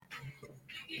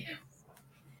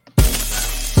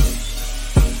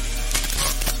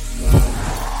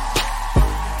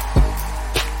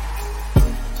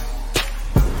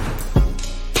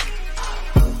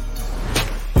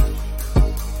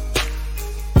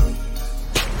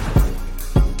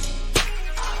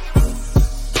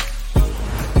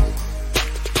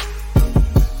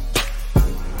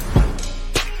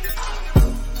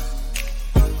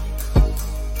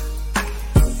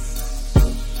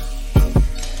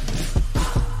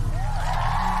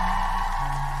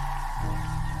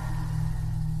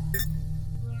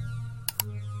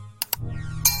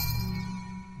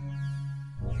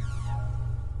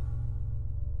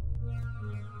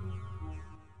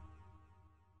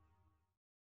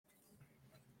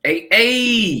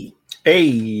Hey. Hey,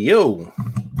 yo.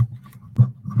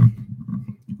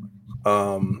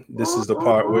 This is the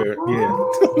part where,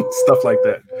 stuff like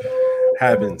that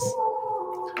happens.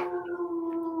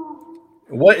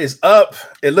 What is up?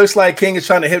 It looks like King is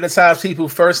trying to hypnotize people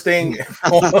first thing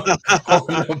on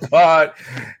the pod.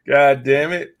 God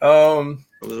damn it.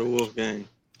 Little Wolfgang.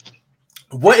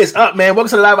 What is up, man? Welcome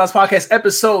to the Live House Podcast,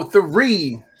 episode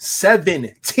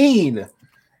 317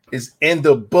 is in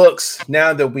the books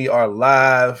now that we are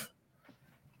live.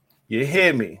 You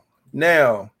hear me?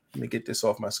 Now, let me get this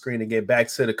off my screen and get back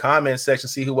to the comment section,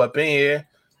 see who up in here.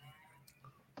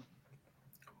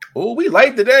 Oh, we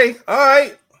late today. All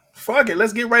right. Fuck it.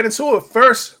 Let's get right into it.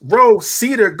 First row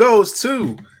seater goes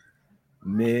to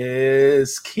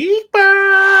Miss Keeper.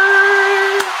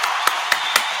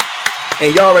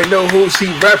 And y'all already know who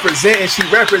she representing. She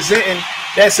representing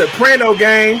that Soprano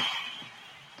gang.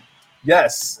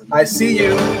 Yes, I see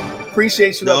you.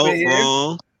 Appreciate you up in here.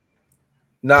 Wrong.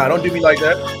 Nah, don't do me like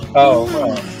that. Oh,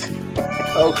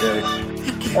 okay.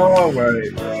 All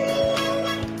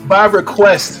right. By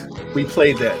request, we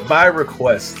played that. By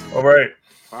request. All right.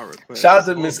 Shout out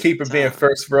to Miss Keeper being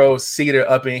first row seater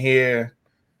up in here.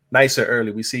 Nice or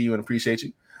early. We see you and appreciate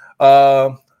you.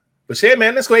 But yeah,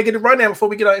 man, let's go ahead and get the rundown before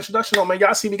we get our introduction on, man.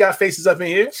 Y'all see we got faces up in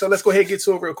here. So let's go ahead and get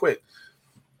to it real quick.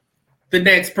 The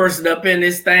next person up in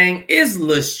this thing is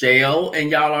Lachelle,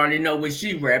 and y'all already know what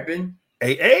she repping.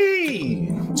 Hey,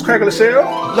 it's Cracker Lachelle.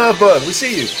 Love Bug. We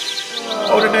see you.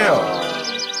 Hold it down.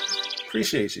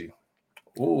 Appreciate you.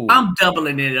 Ooh. I'm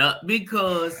doubling it up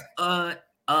because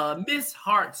Miss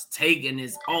Hart's Taken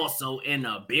is also in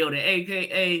the building,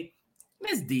 aka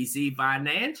Miss DC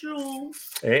Financial.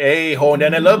 Hey, holding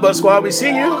down that Love Bug squad. We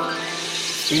see you.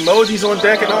 Emojis on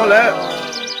deck and all that.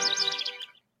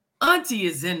 Auntie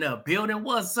is in the building.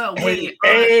 What's up? Hey.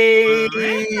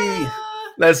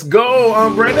 Let's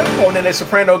go, Brenda. Holding down that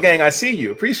Soprano gang. I see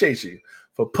you. Appreciate you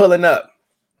for pulling up.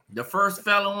 The first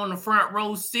fellow on the front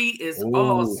row seat is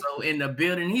also in the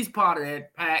building. He's part of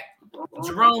that pack.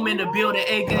 Jerome in the building,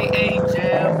 aka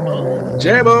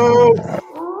Jabo.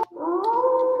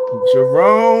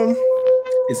 Jerome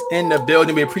is in the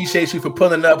building. We appreciate you for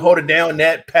pulling up, holding down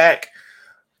that pack.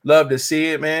 Love to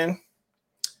see it, man.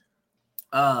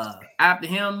 After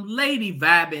him, Lady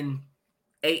Vibin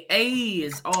AA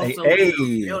is also in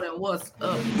the building. What's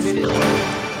up?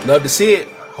 Love to see it.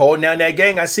 Holding down that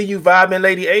gang. I see you vibing,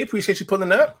 Lady A. Appreciate you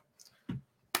pulling up.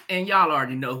 And y'all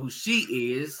already know who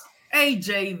she is.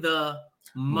 AJ the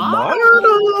model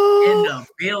in the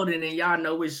building, and y'all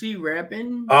know what she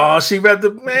repping. Oh, she repped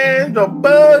the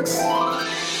bugs.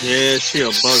 Yeah, she a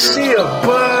bugger. She a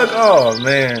bug. Oh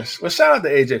man. Well, shout out to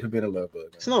AJ for being a love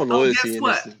bug. There's no noise guess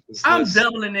what? I'm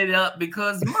doubling it up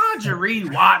because Marjorie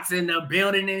Watts in the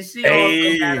building, and she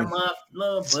also got them up.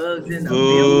 Love bugs in the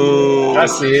building. I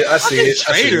see it.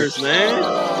 Traitors, man.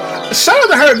 Shout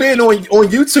out to her being on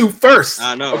YouTube first.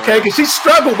 I know. Okay, because she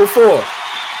struggled before.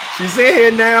 She's in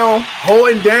here now,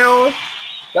 holding down.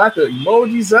 Got the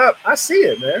emojis up. I see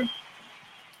it, man.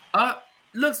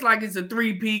 Looks like it's a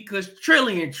 3-peat because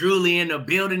Trillian Truly in the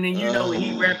building, and you know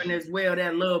he rapping as well.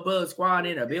 That Love Bug squad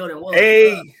in the building.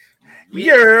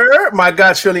 My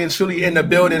God, Trillian Truly in the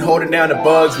building, holding down the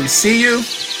bugs. We see you.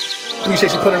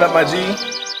 Appreciate you putting up, my G.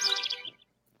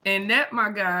 And that,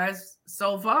 my guys,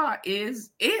 so far is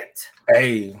it.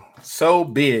 Hey, so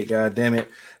big, God damn it.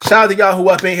 Shout out to y'all who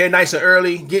up in here nice and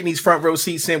early, getting these front row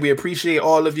seats in. We appreciate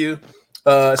all of you.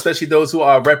 Especially those who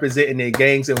are representing their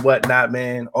gangs and whatnot,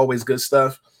 man. Always good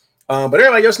stuff. But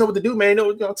everybody else know what to do, man.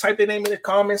 Type their name in the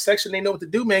comment section. They know what to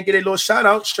do, man. Get a little shout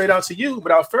out straight out to you.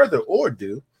 Without further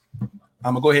ado,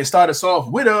 I'm gonna go ahead and start us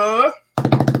off with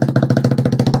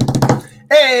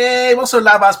hey, what's up,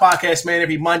 Live House Podcast, man?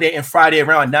 Every Monday and Friday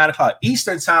around 9 o'clock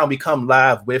Eastern time, we come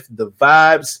live with the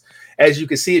vibes. As you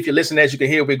can see, if you're listening, as you can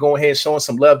hear, we're going ahead and showing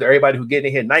some love to everybody who getting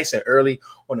in here nice and early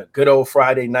on a good old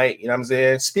Friday night. You know what I'm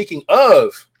saying? Speaking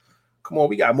of, come on,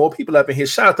 we got more people up in here.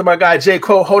 Shout out to my guy, J.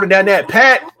 Cole, holding down that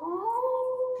pack.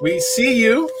 We see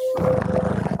you.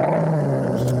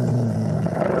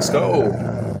 Let's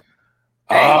go.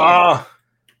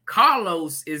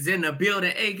 Carlos is in the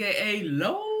building, aka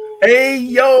Low. Hey,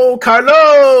 yo,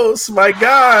 Carlos, my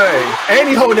guy. And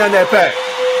he holding down that pack.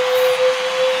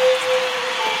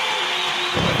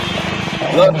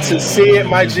 Love to see it,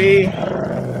 my G.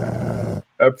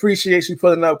 Appreciate you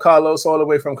pulling up, Carlos, all the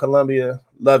way from Colombia.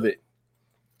 Love it.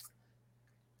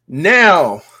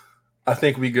 Now, I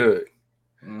think we good.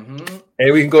 And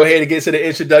we can go ahead and get to the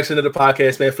introduction of the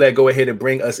podcast, man. Flat, go ahead and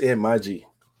bring us in, my G.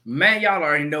 Man, y'all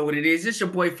already know what it is. It's your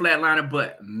boy Flatliner,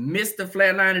 but Mr.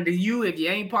 Flatliner to you if you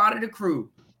ain't part of the crew,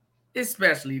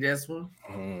 especially this one.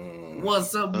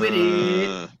 What's up with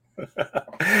it?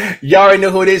 Y'all already know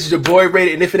who it is. It's your boy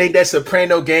Rated. And if it ain't that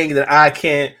Soprano gang, then I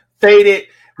can't fade it.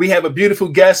 We have a beautiful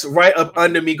guest right up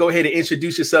under me. Go ahead and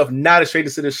introduce yourself. Not a stranger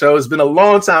to the show. It's been a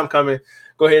long time coming.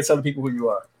 Go ahead and tell the people who you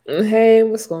are. Hey,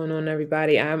 what's going on,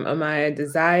 everybody? I'm Amaya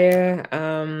Desire.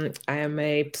 I am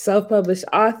a self-published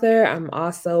author. I'm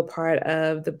also part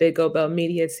of the Big Obel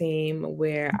Media team,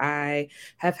 where I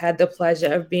have had the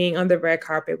pleasure of being on the red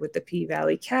carpet with the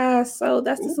P-Valley cast. So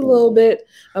that's just a little bit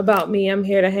about me. I'm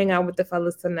here to hang out with the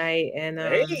fellas tonight and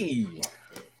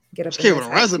get up. With a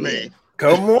resume.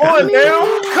 Come on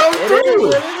now. Come through.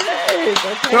 Okay.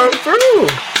 Come through.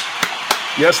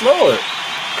 Yes, Lord.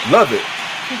 Love it.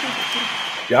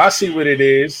 Y'all see what it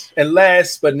is. And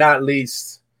last but not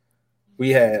least,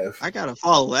 we have. I gotta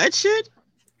follow that shit.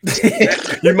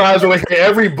 You might as well hit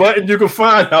every button you can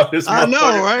find out this. I know,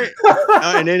 right?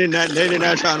 And they did not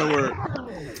trying to work.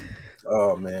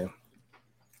 Oh man.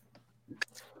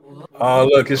 Oh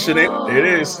look, it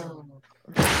is.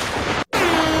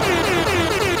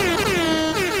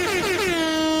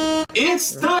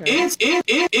 It's the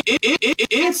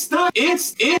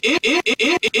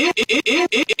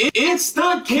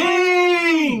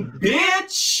king,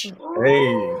 bitch.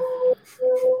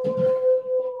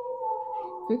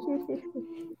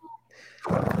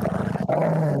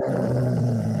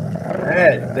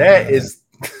 Hey. That is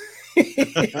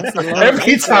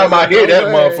every time I hear that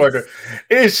motherfucker,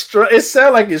 it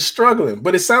sounds like it's struggling,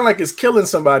 but it sounds like it's killing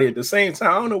somebody at the same time.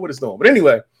 I don't know what it's doing, but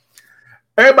anyway.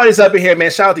 Everybody's up in here, man.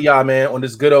 Shout out to y'all, man, on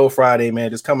this good old Friday, man.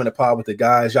 Just coming to pod with the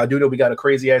guys. Y'all do know we got a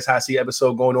crazy ass hot seat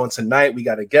episode going on tonight. We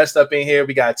got a guest up in here.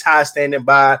 We got Ty standing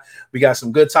by. We got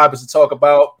some good topics to talk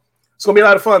about. It's gonna be a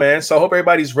lot of fun, man. So I hope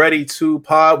everybody's ready to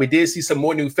pod. We did see some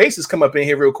more new faces come up in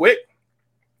here real quick.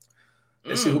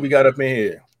 Let's see who we got up in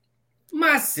here.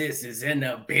 My sis is in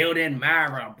the building.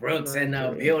 Myra Brooks in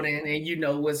the building, and you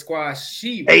know what squad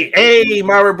she. Hey,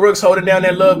 Myra Brooks holding down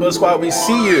that Love Buzz squad. We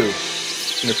see you.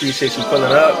 And appreciate you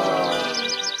pulling up.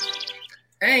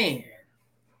 And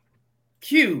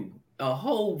Q, a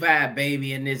whole vibe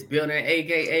baby in this building,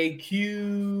 aka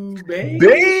Q baby.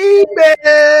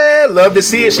 Baby, love to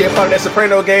see it. She a part of that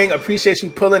Soprano gang. Appreciate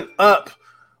you pulling up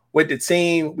with the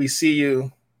team. We see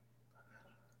you.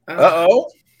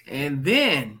 And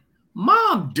then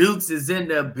Mom Dukes is in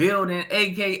the building,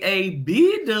 aka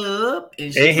B-Dub,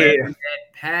 and she's repping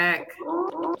that pack.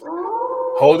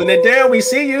 Holding it down. We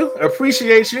see you.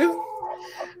 Appreciate you.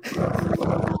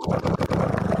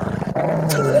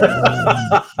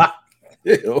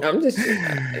 I'm just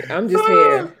here. I'm just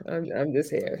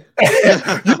here.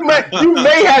 you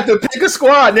may have to pick a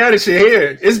squad now that you're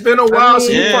here. It's been a while,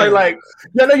 so you're probably like,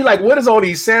 you're like, what is all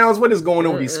these sounds? What is going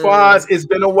on with these squads? It's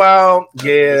been a while.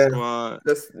 Yeah.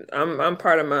 I'm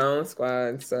part of my own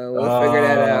squad, so we'll figure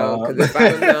that out. Because if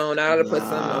I'd have known, I would have put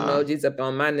some emojis up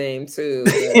on my name too.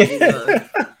 We gonna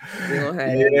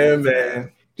have it.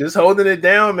 Man. Just holding it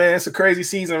down, man. It's a crazy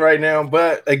season right now.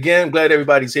 But again, glad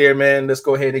everybody's here, man. Let's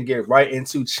go ahead and get right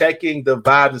into checking the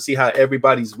vibe to see how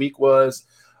everybody's week was.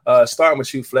 Starting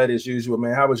with you, Fled, as usual,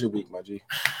 man. How was your week, my G?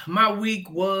 My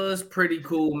week was pretty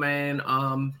cool, man.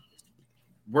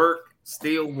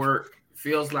 Still work.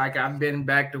 Feels like I've been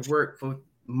back to work for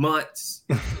months.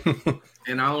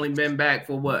 And I only been back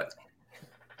for what?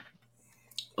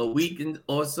 A week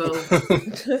or so.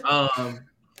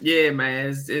 Yeah, man,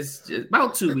 it's just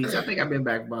about 2 weeks. I think I've been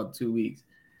back about 2 weeks.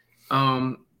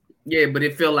 Yeah, but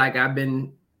it felt like I've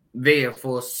been there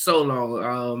for so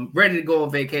long. Ready to go on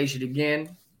vacation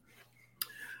again.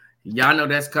 Y'all know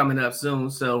that's coming up soon,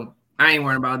 so I ain't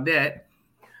worrying about that.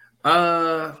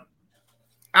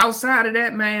 Outside of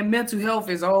that, man, mental health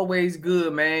is always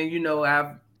good, man. You know,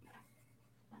 I've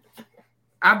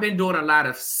been doing a lot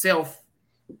of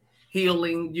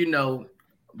self-healing, you know,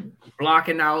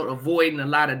 blocking out, avoiding a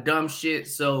lot of dumb shit.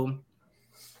 So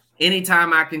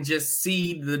anytime I can just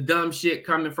see the dumb shit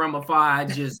coming from afar, I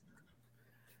just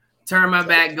turn my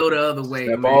back, go the other way.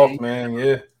 Step off, man.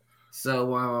 Yeah.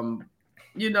 So,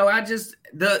 you know, it just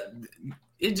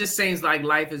seems like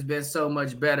life has been so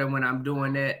much better when I'm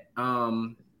doing that.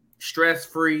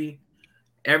 Stress-free.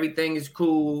 Everything is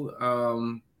cool.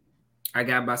 I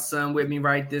got my son with me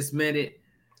right this minute.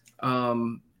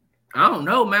 I don't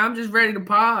know, man. I'm just ready to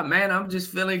pod, man. I'm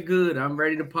just feeling good. I'm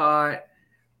ready to pod.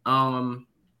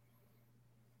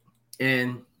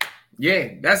 And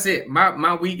yeah, that's it.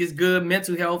 My week is good.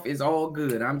 Mental health is all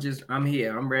good. I'm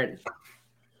here. I'm ready.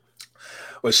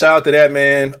 Well, shout out to that,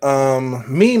 man.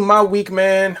 My week,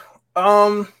 man.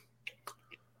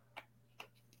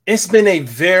 It's been a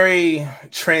very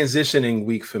transitioning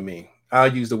week for me.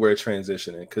 I'll use the word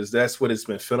transitioning because that's what it's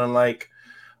been feeling like.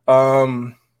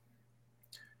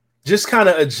 just kind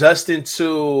of adjusting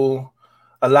to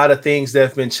a lot of things that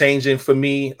have been changing for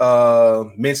me,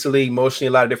 mentally, emotionally,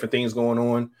 a lot of different things going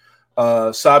on.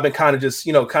 So I've been kind of just,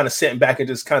 kind of sitting back and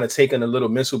just kind of taking a little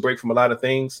mental break from a lot of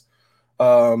things.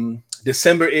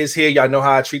 December is here. Y'all know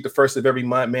how I treat the first of every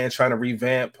month, man, trying to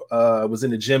revamp. Was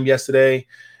in the gym yesterday.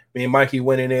 Me and Mikey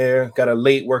went in there, got a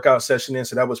late workout session in,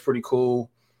 so that was pretty cool.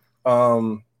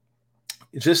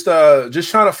 Just trying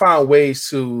to find ways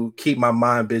to keep my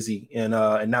mind busy and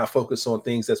not focus on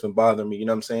things that's been bothering me. You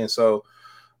know what I'm saying? So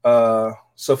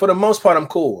for the most part, I'm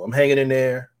cool. I'm hanging in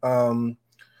there.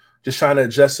 Just trying to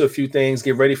adjust to a few things,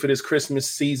 get ready for this Christmas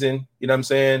season. You know what I'm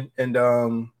saying?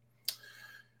 And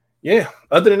yeah.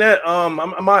 Other than that, I'm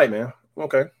all right, man. I'm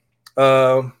okay.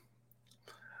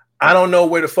 I don't know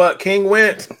where the fuck King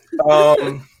went.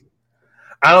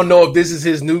 I don't know if this is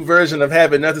his new version of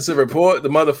having nothing to report. The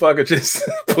motherfucker just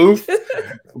poof.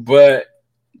 But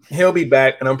he'll be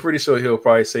back, and I'm pretty sure he'll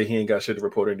probably say he ain't got shit to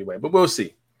report anyway. But we'll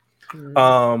see.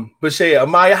 But Shay,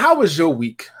 Amaya, how was your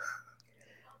week?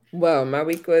 Well, my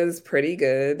week was pretty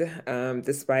good,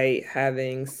 despite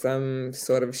having some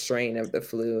sort of strain of the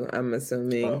flu, I'm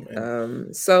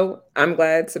assuming. So I'm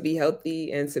glad to be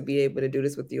healthy and to be able to do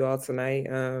this with you all tonight.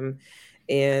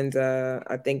 And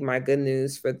I think my good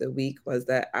news for the week was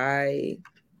that I,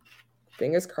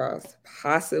 fingers crossed,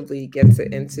 possibly get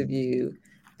to interview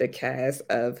the cast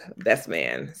of Best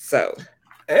Man. So,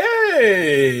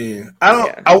 hey,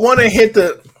 I want to hit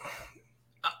the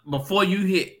before you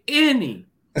hit any,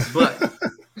 but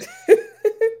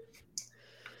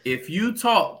if you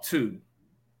talk to,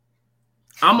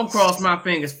 I'm gonna cross my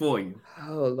fingers for you.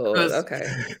 Oh Lord, okay.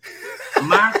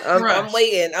 My crush,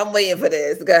 I'm waiting for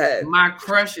this. Go ahead. My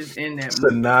crush is in that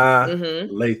movie. Sanaa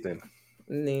Lathan.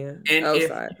 Yeah. And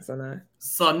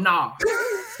Sanaa.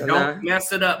 Don't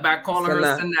mess it up by calling her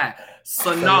Sanaa.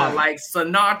 Sanaa, like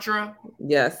Sinatra.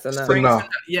 Yes, Sanaa.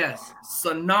 Yes,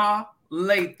 Sanaa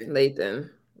Lathan.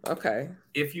 Okay.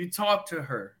 If you talk to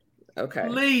her, okay,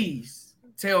 please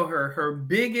tell her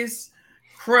biggest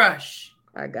crush.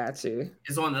 I got you.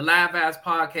 Is on the Live Ass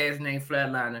podcast named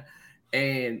Flatliner,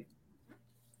 and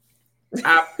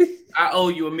I owe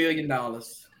you $1 million.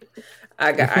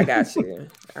 I got you.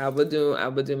 I will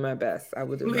do my best.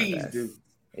 Please my best. Do.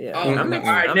 Yeah. All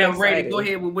right, now Brady, go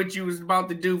ahead with what you was about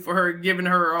to do for her, giving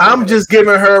her. I'm just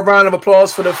giving her a round of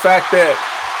applause for the fact that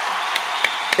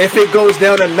if it goes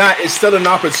down or not, it's still an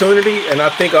opportunity, and I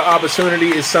think an opportunity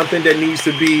is something that needs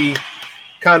to be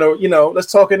kind of,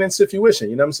 let's talk it into fruition.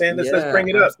 You know what I'm saying? Let's bring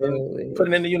it up and put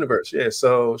it in the universe. Yeah.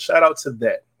 So shout out to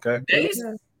that. Okay.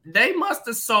 They must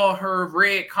have saw her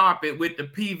red carpet with the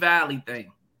P-Valley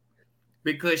thing,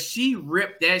 because she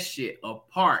ripped that shit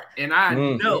apart. And I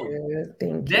know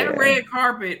that red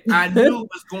carpet, I knew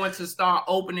was going to start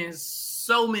opening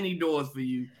so many doors for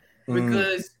you,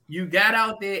 because you got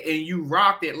out there and you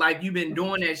rocked it like you've been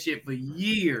doing that shit for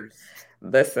years.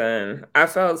 Listen, I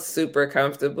felt super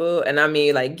comfortable, and I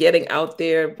mean, like, getting out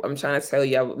there. I'm trying to tell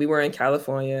you, we were in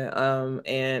California,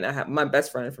 and I have my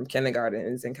best friend from kindergarten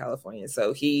is in California,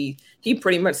 so he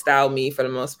pretty much styled me for the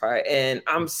most part, and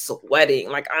I'm sweating,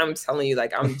 like, I'm telling you,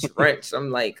 like, I'm drenched. I'm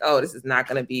like, oh, this is not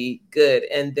gonna be good.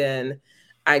 And then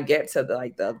I get to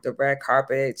the red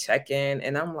carpet check-in,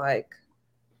 and I'm like,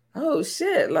 oh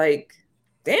shit, like,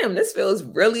 damn, this feels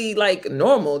really like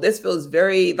normal. This feels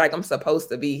very like I'm supposed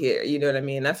to be here. You know what I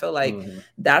mean? I feel like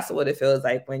that's what it feels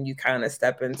like when you kind of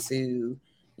step into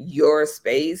your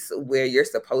space where you're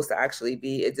supposed to actually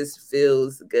be. It just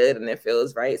feels good and it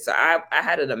feels right. So I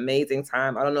had an amazing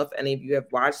time. I don't know if any of you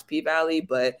have watched P-Valley,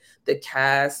 but the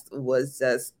cast was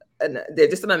they're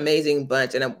just an amazing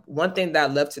bunch. And one thing that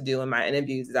I love to do in my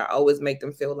interviews is I always make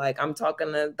them feel like I'm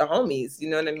talking to the homies. You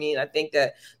know what I mean? I think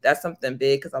that's something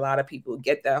big, because a lot of people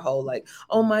get that whole like,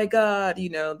 oh my God,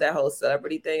 that whole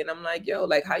celebrity thing. And I'm like, yo,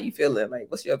 like, how you feeling? Like,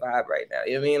 what's your vibe right now?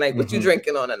 You know what I mean? Like, what you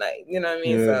drinking on tonight? You know what I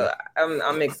mean? Yeah. So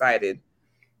I'm excited.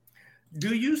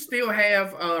 Do you still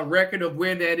have a record of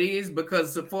where that is?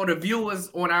 Because for the viewers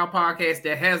on our podcast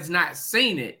that has not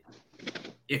seen it,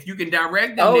 if you can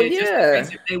direct them there, just in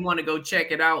case if they want to go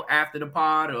check it out after the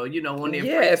pod, or on their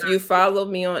if you follow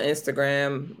me on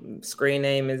Instagram, screen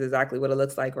name is exactly what it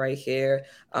looks like right here.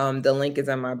 The link is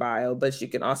in my bio, but you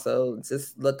can also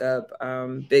just look up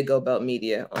Big Gold Belt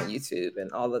Media on YouTube, and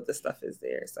all of the stuff is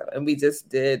there. So, and we just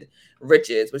did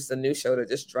Riches, which is a new show that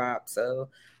just dropped. So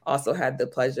also had the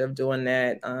pleasure of doing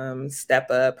that. Step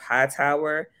Up,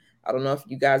 Hightower. I don't know if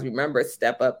you guys remember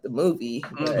Step Up, the movie,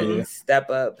 but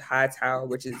Step Up, Hightower,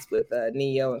 which is with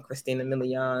Neo and Christina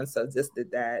Milian. So just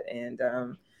did that. And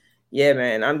yeah,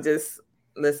 man,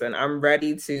 I'm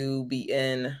ready to be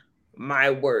in my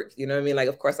work. You know what I mean? Like,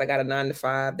 of course, I got a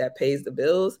 9-to-5 that pays the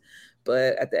bills,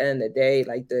 but at the end of the day,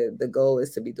 like the goal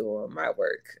is to be doing my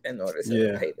work in order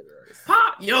to pay the bills.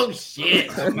 Pop your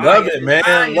shit. Love it,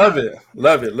 man. Love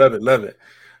it.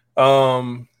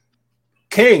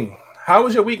 King, how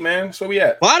was your week, man? So we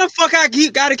at? Why the fuck I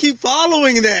gotta keep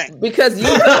following that? Because you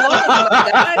fell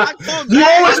off. You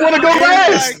always want to go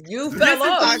last. You fell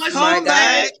off, my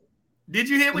guy. Did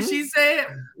you hear what she said?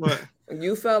 What?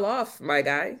 You fell off, my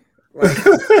guy. Like,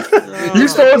 you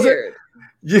supposed to.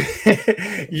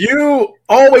 You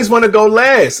always want to go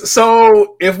last.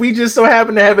 So if we just so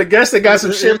happen to have a guest that got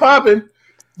some shit popping,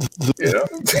 you know,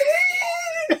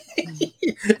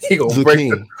 he gonna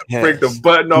break the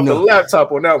button off the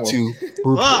laptop on that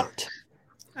one.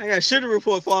 I got shit to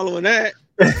report following that.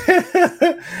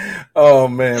 Oh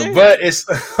man, but it's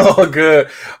all good.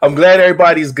 I'm glad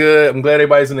everybody's good. I'm glad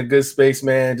everybody's in a good space,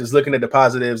 man. Just looking at the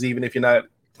positives, even if you're not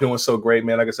doing so great,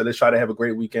 man. Like I said, let's try to have a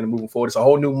great weekend and moving forward. It's a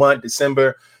whole new month,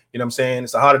 December. You know what I'm saying?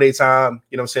 It's a holiday time.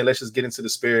 You know what I'm saying? Let's just get into the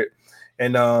spirit.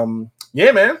 And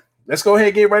yeah, man, let's go ahead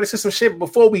and get right into some shit.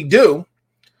 Before we do,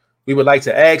 we would like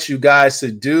to ask you guys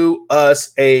to do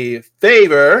us a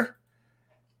favor.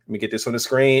 Let me get this on the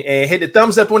screen and hit the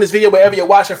thumbs up on this video wherever you're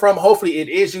watching from. Hopefully it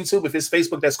is YouTube. If it's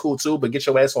Facebook, that's cool too. But get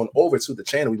your ass on over to the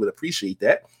channel. We would appreciate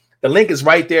that. The link is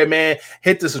right there, man.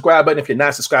 Hit the subscribe button if you're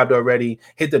not subscribed already.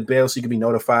 Hit the bell so you can be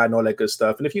notified and all that good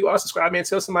stuff. And if you are subscribed, man,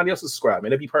 tell somebody else to subscribe, man.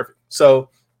 That'd be perfect. So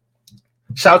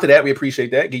shout out to that. We appreciate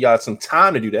that. Give y'all some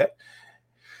time to do that.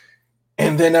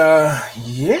 And then,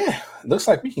 yeah, looks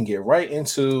like we can get right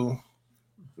into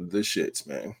the shits,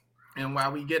 man. And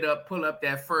while we pull up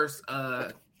that first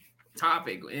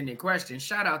topic in the question,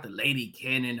 shout out to Lady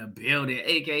Ken in the building,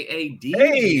 aka DJ.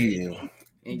 Hey.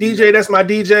 DJ, that's my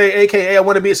DJ, aka I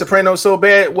want to be a soprano so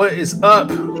bad. What is up?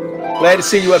 Glad to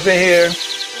see you up in here.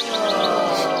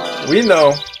 We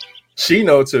know. She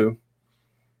know too.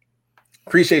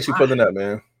 Appreciate you pulling up,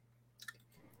 man.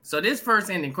 So this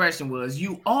first ending question was,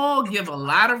 you all give a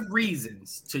lot of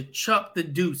reasons to chuck the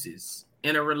deuces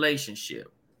in a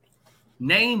relationship.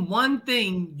 Name one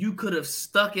thing you could have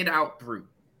stuck it out through.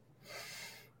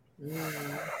 I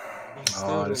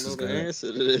still don't know the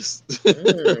answer to this.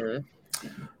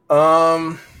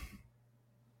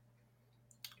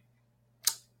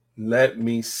 Let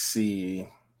me see.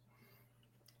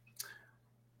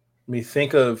 Let me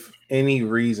think of any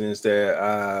reasons that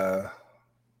I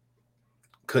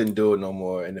couldn't do it no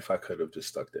more, and if I could have just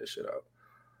stuck that shit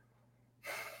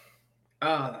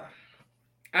out.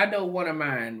 I know one of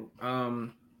mine.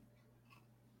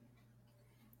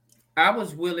 I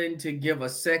was willing to give a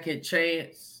second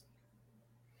chance,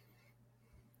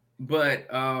 but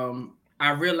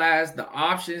I realized the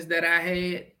options that I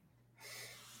had.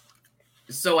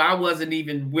 So I wasn't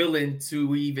even willing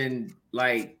to even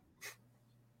like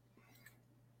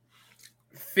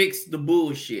fix the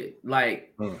bullshit.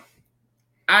 Like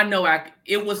I know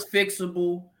it was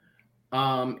fixable.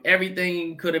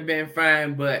 Everything could have been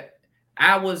fine, but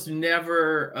I was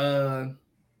never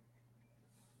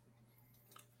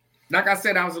like I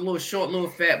said, I was a little short, little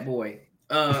fat boy.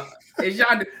 Is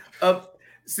y'all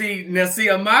see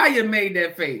Amaya made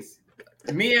that face.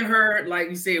 Me and her, like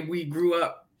you said, we grew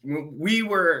up. We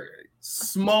were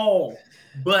small,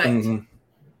 but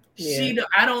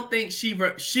I don't think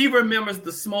she remembers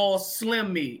the small,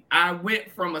 slim me. I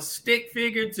went from a stick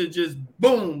figure to just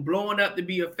boom, blowing up to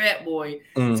be a fat boy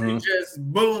to just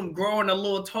boom, growing a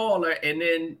little taller, and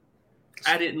then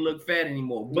I didn't look fat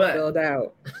anymore. But filled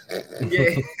out.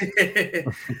 Yeah.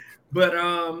 But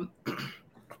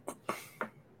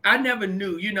I never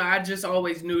knew, I just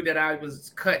always knew that I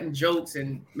was cutting jokes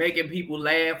and making people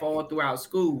laugh all throughout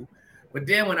school. But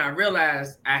then when I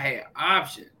realized I had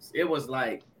options, it was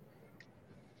like,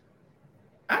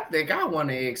 I think I want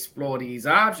to explore these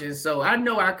options. So I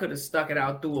know I could have stuck it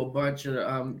out through a bunch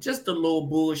of just a little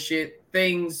bullshit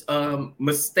things,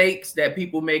 mistakes that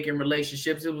people make in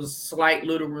relationships. It was slight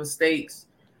little mistakes,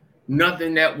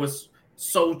 nothing that was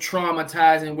so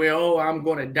traumatizing where, I'm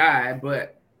going to die.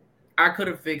 But I could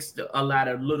have fixed a lot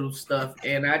of little stuff,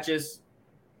 and I just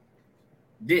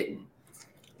didn't.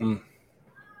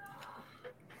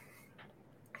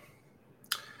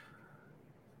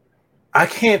 I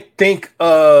can't think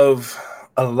of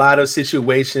a lot of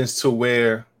situations to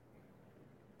where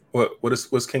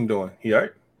what's King doing? He all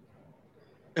right?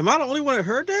 Am I the only one that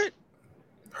heard that?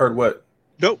 Heard what?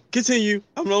 Nope. Continue.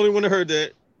 I'm the only one that heard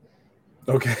that.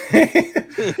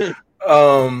 Okay.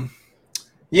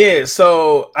 Yeah,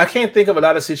 so I can't think of a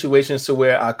lot of situations to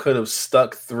where I could have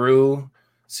stuck through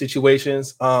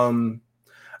situations. I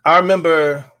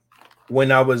remember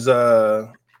when I was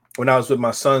with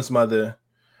my son's mother,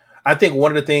 I think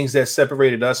one of the things that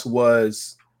separated us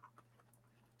was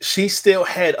she still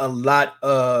had a lot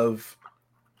of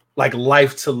like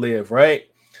life to live, right?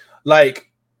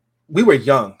 Like we were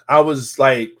young. I was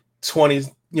like 20, you know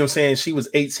what I'm saying? She was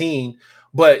 18,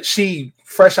 but she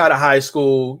fresh out of high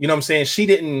school, you know what I'm saying? She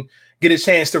didn't get a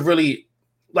chance to really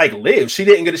like live. She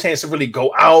didn't get a chance to really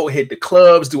go out, hit the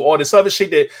clubs, do all this other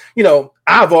shit that, you know,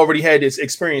 I've already had this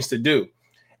experience to do.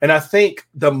 And I think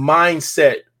the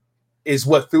mindset is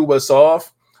what threw us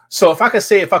off. So if I could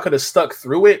say, if I could have stuck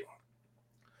through it,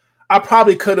 I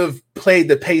probably could have played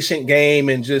the patient game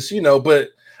and just, you know, but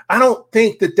I don't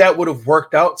think that would have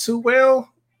worked out too well,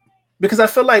 because I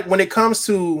feel like when it comes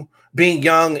to being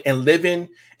young and living,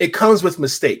 it comes with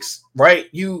mistakes, right?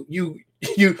 You,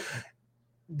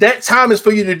 that time is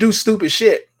for you to do stupid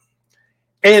shit.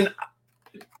 And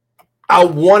I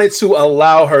wanted to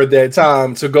allow her that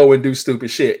time to go and do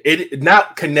stupid shit. It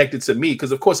not connected to me,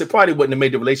 because of course it probably wouldn't have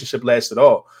made the relationship last at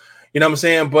all. You know what I'm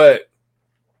saying? But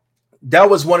that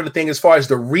was one of the things as far as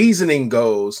the reasoning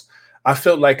goes. I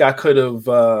felt like I could have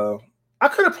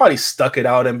probably stuck it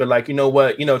out and been like, you know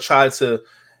what, you know, try to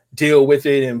deal with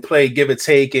it and play give or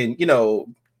take, and, you know,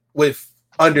 with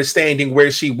understanding where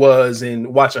she was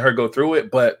and watching her go through it.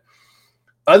 But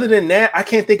other than that, I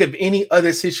can't think of any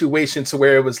other situation to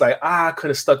where it was like, I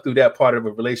could have stuck through that part of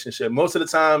a relationship. Most of the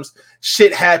times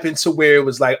shit happened to where it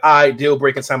was like, all right, deal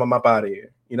breaking time, I'm up out of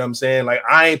here. You know what I'm saying? Like,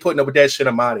 I ain't putting up with that shit,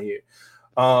 I'm out of here.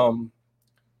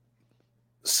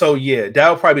 So yeah, that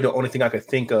would probably be the only thing I could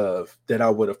think of that I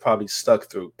would have probably stuck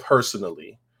through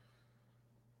personally.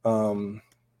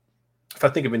 If I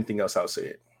think of anything else, I'll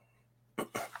say it.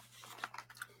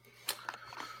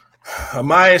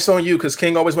 Amaya, it's on you, because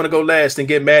King always want to go last and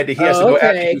get mad that he has to go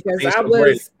after you.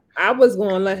 Because I was going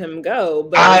to let him go,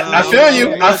 but I feel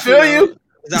you. I feel you.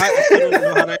 I don't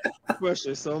know how to answer the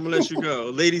question, so I'm gonna let you go.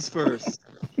 Ladies first.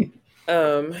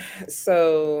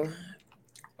 So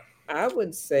I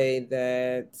would say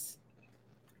that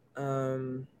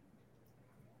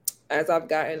as I've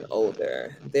gotten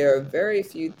older, there are very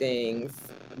few things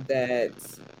that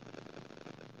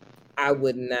I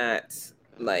would not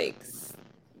like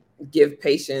give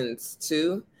patience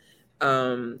to.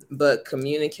 But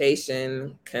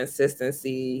communication,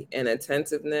 consistency, and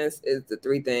attentiveness is the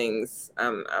three things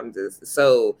I'm just,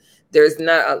 so there's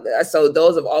not, so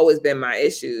those have always been my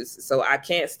issues. So I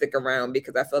can't stick around,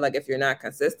 because I feel like if you're not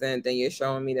consistent, then you're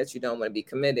showing me that you don't want to be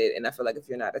committed. And I feel like if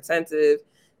you're not attentive,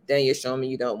 then you're showing me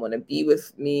you don't want to be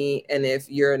with me. And if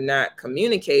you're not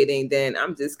communicating, then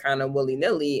I'm just kind of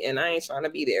willy-nilly and I ain't trying to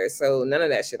be there. So none of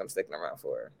that shit I'm sticking around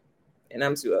for. And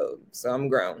I'm too old. So I'm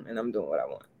grown and I'm doing what I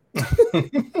want.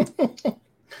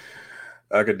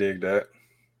 I could dig that.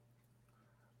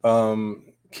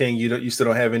 King, you still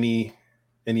don't have any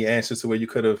answers to where you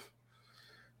could have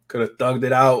thugged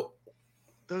it out?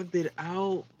 Thugged it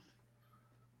out?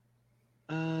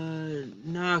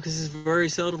 Nah, because it's very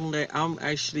seldom that I'm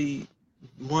actually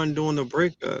one doing the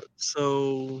breakup.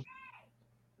 So,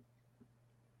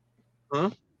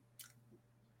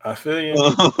 I feel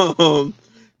you.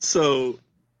 So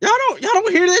y'all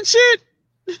don't hear that shit?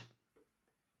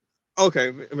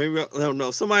 Okay, maybe I don't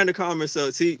know. Somebody in the comments,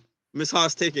 see, Miss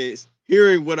Haas taking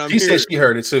hearing what I'm hearing. She said she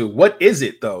heard it too. What is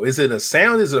it though? Is it a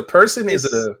sound? Is it a person? Is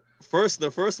it a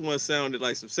the first one sounded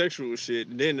like some sexual shit,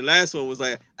 and then the last one was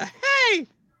like a hey.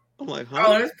 I'm like,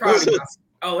 huh? It's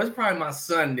probably my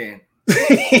son then.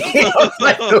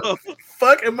 Like, the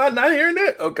fuck, am I not hearing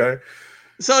that? Okay.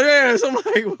 So yeah, so I'm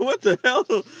like, what the hell?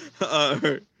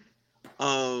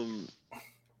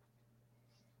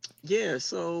 Yeah,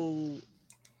 so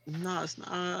no, it's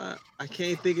not. I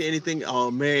can't think of anything. Oh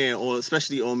man, or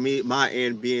especially on me, my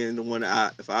end being the one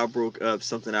if I broke up,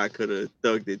 something I could have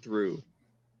thugged it through.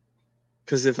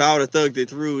 Because if I would have thugged it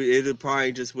through, it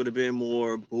probably just would have been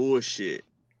more bullshit,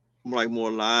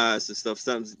 more lies and stuff.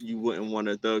 Something you wouldn't want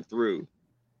to thug through,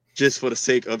 just for the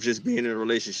sake of just being in a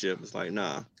relationship. It's like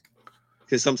nah,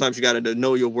 because sometimes you got to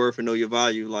know your worth and know your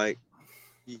value. Like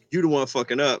you the one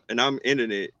fucking up, and I'm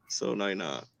ending it. So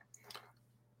nah.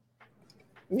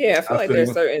 Yeah, I feel like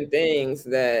there's certain things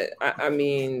that I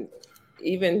mean,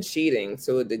 even cheating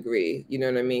to a degree, you know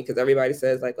what I mean? Because everybody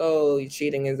says like, oh,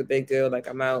 cheating is a big deal, like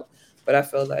I'm out. But I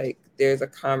feel like there's a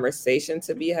conversation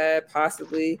to be had,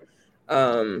 possibly.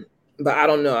 But I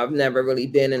don't know. I've never really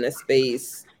been in a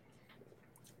space.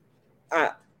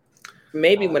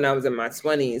 Maybe when I was in my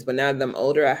 20s, but now that I'm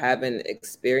older, I haven't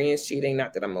experienced cheating,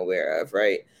 not that I'm aware of,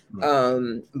 right?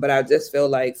 But I just feel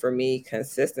like for me,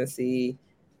 consistency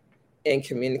and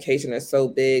communication is so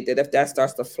big that if that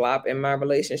starts to flop in my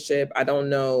relationship, I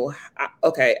don't know.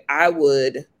 I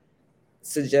would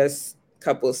suggest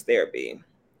couples therapy,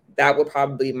 that would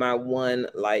probably be my one,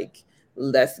 like,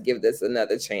 let's give this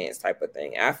another chance type of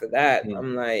thing. After that,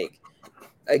 I'm like,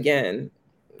 again,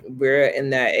 we're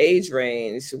in that age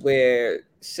range where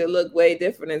shit look way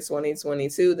different in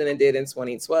 2022 than it did in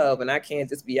 2012, and I can't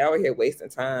just be out here wasting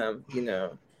time, you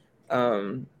know.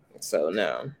 So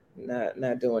no,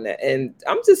 not doing that. And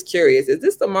I'm just curious, is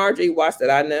this the Marjorie Watts that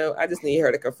I know? I just need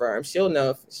her to confirm. She'll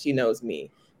know if she knows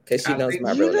me because she knows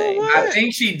my real name. I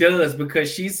think she does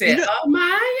because she said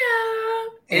Amaya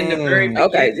in the very beginning.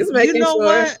 Okay, just making sure.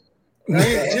 What?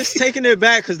 Just taking it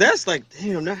back, because that's like,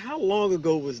 damn, now how long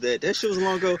ago was that? That shit was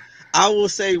long ago. I will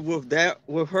say with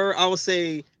her, I would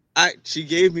say she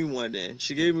gave me one then.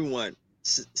 She gave me one.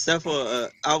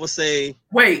 Stepha, I would say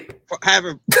wait,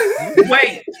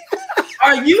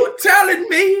 are you telling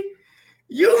me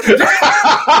you look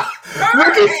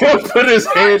at him put his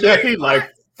hand there, he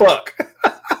like fuck.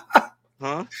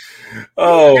 Huh?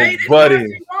 Oh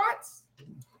buddy.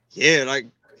 Yeah, like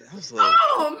I was like,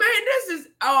 oh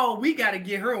man, we gotta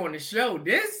get her on the show.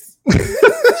 This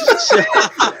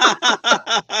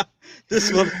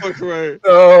motherfucker right.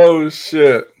 Oh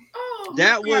shit.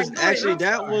 That was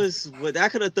what I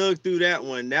could have thugged through that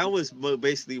one. That was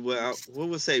basically what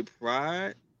would say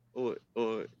pride or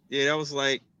yeah, that was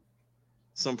like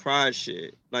some pride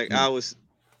shit. Like I was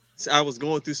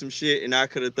going through some shit and I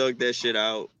could have thugged that shit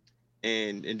out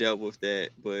and dealt with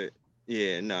that. But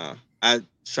yeah, nah. I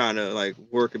trying to like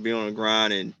work and be on the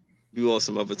grind and do all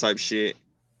some other type shit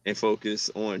and focus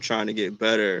on trying to get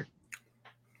better.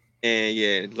 And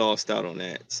yeah, lost out on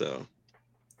that. So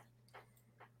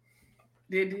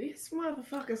did this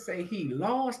motherfucker say he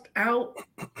lost out?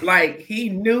 Like he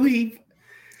knew he.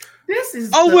 This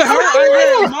is with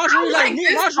her. Marjorie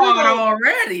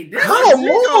already. Come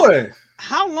on.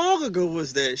 How long ago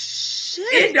was that shit?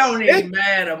 It don't even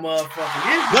matter,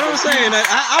 motherfucker. But I'm saying that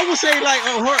I would say like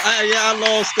on her. I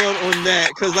lost on that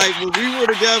because like when we were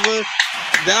together,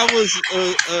 that was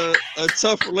a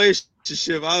tough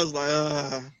relationship. I was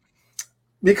like,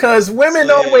 Because women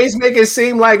always make it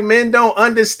seem like men don't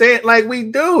understand like we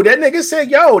do. That nigga said,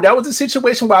 yo, that was a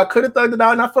situation where I could have thugged it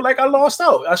out and I feel like I lost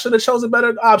out. I should have chosen a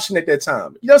better option at that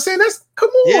time. You know what I'm saying? That's come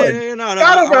on. Yeah, no.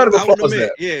 I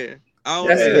admit, yeah. I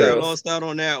lost out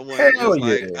on that one. Hell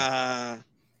yeah. Like,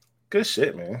 good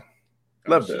shit, man.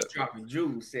 Love that. Dropping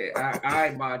jewels. Said, all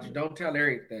right, Marjorie, don't tell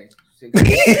everything.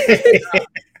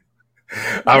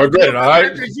 I regret it, all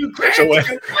right?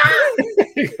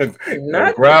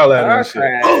 Not growl at him shit.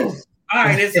 All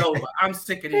right, it's over. I'm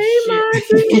sick of this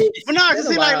shit. But no, cause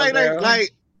see, like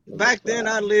back then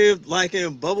I lived like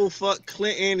in bubblefuck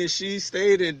Clinton and she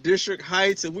stayed in District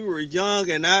Heights and we were young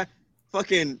and I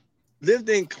fucking lived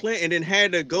in Clinton and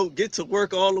had to go get to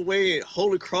work all the way at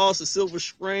Holy Cross or Silver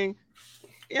Spring.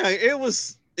 Yeah, it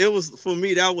was for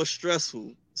me, that was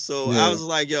stressful. So I was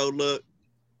like, yo, look,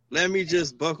 let me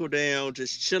just buckle down,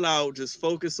 just chill out, just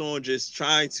focus on just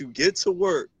trying to get to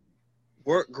work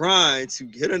grind to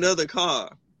get another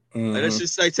car. Like, let's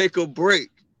just say take a break.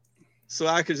 So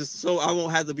I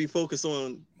won't have to be focused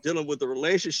on dealing with the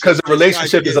relationship. Because the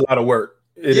relationship is a lot of work.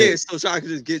 So I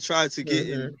could just try to get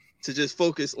in to just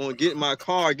focus on getting my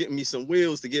car, getting me some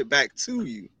wheels to get back to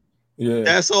you. Yeah.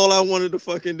 That's all I wanted to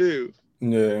fucking do.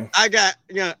 Yeah.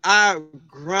 I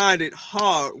grinded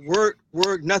hard, work,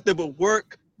 nothing but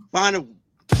work, finally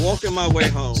walking my way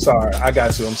home. Sorry, I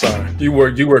got you. I'm sorry. You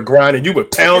were grinding, you were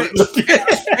pounding.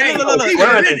 Hey, no.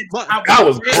 I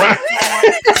was grinding.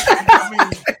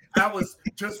 I was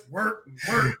just work.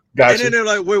 Gotcha. And then they're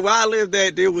like, where I lived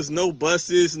at, there was no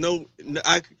buses,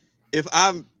 if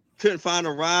I couldn't find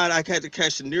a ride, I had to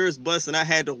catch the nearest bus and I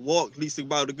had to walk at least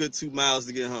about a good 2 miles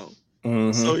to get home.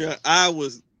 So yeah, I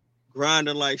was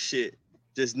grinding like shit.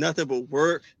 Just nothing but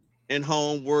work and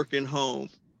home.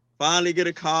 Finally get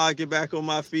a car, get back on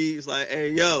my feet. It's like,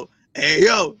 hey yo.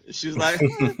 And she was like,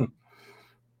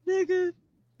 nigga,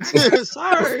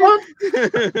 sorry.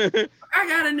 I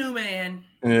got a new man.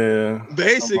 Yeah.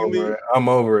 Basically. I'm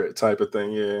over it type of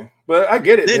thing, yeah. But I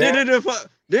get it.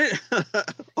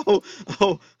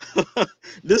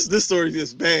 This story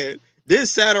is bad. Then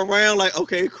sat around like,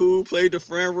 okay, cool, played the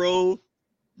friend role.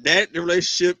 The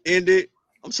relationship ended.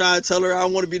 I'm trying to tell her I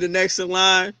want to be the next in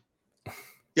line.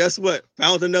 Guess what?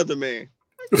 Found another man.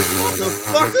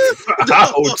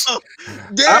 Ouch.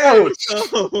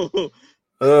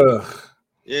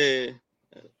 Yeah.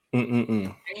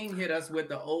 Ain't hit us with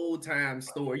the old time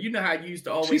story. You know how you used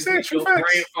to always hear your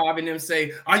grandfather and them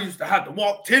say, I used to have to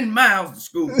walk 10 miles to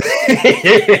school.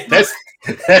 That's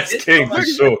king for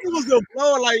sure. It was a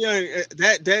blow like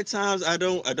that times I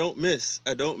don't miss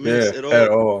at all. At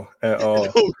all. I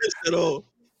don't miss at all.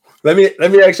 Let me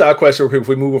ask y'all a question real quick if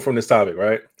we're moving from this topic,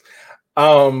 right?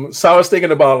 So I was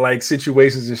thinking about like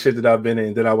situations and shit that I've been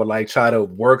in that I would like try to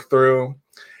work through.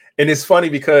 And it's funny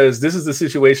because this is the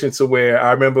situation to where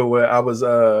I remember where I was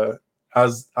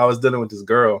dealing with this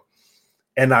girl,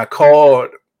 and I called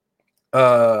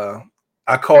her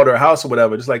house or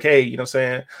whatever, just like, hey, you know what I'm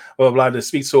saying, blah blah, to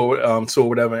speak to her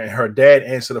whatever, and her dad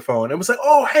answered the phone and was like,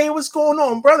 oh hey, what's going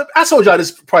on, brother? I told y'all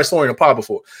this probably story in a pod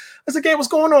before. I was like, hey, what's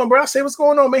going on, bro? I said, what's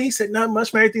going on, man? He said, not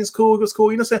much, man. Everything's cool. It was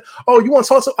cool. You know what I'm saying? Oh, you want to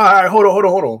talk to? All right, hold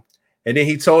on. And then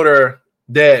he told her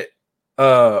that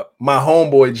my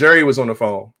homeboy Jerry was on the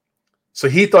phone. So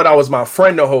he thought I was my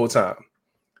friend the whole time.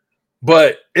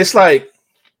 But it's like,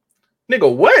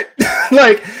 nigga, what?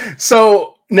 Like,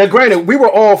 so now granted, we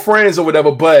were all friends or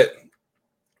whatever, but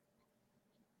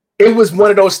it was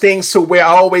one of those things to where I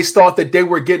always thought that they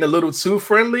were getting a little too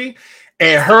friendly,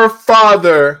 and her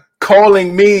father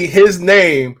calling me his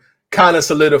name kind of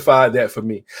solidified that for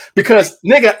me, because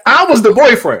nigga, I was the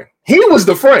boyfriend, he was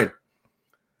the friend.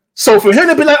 So for him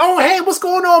to be like, oh hey, what's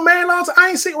going on, man? I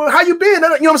ain't seen, well, how you been? You know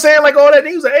what I'm saying? Like all that.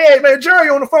 He was like, hey man, Jerry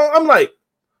on the phone. I'm like,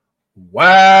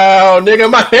 wow, nigga,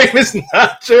 my name is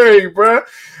not Jerry, bro.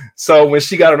 So when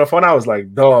she got on the phone, I was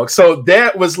like, dog. So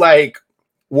that was like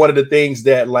one of the things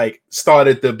that like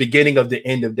started the beginning of the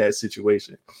end of that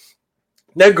situation.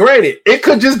 Now, granted, it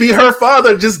could just be her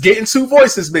father just getting two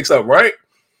voices mixed up, right?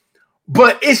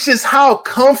 But it's just how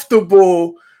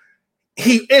comfortable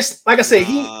he is. Like I said,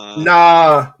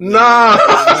 no.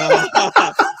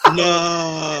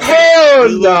 Hell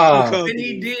no. When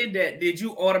he did that, did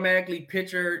you automatically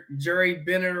picture Jerry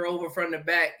bending her over from the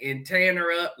back and tearing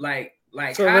her up like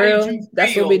for how real? did you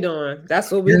That's feel? what we doing.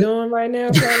 That's what we doing right now.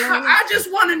 I just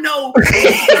want to know.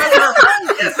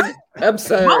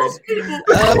 Absurd.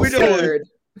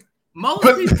 Most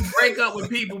people break up with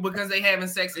people because they having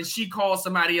sex and she calls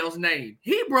somebody else's name.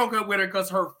 He broke up with her because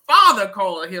her father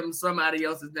called him somebody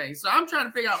else's name. So I'm trying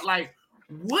to figure out like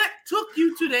what took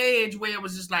you to the edge where it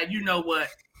was just like, you know what?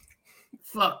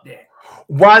 Fuck that.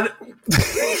 Why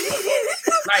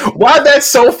that's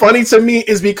so funny to me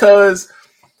is because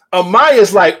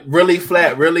Amaya's like really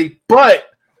flat, really, but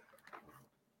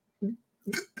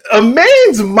a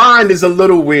man's mind is a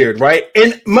little weird, right?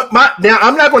 And now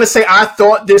I'm not going to say I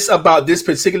thought this about this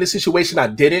particular situation. I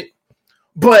didn't,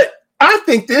 but I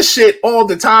think this shit all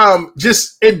the time,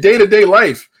 just in day-to-day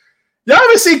life. Y'all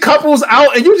ever see couples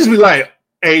out and you just be like,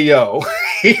 hey, yo,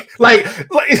 like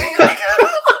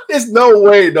there's no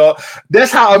way, dog.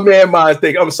 That's how a man mind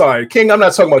think. I'm sorry, King, I'm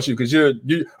not talking about you because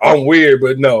I'm weird,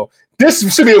 but no.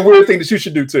 This should be a weird thing that you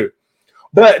should do too.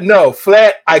 But no,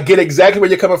 Flat, I get exactly where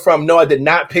you're coming from. No, I did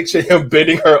not picture him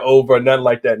bending her over, nothing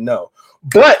like that. No.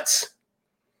 But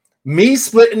me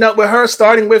splitting up with her,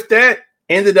 starting with that,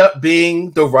 ended up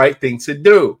being the right thing to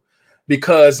do.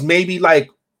 Because maybe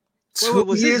like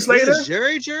 2 years later. Was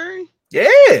Jerry?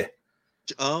 Yeah.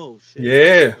 Oh, shit.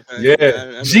 Yeah. Okay.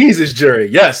 Yeah. Jesus, Jerry.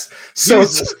 Yes. So,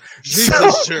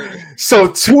 Jesus, Jerry.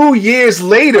 So 2 years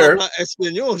later.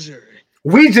 Espanol, Jerry.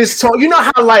 We just talk. You know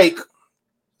how like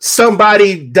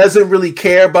somebody doesn't really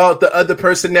care about the other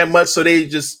person that much, so they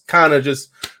just kind of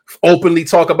just openly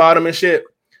talk about them and shit.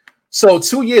 So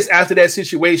 2 years after that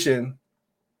situation,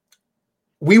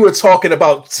 we were talking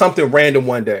about something random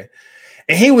one day,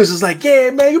 and he was just like,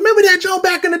 "Yeah, man, you remember that Joe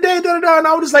back in the day?" And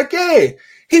I was just like, "Yeah."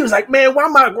 He was like, "Man, why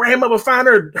my grandmother find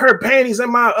her panties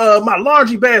in my my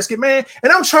laundry basket, man?"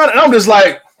 And I'm just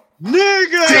like,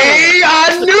 nigga, see,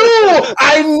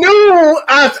 I knew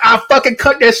I fucking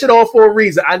cut that shit off for a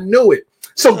reason. I knew it.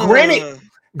 So granted,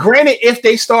 if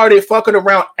they started fucking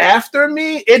around after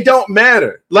me, it don't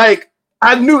matter. Like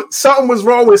I knew something was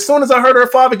wrong with. As soon as I heard her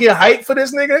father get hyped for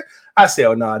this nigga, I said,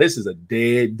 "Oh nah, this is a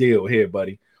dead deal here,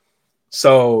 buddy."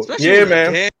 So especially yeah,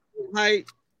 man,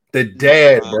 the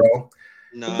dad, bro.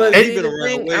 No, but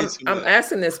I'm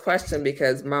asking this question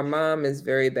because my mom is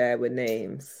very bad with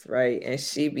names, right? And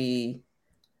she be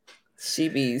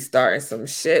starting some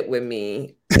shit with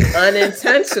me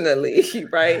unintentionally,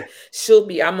 right?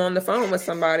 I'm on the phone with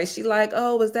somebody. She like,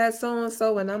 oh, was that so and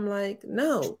so? And I'm like,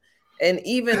 no. And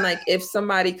even like if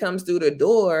somebody comes through the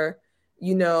door,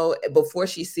 you know, before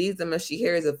she sees them, if she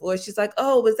hears a voice, she's like,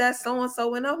 oh, was that so and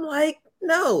so? And I'm like,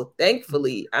 no.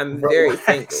 Thankfully, I'm very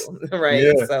single, right?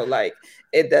 Yeah. So like,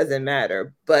 it doesn't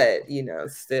matter. But you know,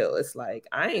 still, it's like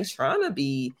I ain't trying to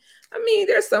be. I mean,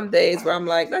 there's some days where I'm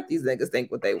like, let these niggas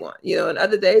think what they want, you know, and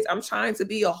other days I'm trying to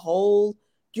be a whole,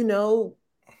 you know,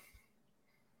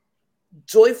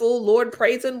 joyful Lord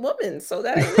praising woman. So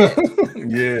that ain't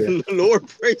it. Yeah. Lord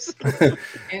praising.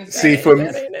 See, for me,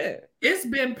 it's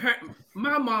been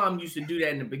my mom used to do that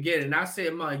in the beginning. I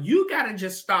said, Mom, you gotta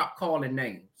just stop calling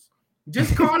names.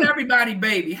 Just call everybody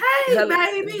baby. Hey,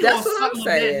 baby. That's what I'm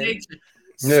saying.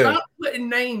 Stop putting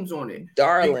names on it,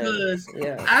 darling. Because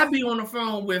I be on the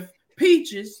phone with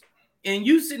Peaches, and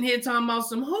you sitting here talking about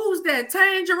who's that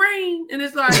Tangerine, and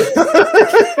it's like,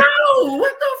 no,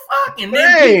 what the fuck? And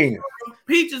then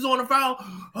Peaches on the phone.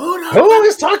 Who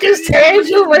is talking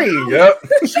Tangerine? Yep.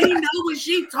 She know what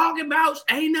she talking about.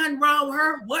 Ain't nothing wrong with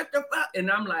her. What the fuck?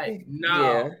 And I'm like, no.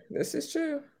 Yeah, this is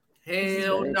true.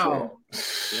 Hell no.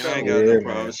 I ain't got no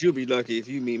problems. You'll be lucky if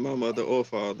you meet my mother or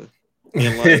father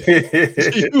in life.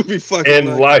 You'll be fucking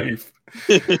in life.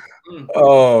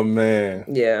 Oh man.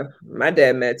 Yeah, my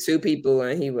dad met 2 people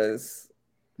and he was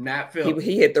not Phil.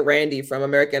 He hit the Randy from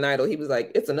American Idol. He was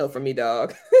like, "It's a no for me,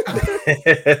 dog."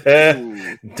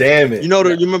 Damn it. You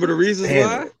remember the reasons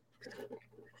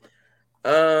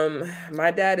why?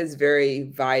 My dad is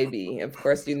very vibey. Of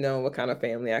course, you know what kind of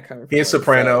family I come from. He's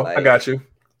soprano. So, I got you.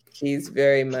 He's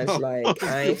very much like,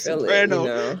 I ain't feeling it, you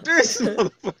know. This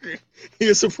motherfucker. He's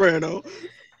a soprano.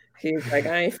 He's like,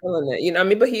 I ain't feeling it, you know what I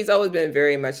mean? But he's always been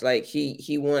very much like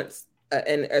he wants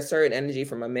a certain energy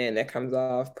from a man that comes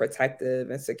off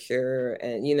protective and secure,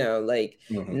 and you know, like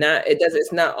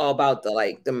it's not all about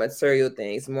the material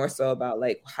things, more so about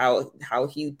like how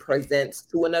he presents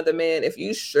to another man. If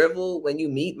you shrivel when you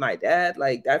meet my dad,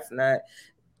 like that's not,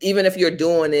 even if you're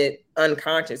doing it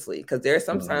unconsciously, because there's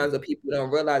sometimes that people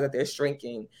don't realize that they're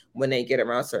shrinking when they get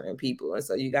around certain people. And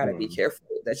so you got to be careful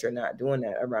that you're not doing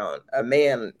that around a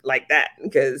man like that,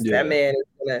 because that man is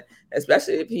gonna,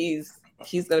 especially if he's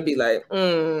gonna be like,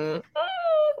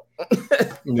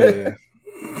 yeah,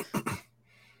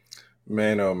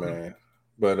 man, oh man.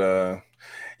 But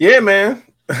yeah, man,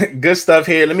 good stuff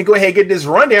here. Let me go ahead and get this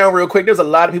rundown real quick. There's a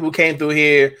lot of people who came through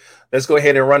here. Let's go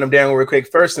ahead and run them down real quick.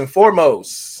 First and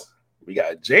foremost, we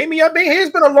got Jamie up in here.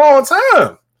 It's been a long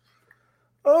time.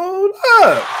 Oh,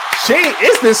 look.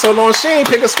 It's been so long, she ain't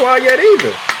pick a squad yet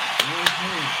either.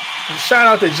 Shout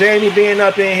out to Jamie being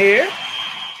up in here.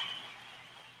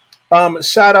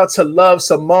 Shout out to Love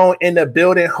Simone in the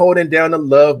building, holding down the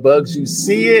love bugs. You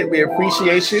see it. We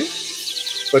appreciate you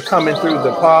for coming through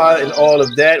the pod and all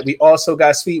of that. We also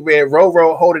got Sweet Red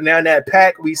Roro holding down that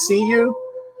pack. We see you.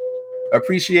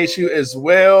 Appreciate you as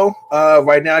well.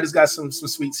 Right now, I just got some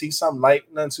sweet tea, something light,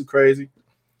 nothing too crazy.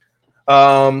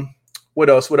 What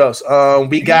else?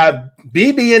 We got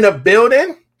BB in the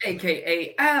building,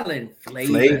 aka Allen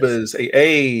Flavors,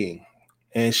 AA,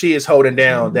 and she is holding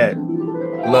down that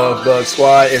Love Bug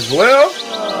Squad as well.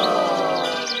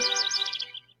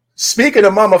 Speaking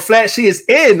of Mama Flat, she is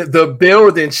in the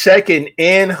building, checking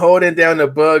in, holding down the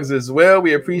bugs as well.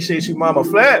 We appreciate you, Mama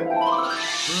Flat.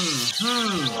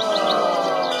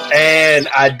 And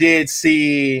I did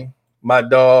see my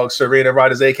dog, Serena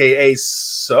Rodgers, a.k.a.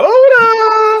 Soda,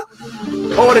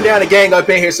 holding down the gang up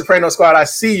in here, Soprano Squad. I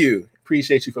see you.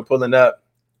 Appreciate you for pulling up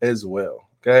as well.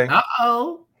 Okay.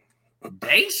 Uh-oh.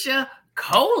 Daisha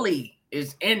Coley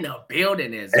is in the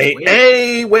building as well.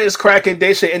 Hey, where's cracking?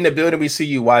 Daisha in the building. We see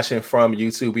you watching from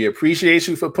YouTube. We appreciate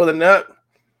you for pulling up.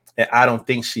 And I don't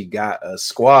think she got a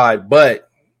squad, but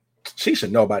she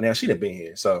should know by now. She done been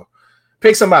here. So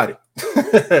pick somebody.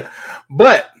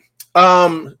 But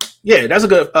yeah, that's a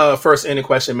good first ending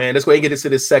question, man. Let's go ahead and get into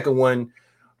this second one.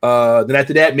 Then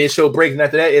after that, mid-show break, and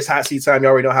after that, it's hot seat time. You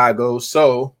already know how it goes.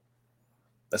 So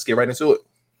let's get right into it.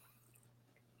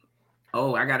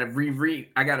 Oh, I gotta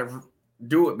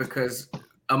do it because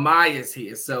Amaya's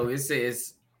here. So it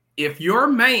says, if your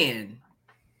man,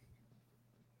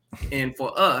 and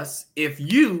for us, if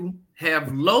you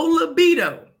have low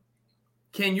libido,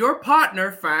 can your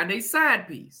partner find a side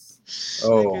piece?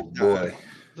 Oh boy.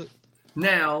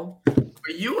 Now,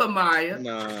 for you, Amaya,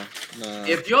 nah.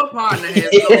 If your partner has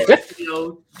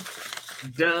low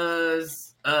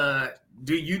libido,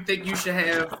 do you think you should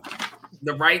have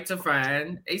the right to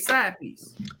find a side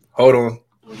piece? Hold on.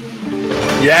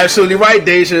 You're absolutely right,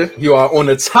 Deja. You are on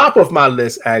the top of my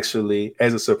list, actually,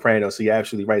 as a soprano. So you're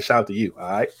absolutely right. Shout out to you. All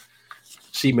right.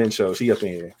 She Show. She up in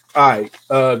here. All right.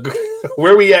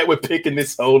 Where we at with picking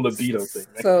this whole libido thing?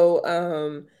 Man?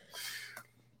 So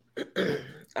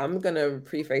I'm gonna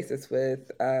preface this with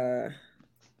I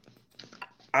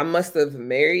must have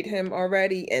married him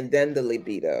already, and then the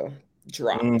libido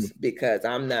dropped because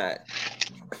I'm not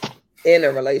in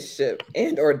a relationship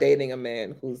and or dating a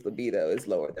man whose libido is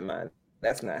lower than mine.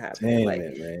 That's not happening.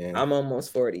 Man. I'm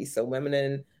almost 40, so women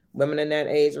in that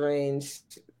age range,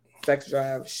 sex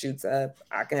drive shoots up.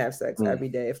 I can have sex every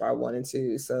day if I wanted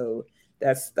to. So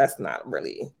that's not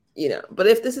really, you know. But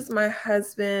if this is my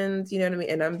husband, you know what I mean,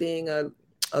 and I'm being a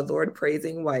a Lord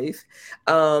praising wife,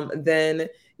 then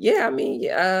yeah, I mean,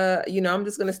 I'm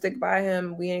just gonna stick by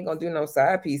him. We ain't gonna do no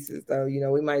side pieces though.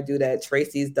 We might do that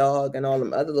Tracy's dog and all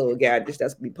them other little gadgets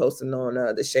that's gonna be posting on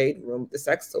the shade room, the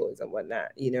sex toys and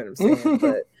whatnot. You know what I'm saying?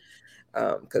 But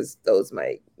because those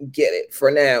might get it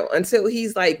for now until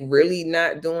he's like really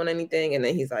not doing anything, and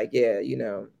then he's like, yeah,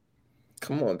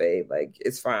 come on, babe, like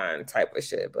it's fine, type of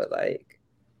shit. But like,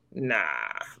 nah,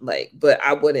 like, but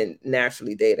I wouldn't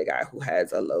naturally date a guy who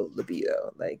has a low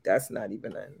libido. Like that's not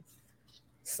even a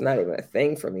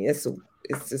thing for me. It's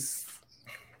just,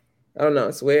 I don't know,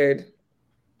 it's weird.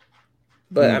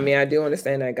 But I mean, I do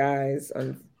understand that guys,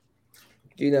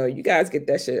 you guys get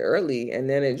that shit early and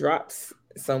then it drops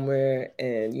somewhere,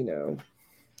 and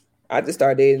I just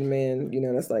started dating a man,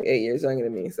 that's like 8 years younger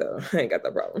than me, so I ain't got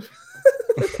that problem.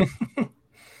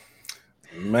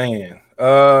 Man,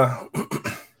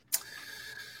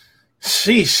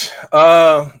 sheesh.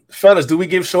 Fellas, do we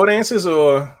give short answers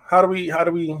or how do we?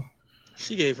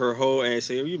 She gave her whole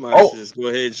answer. You might just go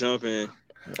ahead and jump in.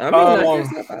 I mean,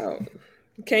 knock yourself out.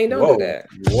 Kane, don't do that.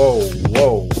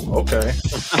 Whoa. Okay.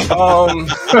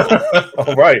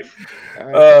 All right.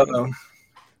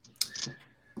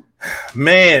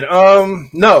 Man,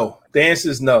 no. The answer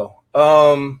is no.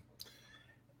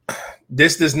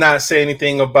 This does not say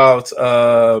anything about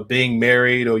being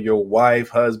married or your wife,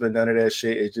 husband, none of that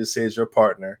shit. It just says your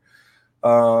partner.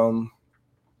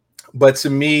 But to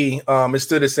me, it's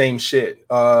still the same shit.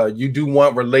 You do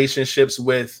want relationships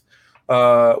with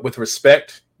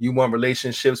respect. You want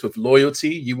relationships with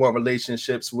loyalty. You want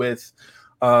relationships with,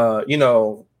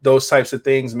 those types of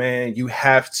things, man. You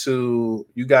gotta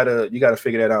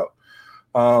figure that out.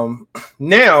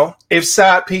 Now, if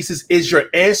side pieces is your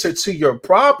answer to your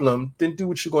problem, then do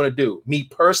what you're going to do. Me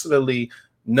personally,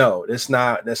 no, that's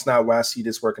not where I see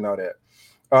this working out at.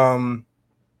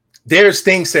 There's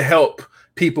things to help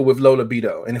people with low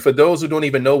libido. And for those who don't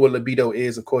even know what libido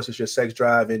is, of course, it's your sex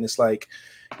drive. And it's like,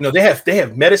 they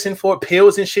have medicine for it,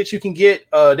 pills and shit you can get.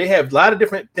 They have a lot of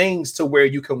different things to where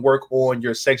you can work on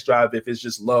your sex drive if it's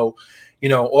just low,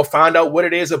 or find out what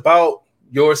it is about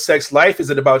your sex life. Is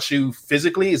it about you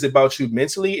physically? Is it about you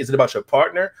mentally? Is it about your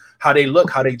partner? How they look,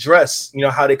 how they dress,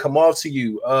 how they come off to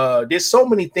you. There's so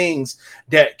many things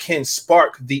that can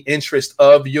spark the interest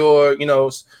of your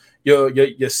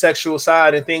sexual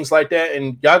side and things like that.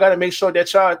 And y'all got to make sure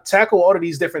that y'all tackle all of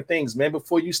these different things, man,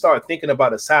 before you start thinking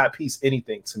about a side piece,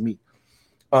 anything to me.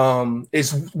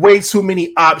 It's way too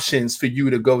many options for you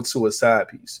to go to a side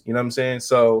piece. You know what I'm saying?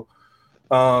 So,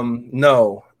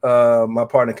 no. My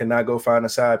partner cannot go find a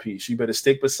side piece. You better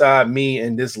stick beside me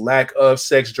and this lack of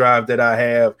sex drive that I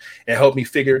have and help me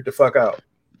figure it the fuck out.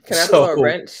 Can I throw a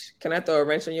wrench? Can I throw a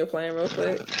wrench on your plan real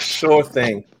quick? Sure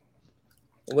thing.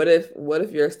 What if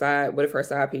her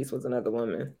side piece was another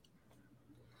woman?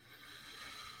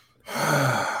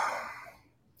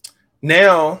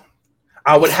 Now,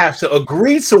 I would have to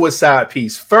agree to a side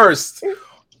piece first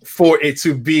for it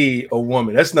to be a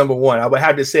woman. That's number one. I would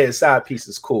have to say a side piece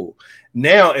is cool.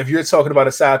 Now, if you're talking about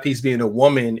a side piece being a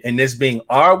woman and this being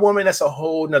our woman, that's a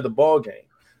whole nother ball game.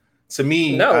 To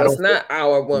me, no, it's not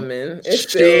our woman. It's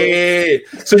shit.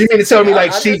 Still... So you mean to tell me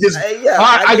like she just? Yeah,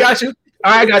 I got you.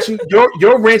 I got you.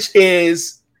 Your wrench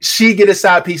is she get a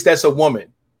side piece that's a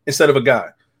woman instead of a guy.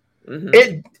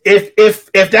 Mm-hmm.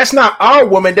 If that's not our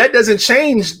woman, that doesn't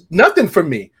change nothing for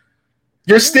me.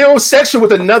 You're still sexual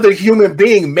with another human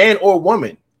being, man or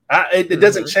woman. It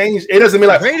doesn't change. It doesn't mean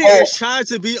like Brady is trying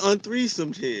to be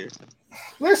unthreesomed here.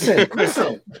 Listen.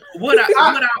 What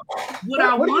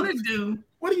I want to do.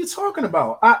 What are you talking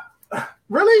about?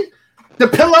 Really? The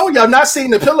pillow? Y'all not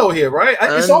seeing the pillow here, right?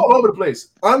 It's all over the place.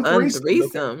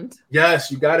 Unthreesomed.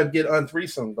 Yes, you got to get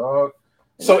unthreesomed, dog.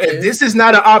 So if this is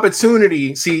not an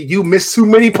opportunity, see, you missed too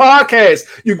many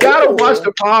podcasts. You got to watch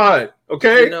the pod,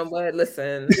 okay? You know what?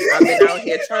 Listen, I've been out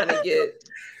here trying to get.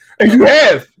 And you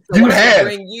have. So you have.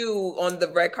 Bring you on the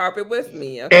red carpet with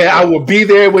me. Okay? And I will be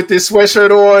there with this sweatshirt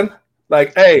on.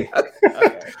 Like, hey.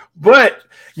 Okay. But,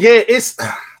 yeah, it's...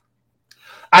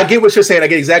 I get what you're saying. I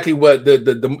get exactly what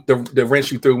the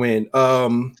wrench you threw in.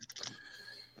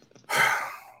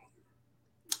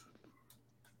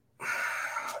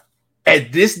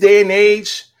 At this day and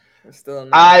age,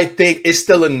 I think it's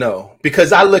still a no,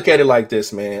 because I look at it like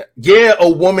this, man. Yeah, a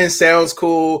woman sounds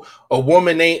cool. A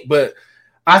woman ain't, but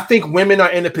I think women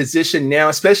are in a position now,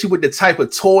 especially with the type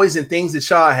of toys and things that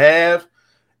y'all have.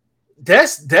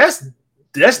 That's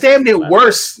damn near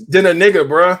worse than a nigga,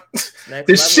 bro.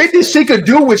 The shit that she could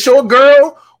do with your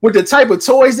girl, with the type of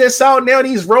toys that's out now,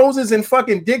 these roses and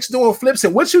fucking dicks doing flips,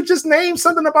 and what you just named,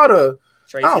 something about a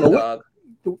Tracy's dog.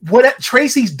 What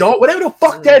Tracy's dog, whatever the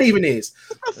fuck that even is.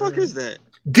 What the fuck is that?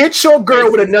 Get your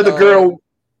girl with another girl.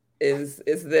 Is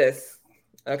this.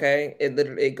 Okay,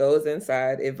 it goes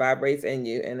inside, it vibrates in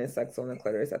you, and it sucks on the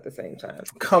clitoris at the same time.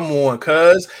 Come on,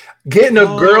 cuz getting a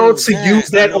girl to use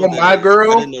that on my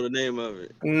girl. I didn't know the name of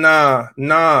it.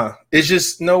 Nah. It's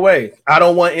just no way. I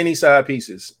don't want any side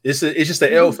pieces. It's just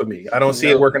an L for me. I don't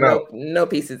see it working out. No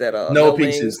pieces at all. No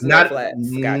pieces. Wings, not flats.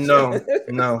 Gotcha.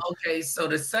 No. Okay, so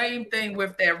the same thing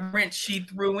with that wrench she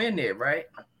threw in there, right?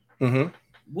 Mm-hmm.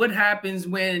 What happens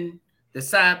when the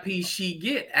side piece she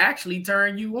get actually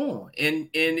turn you on and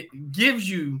gives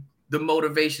you the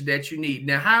motivation that you need?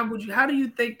 Now, how do you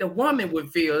think the woman would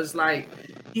feel? It's like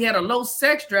he had a low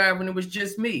sex drive when it was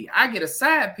just me. I get a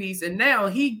side piece, and now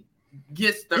he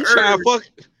gets the urge.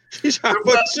 He's trying to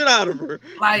fuck the shit out of her.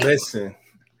 Like, listen,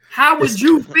 how would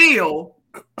you feel?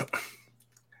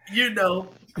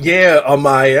 Yeah,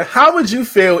 Amaya. How would you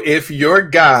feel if your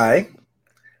guy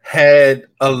had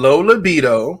a low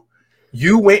libido?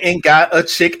 You went and got a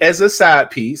chick as a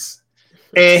side piece,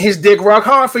 and his dick rock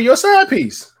hard for your side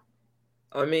piece.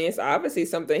 I mean, it's obviously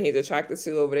something he's attracted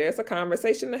to over there. It's a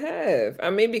conversation to have. I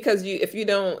mean, because if you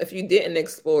didn't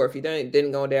explore, if you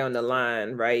didn't go down the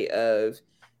line, right, of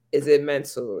is it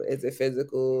mental, is it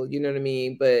physical, you know what I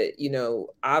mean? But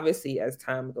obviously as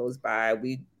time goes by,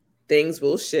 things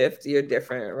will shift. You're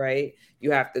different, right?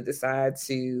 You have to decide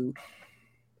to,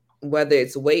 whether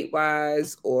it's weight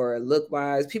wise or look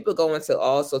wise, people go into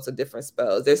all sorts of different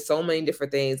spells. There's so many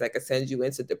different things that could send you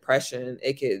into depression.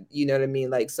 It could, you know what I mean?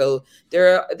 Like, so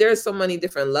there are so many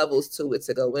different levels to it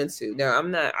to go into. Now,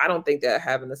 I don't think that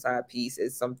having a side piece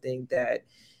is something that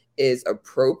is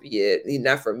appropriate,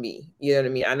 not for me. You know what I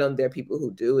mean? I know there are people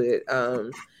who do it,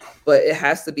 but it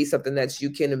has to be something that you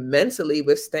can mentally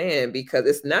withstand, because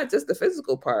it's not just the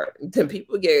physical part. Then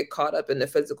people get caught up in the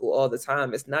physical all the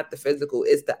time. It's not the physical,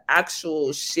 it's the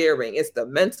actual sharing. It's the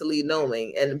mentally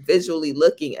knowing and visually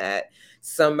looking at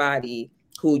somebody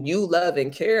who you love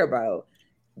and care about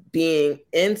being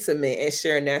intimate and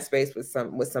sharing that space with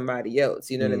somebody else.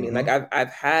 You know what I mean? Like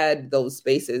I've had those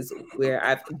spaces where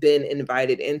I've been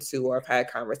invited into, or I've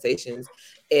had conversations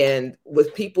and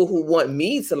with people who want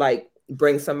me to like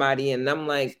bring somebody in, and I'm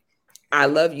like, I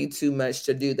love you too much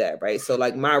to do that, right? So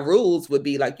like my rules would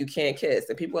be like, you can't kiss,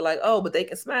 and people are like, oh, but they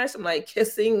can smash. I'm like,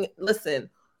 kissing, listen,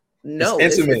 no,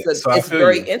 it's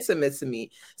very intimate to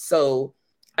me. So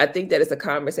I think that it's a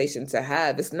conversation to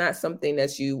have. It's not something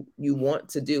that you want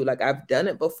to do. Like I've done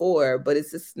it before, but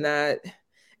it's just not,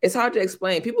 it's hard to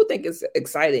explain. People think it's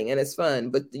exciting and it's fun,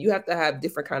 but you have to have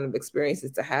different kind of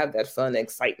experiences to have that fun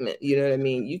excitement. You know what I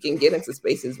mean? You can get into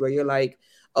spaces where you're like,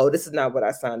 oh, this is not what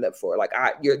I signed up for. Like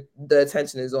the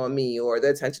attention is on me, or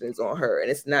the attention is on her,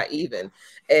 and it's not even.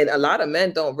 And a lot of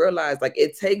men don't realize like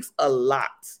it takes a lot.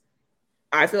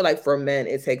 I feel like for men,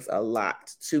 it takes a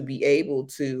lot to be able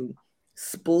to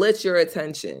split your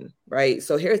attention, right?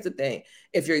 So here's the thing.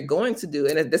 If you're going to do,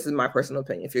 and this is my personal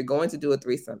opinion, if you're going to do a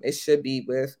threesome, it should be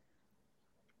with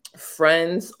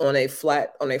friends on a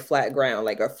flat ground,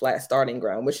 like a flat starting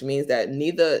ground, which means that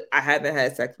I haven't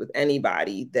had sex with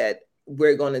anybody that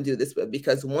we're going to do this with,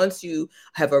 because once you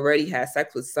have already had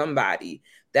sex with somebody,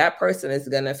 that person is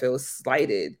going to feel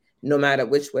slighted no matter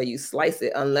which way you slice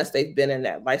it, unless they've been in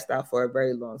that lifestyle for a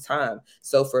very long time.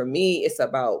 So for me, it's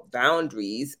about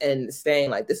boundaries and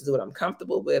saying like, this is what I'm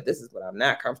comfortable with, this is what I'm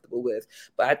not comfortable with.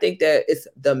 But I think that it's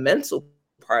the mental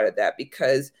part of that,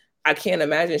 because I can't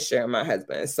imagine sharing my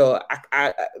husband. So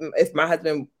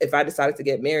if I decided to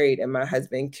get married and my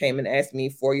husband came and asked me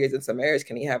 4 years into marriage,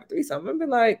 can he have a threesome? I'm gonna be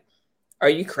like, are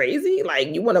you crazy?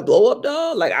 Like, you want to blow up,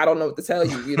 dog? Like, I don't know what to tell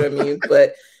you. You know what I mean?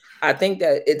 But I think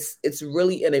that it's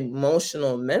really an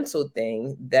emotional, mental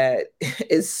thing that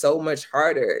is so much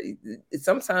harder.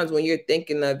 Sometimes when you're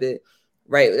thinking of it,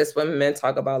 right? That's when men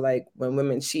talk about like when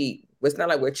women cheat. It's not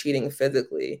like we're cheating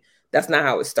physically. That's not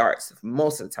how it starts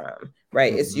most of the time,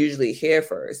 right? Mm-hmm. It's usually here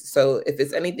first. So if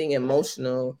it's anything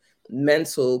emotional,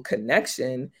 mental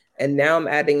connection, and now I'm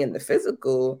adding in the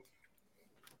physical,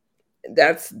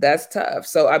 that's tough.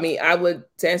 So I mean,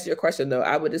 to answer your question though,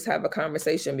 I would just have a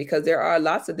conversation, because there are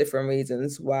lots of different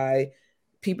reasons why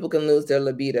people can lose their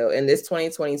libido. And it's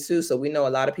 2022, so we know a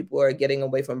lot of people are getting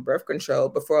away from birth control,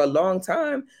 but for a long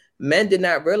time, men did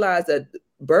not realize that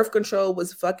birth control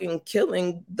was fucking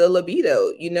killing the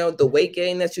libido. You know, the weight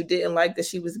gain that you didn't like that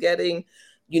she was getting,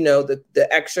 you know, the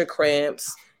extra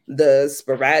cramps, the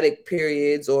sporadic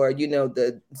periods, or, you know,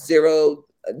 the zero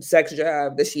sex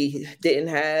drive that she didn't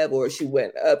have, or she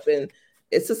went up, and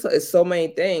it's so many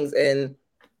things. And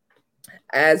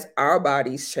as our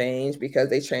bodies change, because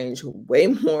they change way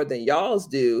more than y'all's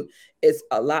do, it's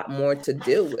a lot more to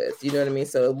deal with. You know what I mean?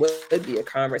 So it would be a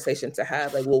conversation to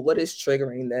have, like, well, what is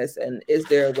triggering this? And is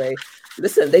there a way?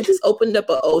 Listen, they just opened up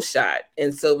an O shot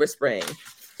in Silver Spring,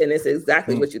 and it's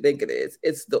exactly what you think it is.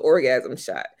 It's the orgasm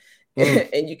shot.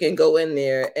 And you can go in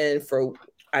there, and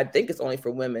I think it's only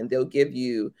for women, they'll give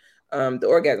you the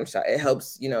orgasm shot. It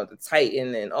helps, to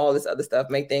tighten and all this other stuff,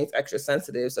 make things extra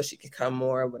sensitive so she can come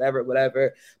more,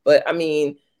 whatever. But I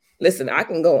mean, listen, I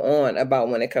can go on about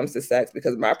when it comes to sex,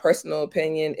 because my personal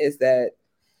opinion is that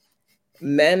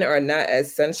men are not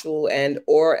as sensual and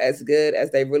or as good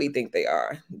as they really think they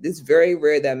are. It's very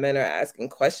rare that men are asking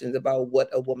questions about what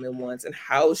a woman wants and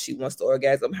how she wants to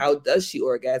orgasm. How does she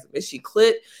orgasm? Is she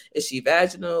clit? Is she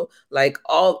vaginal? Like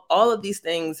all of these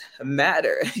things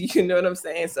matter. You know what I'm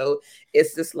saying? So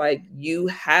it's just like you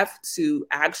have to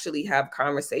actually have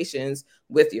conversations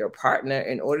with your partner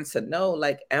in order to know,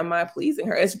 like, am I pleasing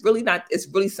her? It's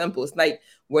really simple. It's like,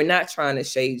 we're not trying to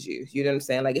shade you. You know what I'm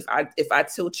saying? Like if I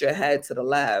tilt your head to the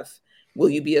left, will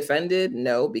you be offended?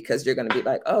 No, because you're going to be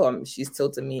like, oh, she's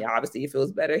tilting me. Obviously it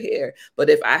feels better here. But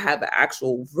if I have an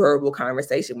actual verbal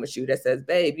conversation with you that says,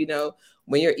 babe,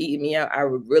 when you're eating me out, I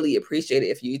would really appreciate it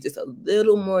if you just a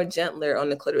little more gentler on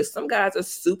the clitoris. Some guys are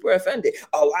super offended.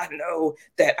 Oh, I know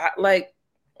that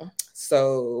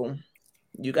so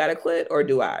you got a clit or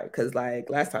do I? Because like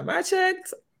last time I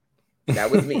checked,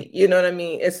 that was me. You know what I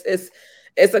mean?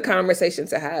 It's a conversation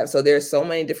to have. So there's so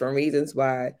many different reasons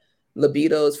why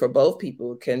libidos for both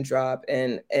people can drop.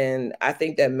 And I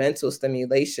think that mental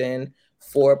stimulation,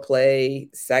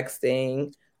 foreplay,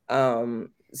 sexting,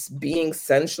 being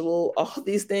sensual, all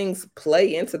these things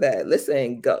play into that.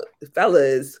 Listen,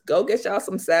 fellas, go get y'all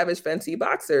some Savage Fenty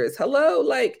boxers. Hello,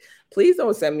 like, please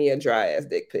don't send me a dry ass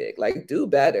dick pic. Like, do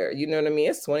better. You know what I mean?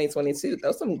 It's 2022.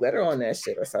 Throw some glitter on that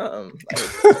shit or something.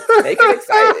 Like, make it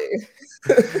exciting.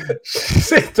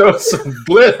 Throw some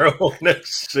glitter on that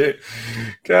shit.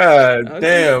 God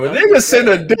damn. A nigga send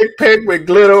a dick pic with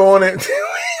glitter on it.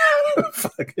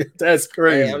 Fuck it. That's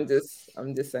crazy. Hey,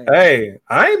 I'm just saying. Hey,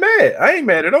 I ain't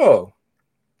mad at all.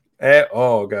 At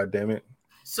all, god damn it.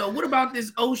 So what about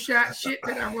this O-shot shit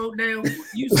that I wrote down?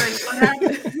 You say what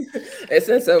happened? It's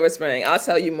in Silver Spring. I'll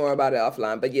tell you more about it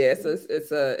offline. But yeah,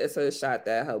 it's a shot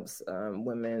that helps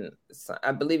women.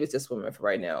 I believe it's just women for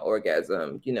right now.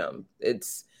 Orgasm.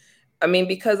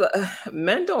 Because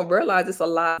men don't realize it's a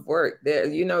lot of work. There,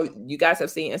 you guys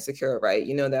have seen Insecure, right?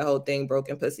 You know that whole thing,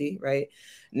 broken pussy, right?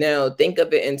 Now think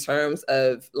of it in terms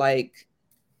of like,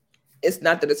 it's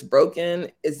not that it's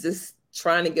broken. It's just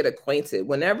trying to get acquainted.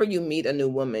 Whenever you meet a new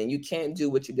woman, you can't do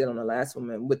what you did on the last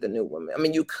woman with the new woman. I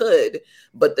mean, you could,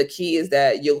 but the key is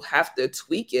that you'll have to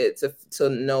tweak it to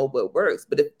know what works.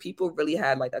 But if people really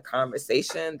had like a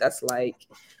conversation that's like,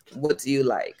 what do you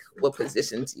like? What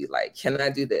position do you like? Can I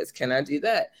do this? Can I do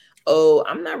that? Oh,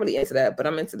 I'm not really into that, but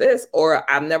I'm into this. Or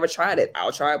I've never tried it.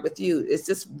 I'll try it with you. It's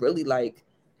just really like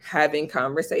having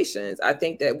conversations. I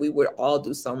think that we would all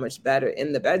do so much better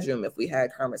in the bedroom if we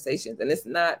had conversations. And it's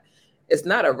not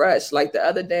a rush. Like the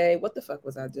other day, what the fuck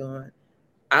was I doing?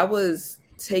 I was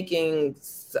taking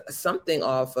something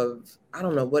off of, I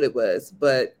don't know what it was,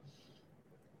 but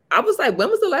I was like,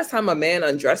 when was the last time a man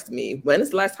undressed me? When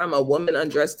is the last time a woman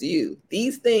undressed you?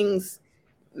 These things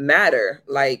matter.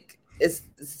 Like it's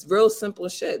real simple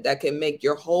shit that can make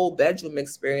your whole bedroom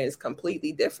experience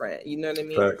completely different. You know what I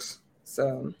mean? Facts.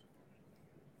 So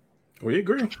we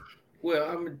agree.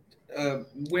 Well,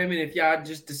 women, if y'all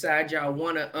just decide y'all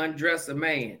want to undress a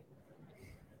man,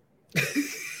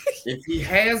 if he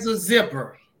has a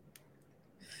zipper,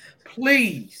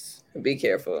 please be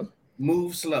careful.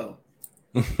 Move slow.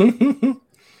 And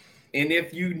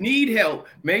if you need help,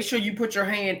 make sure you put your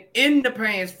hand in the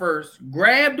pants first,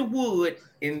 grab the wood,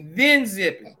 and then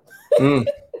zip it.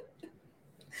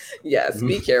 Yes,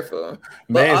 be careful.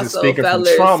 Man's also, speaking fellas,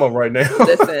 from trauma right now.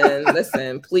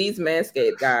 listen, please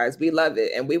Manscaped, guys. We love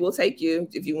it. And we will take you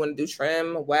if you want to do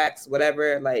trim, wax,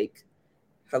 whatever. Like,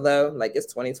 hello, like it's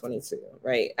 2022,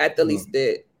 right? At the least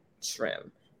bit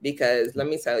trim. Because let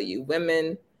me tell you,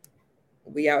 women,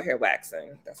 we out here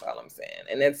waxing. That's all I'm saying.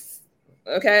 And it's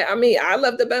okay. I mean, I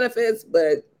love the benefits,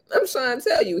 but I'm trying to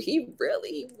tell you, he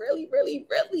really, really, really,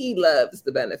 really loves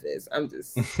the benefits. I'm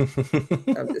just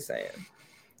saying.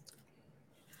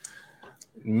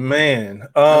 Man,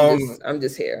 I'm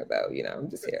just here though, I'm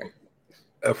just here.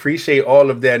 Appreciate all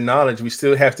of that knowledge. We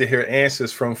still have to hear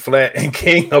answers from Flat and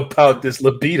King about this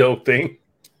libido thing.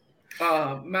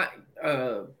 Nah,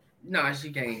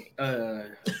 she can't.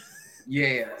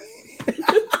 Yeah.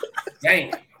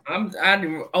 Damn.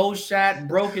 I'm old shot,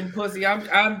 broken pussy.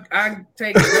 I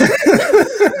take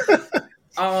it.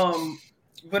 No.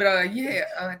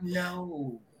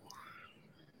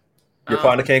 Your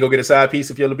partner can't go get a side piece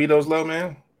if your libido's low,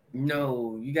 man.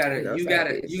 No, you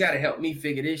gotta help me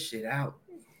figure this shit out.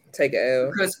 Take a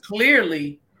L. Because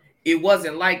clearly it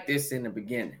wasn't like this in the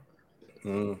beginning.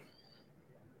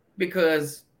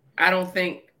 Because I don't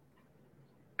think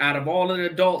out of all of the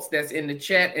adults that's in the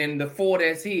chat and the 4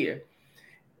 that's here,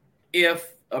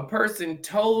 if a person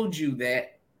told you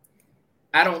that,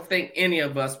 I don't think any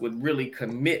of us would really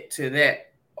commit to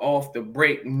that off the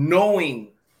break,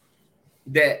 knowing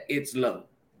that it's low.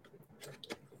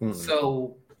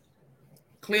 So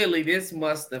clearly this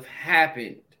must have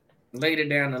happened later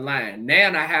down the line.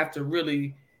 Now I have to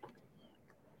really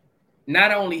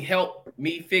not only help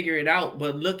me figure it out,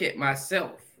 but look at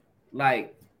myself.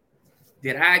 Like,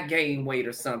 did I gain weight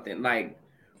or something? Like,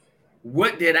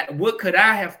 what could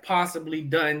I have possibly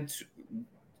done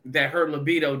that her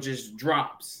libido just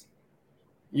drops,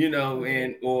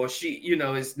 or she,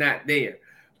 it's not there.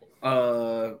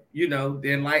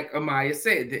 Then like Amaya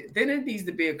said, then it needs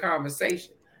to be a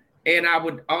conversation. And I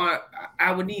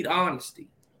would need honesty,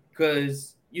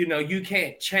 because you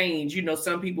can't change.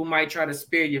 Some people might try to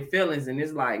spare your feelings, and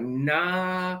it's like,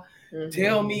 nah,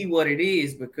 tell me what it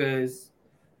is, because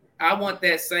I want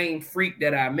that same freak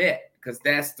that I met, because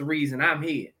that's the reason I'm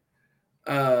here.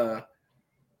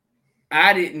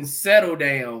 I didn't settle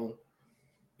down,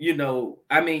 all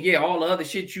the other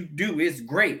shit you do is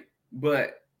great,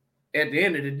 but at the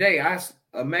end of the day,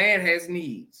 a man has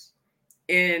needs.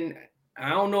 And I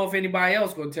don't know if anybody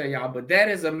else gonna tell y'all, but that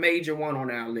is a major one on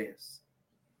our list.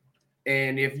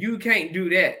 And if you can't do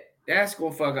that, that's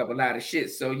gonna fuck up a lot of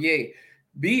shit. So yeah,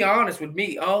 be honest with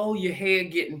me. Oh, your hair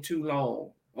getting too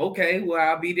long. Okay, well,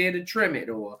 I'll be there to trim it,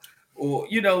 or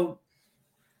you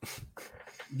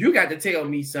got to tell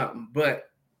me something. But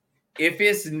if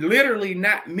it's literally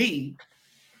not me,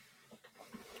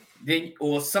 then,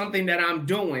 or something that I'm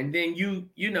doing, then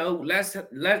let's have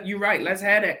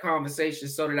that conversation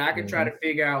so that I can try to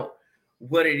figure out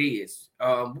what it is.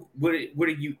 What are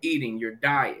you eating? Your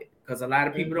diet, because a lot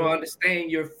of people don't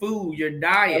understand your food, your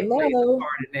diet plays a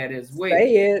part in that as well.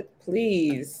 Say it,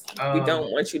 please. We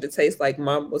don't want you to taste like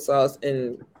mambo sauce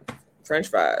and French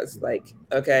fries. Like,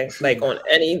 okay, like on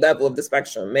any level of the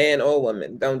spectrum, man or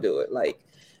woman, don't do it. Like,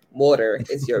 water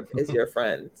is your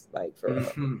friend. Like, for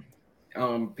real.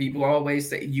 People always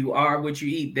say you are what you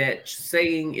eat. That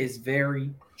saying is very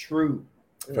true.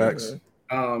 Facts.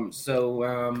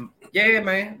 Yeah,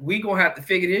 man, we gonna have to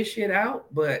figure this shit out.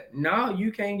 But no,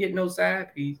 you can't get no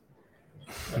side piece.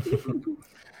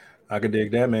 I could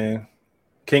dig that, man.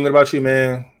 King, what about you,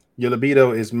 man? Your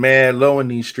libido is mad low in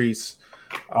these streets.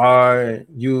 Are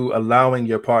you allowing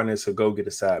your partner to go get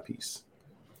a side piece?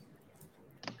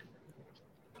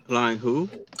 Lying who?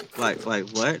 Like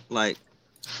what? Like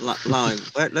lying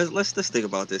what? Let's think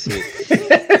about this here.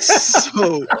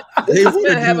 So they want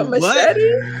to have a machete.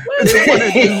 They want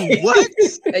to do what?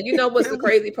 And you know what's the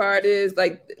crazy part is,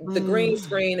 like, the green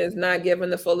screen is not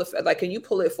giving the full effect. Like, can you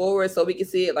pull it forward so we can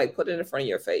see it? Like, put it in front of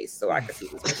your face so I can see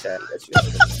this machete that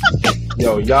you.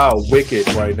 Yo, y'all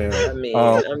wicked right now. I mean,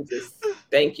 I'm just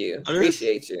thank you,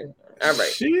 appreciate you. All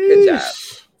right, good job.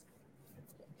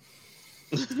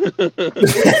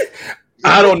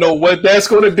 I don't know what that's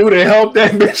going to do to help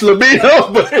that bitch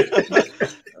libido, but that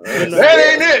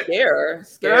ain't it.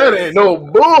 That ain't no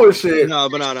bullshit. No,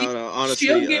 honestly,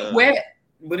 she'll get wet,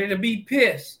 but it'll be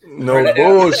pissed. No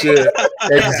bullshit.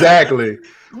 Exactly.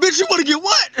 Bitch, you want to get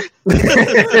what?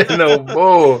 No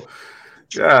bull.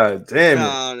 God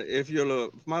damn it. If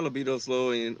my libido's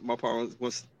low and my partner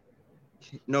wants,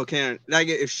 no, Karen, like,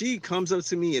 if she comes up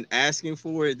to me and asking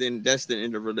for it, then that's the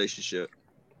end of the relationship.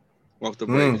 Off the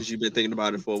break, because you've been thinking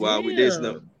about it for a while. Damn. There's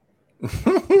no,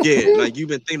 yeah, like, you've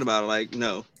been thinking about it, like,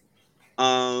 no,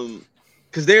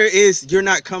 because you're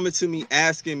not coming to me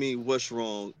asking me what's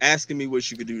wrong, asking me what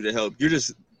you could do to help. You're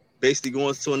just basically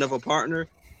going to another partner,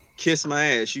 kiss my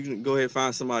ass. You can go ahead and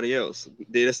find somebody else.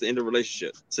 That's the end of the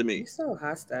relationship to me. You're so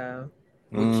hostile.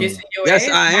 Kissing your Yes,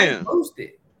 ass, I am. Post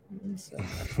it.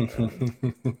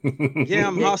 Yeah,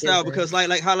 I'm hostile because like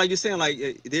you're saying,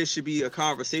 like, there should be a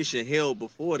conversation held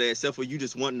before that, except for you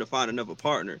just wanting to find another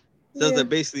partner. So that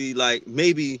basically, like,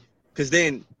 maybe, because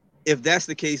then if that's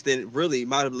the case, then really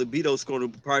my libido is going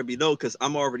to probably be low, because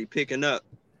I'm already picking up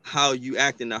how you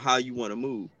acting or how you want to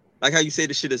move. Like how you say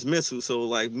the shit is mental. So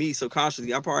like me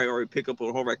subconsciously, I probably already pick up on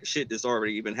a whole rack of shit that's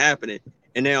already been happening.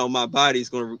 And now my body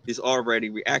is already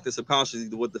reacting subconsciously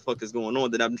to what the fuck is going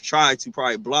on that I'm trying to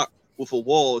probably block with a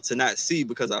wall to not see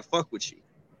because I fuck with you.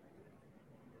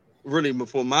 Really,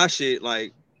 before my shit,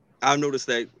 like, I've noticed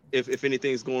that if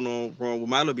anything's going on wrong with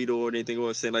my libido or anything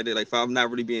or saying like that, like if I'm not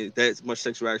really being that much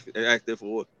sexually active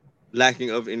or lacking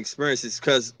of an experience, it's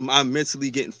because I'm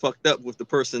mentally getting fucked up with the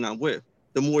person I'm with.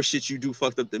 The more shit you do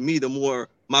fucked up to me, the more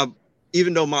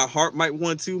even though my heart might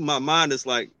want to, my mind is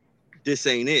like, this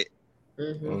ain't it.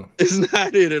 Mm-hmm. It's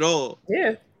not it at all.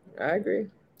 Yeah, I agree.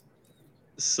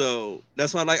 So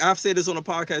that's why, like, I've said this on the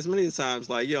podcast many times,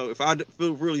 like, yo, if I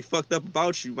feel really fucked up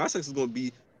about you, my sex is going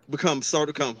to become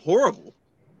horrible.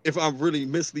 If I'm really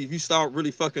if you start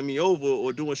really fucking me over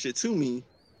or doing shit to me,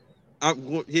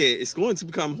 it's going to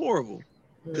become horrible.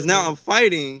 Because now I'm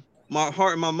fighting, my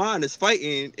heart and my mind is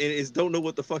fighting and it's don't know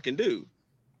what to fucking do.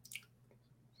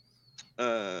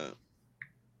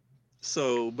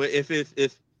 So, but if it's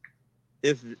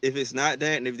not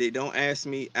that, and if they don't ask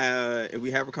me, and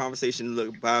we have a conversation,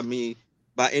 look, by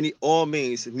all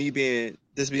means, being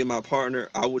my partner,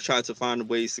 I will try to find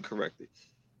ways to correct it.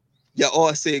 Yeah, all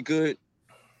I said good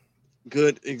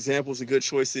examples and good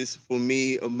choices for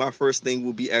me. My first thing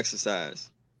will be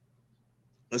exercise.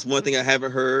 That's one thing I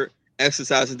haven't heard.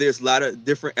 Exercises. There's a lot of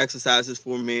different exercises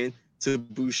for men to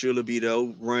boost your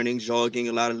libido: running, jogging,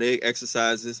 a lot of leg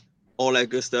exercises, all that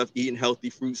good stuff. Eating healthy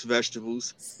fruits,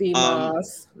 vegetables. Sea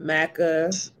moss,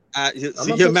 maca.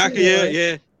 Maca,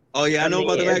 yeah. Oh yeah, I know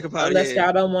about the maca powder. Unless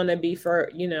y'all don't want to be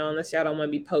unless y'all don't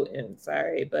want to be potent.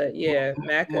 Sorry, but yeah,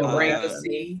 maca, moringa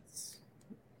seeds,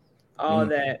 all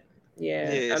that.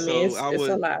 Yeah, I mean, it's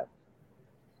a lot.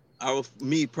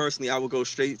 Me personally, I would go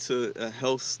straight to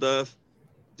health stuff.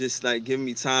 Just like giving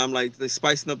me time, like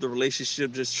spicing up the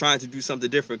relationship, just trying to do something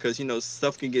different, because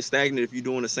stuff can get stagnant if you're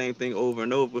doing the same thing over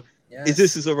and over. Yes.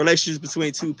 This is a relationship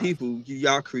between two people.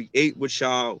 Y'all create what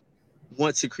y'all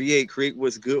want to create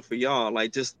what's good for y'all.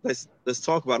 Like, just let's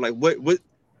talk about like what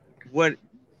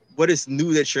is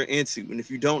new that you're into, and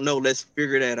if you don't know, let's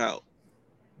figure that out.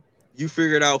 You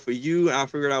figure it out for you, I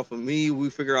figure it out for me. We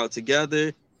figure it out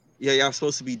together. Yeah, y'all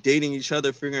supposed to be dating each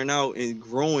other, figuring out and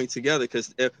growing together,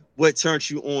 because what turns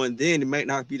you on then, it might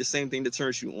not be the same thing that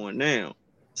turns you on now.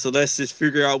 So let's just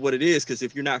figure out what it is, because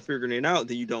if you're not figuring it out,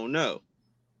 then you don't know.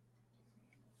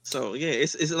 So yeah,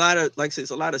 it's a lot of, like I said,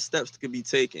 it's a lot of steps that could be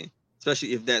taken,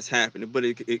 especially if that's happening. But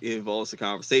it involves a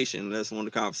conversation. And that's one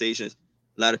of the conversations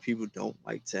a lot of people don't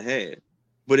like to have.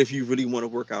 But if you really want to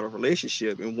work out a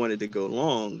relationship and want it to go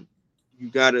long, you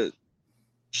gotta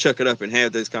chuck it up and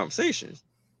have those conversations,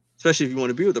 especially if you want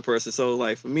to be with the person. So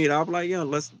like for me, I'll be like, yeah,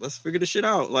 let's figure this shit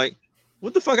out. Like,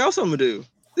 what the fuck else I'm gonna do?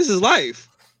 This is life.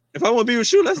 If I want to be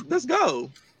with you, let's go.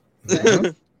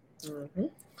 Mm-hmm.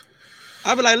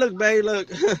 I'll be like, look, babe, look,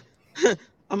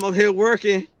 I'm up here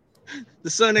working. The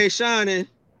sun ain't shining.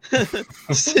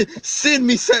 Send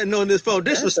me something on this phone.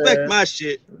 Disrespect my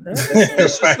shit.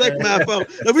 Disrespect my phone.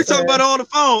 And we talk about it on the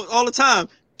phone all the time.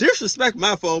 Disrespect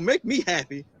my phone. Make me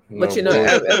happy. But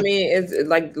I mean, it's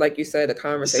like you said, the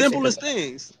conversation. Simplest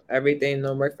things. Everything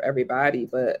don't work for everybody,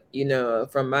 but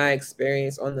from my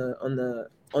experience on the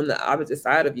opposite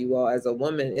side of you all as a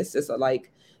woman, it's just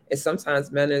it's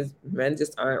sometimes men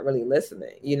just aren't really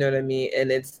listening. You know what I mean?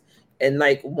 And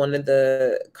like one of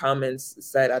the comments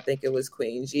said, I think it was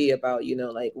Queen G, about,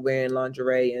 like wearing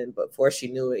lingerie, and before she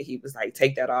knew it, he was like,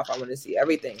 take that off. I want to see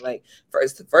everything. Like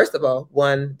first of all,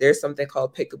 there's something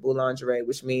called pickable lingerie,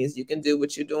 which means you can do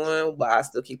what you're doing while I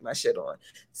still keep my shit on.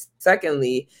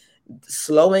 Secondly,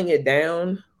 slowing it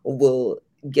down will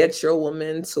get your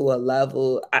woman to a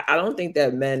level. I don't think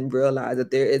that men realize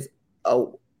that there is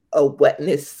a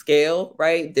wetness scale,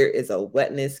 right? There is a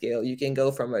wetness scale. You can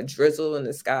go from a drizzle in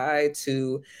the sky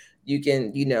to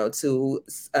to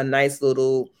a nice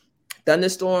little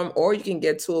thunderstorm, or you can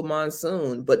get to a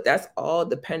monsoon. But that's all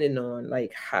dependent on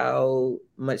like how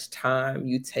much time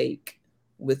you take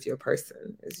with your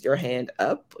person. Is your hand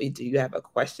up? Do you have a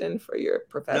question for your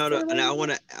professor? No, and I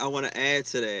want to add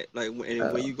to that. Like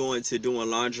when you go into doing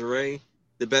lingerie,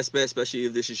 the best bet, especially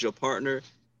if this is your partner,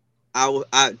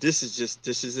 this is a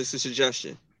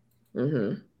suggestion.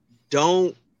 Mm-hmm.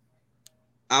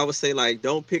 I would say, like,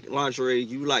 don't pick lingerie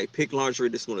you like. Pick lingerie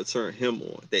that's going to turn him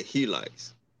on, that he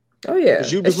likes. Oh yeah,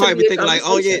 because you might be thinking like,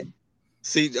 oh yeah.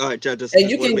 See, all right, just,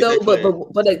 and you can go,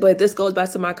 but this goes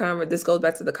back to my comment. This goes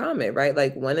back to the comment, right?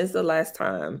 Like, when is the last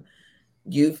time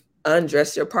you've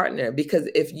undressed your partner? Because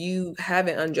if you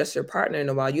haven't undressed your partner in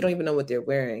a while, you don't even know what they're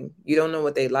wearing. You don't know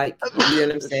what they like. You know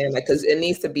what I'm saying? Like, because it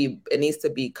needs to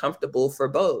be comfortable for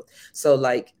both. So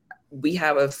like, we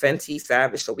have a Fenty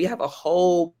Savage, so we have a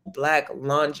whole black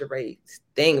lingerie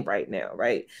thing right now,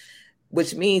 right?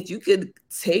 which means you could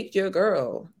take your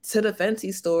girl to the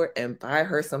Fenty store and buy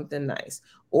her something nice.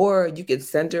 Or you could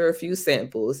send her a few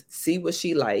samples, see what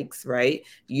she likes, right?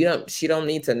 She don't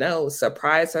need to know.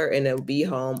 Surprise her and it'll be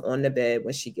home on the bed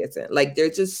when she gets in. Like,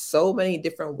 there's just so many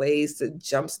different ways to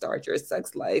jumpstart your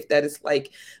sex life that it's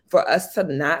like, for us to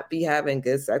not be having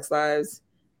good sex lives,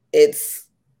 it's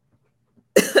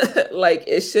like,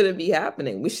 it shouldn't be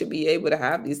happening. We should be able to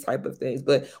have these type of things,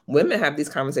 but women have these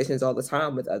conversations all the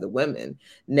time with other women.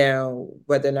 Now,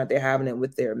 whether or not they're having it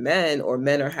with their men or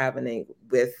men are having it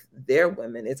with their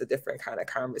women, it's a different kind of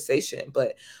conversation.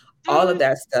 But all of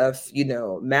that stuff,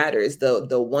 matters.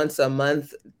 The once a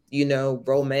month,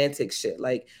 romantic shit.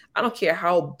 Like, I don't care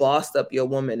how bossed up your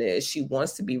woman is. She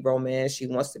wants to be romanced. She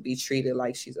wants to be treated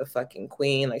like she's a fucking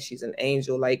queen, like she's an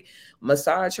angel. Like,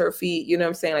 massage her feet. You know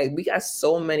what I'm saying? Like, we got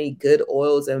so many good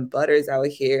oils and butters out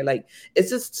here. Like, it's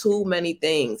just too many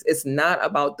things. It's not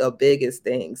about the biggest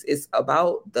things. It's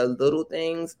about the little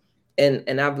things.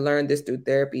 And I've learned this through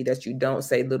therapy, that you don't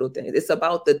say little things. It's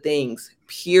about the things,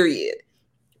 period.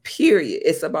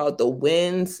 It's about the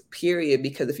wins, period.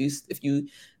 Because if you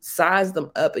size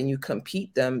them up and you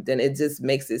compete them, then it just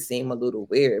makes it seem a little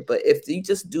weird. But if you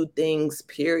just do things,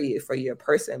 period, for your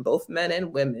person, both men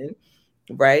and women,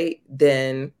 right,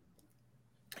 then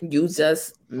you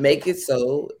just make it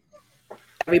so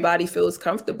everybody feels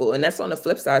comfortable. And that's on the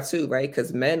flip side too, right?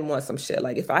 Because men want some shit.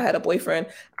 Like, if I had a boyfriend,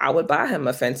 I would buy him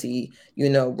a Fenty,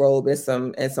 robe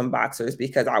and some boxers,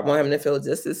 because I want him to feel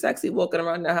just as sexy walking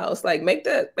around the house. Like, make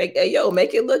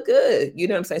it look good. You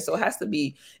know what I'm saying? So it has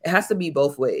to be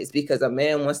both ways, because a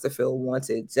man wants to feel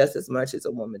wanted just as much as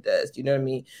a woman does. You know what I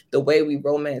mean? The way we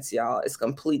romance y'all is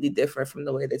completely different from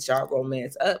the way that y'all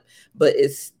romance up, but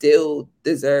it still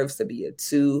deserves to be a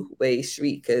two-way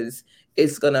street, because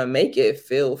it's gonna make it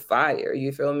feel fire.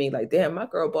 You feel me? Like, damn, my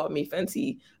girl bought me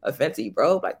a Fenty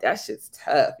robe. Like, that shit's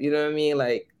tough. You know what I mean?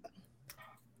 Like,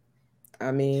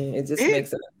 it just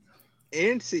makes sense.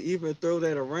 And to even throw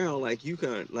that around, like, you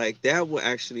can, like, that's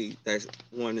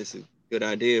a good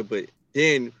idea. But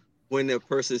then when the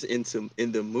person's in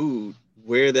the mood,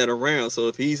 wear that around. So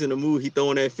if he's in the mood, he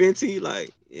throwing that Fenty,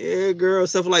 like, yeah, girl,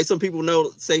 stuff like some people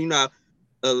say, you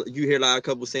hear like a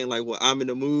couple saying like, well, I'm in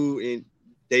the mood, and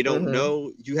they don't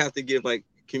know. You have to give like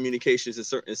communications and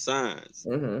certain signs.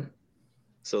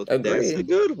 So that's a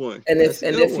good one. And if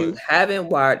you haven't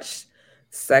watched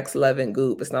Sex, Love, and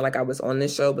Goop, it's not like I was on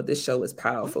this show, but this show is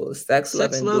powerful. Sex,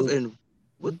 Love, and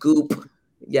Goop.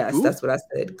 Yes, Goop? That's what I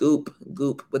said. Goop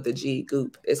with the G.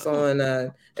 Goop. It's on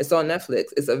Netflix.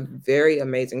 It's a very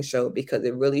amazing show, because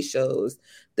it really shows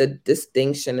the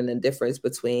distinction and the difference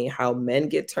between how men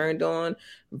get turned on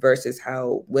versus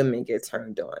how women get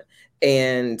turned on.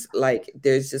 And like,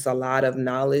 there's just a lot of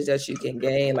knowledge that you can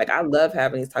gain. Like, I love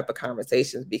having these type of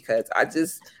conversations, because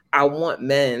I want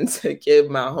men to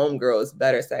give my homegirls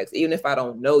better sex, even if I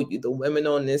don't know you. The women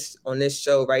on this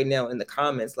show right now in the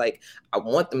comments, like, I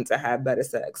want them to have better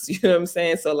sex. You know what I'm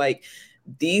saying? So like,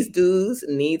 these dudes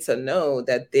need to know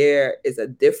that there is a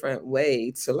different way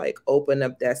to like open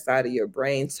up that side of your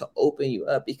brain, to open you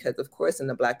up, because of course in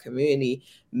the Black community,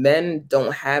 men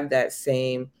don't have that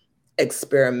same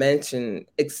experimental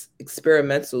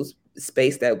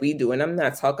space that we do. And I'm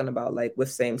not talking about like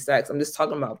with same sex. I'm just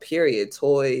talking about period,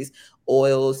 toys,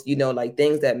 oils, like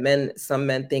things that some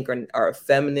men think are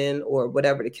feminine or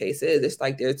whatever the case is. It's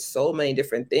like, there's so many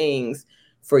different things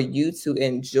for you to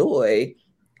enjoy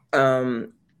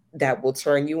that will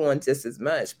turn you on just as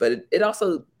much. But it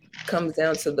also comes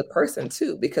down to the person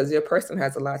too, because your person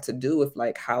has a lot to do with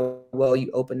like how well you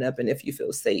open up and if you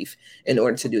feel safe in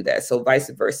order to do that. So vice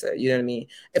versa, you know what I mean?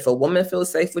 If a woman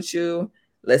feels safe with you,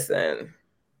 listen,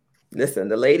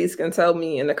 the ladies can tell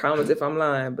me in the comments if I'm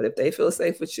lying, but if they feel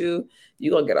safe with you,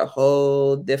 you're gonna get a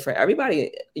whole different,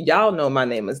 everybody, y'all know my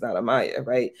name is not Amaya,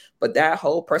 right? But that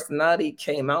whole personality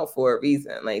came out for a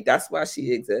reason. Like, that's why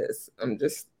she exists. I'm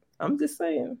just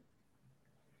saying.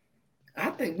 I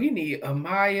think we need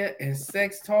Amaya and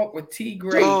Sex Talk with T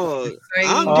Gray. I'm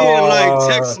getting like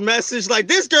text message like,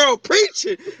 this girl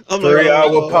preaching. I'm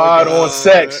 3-hour pod on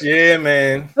sex. Yeah,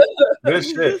 man. Good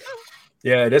shit.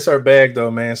 Yeah, that's our bag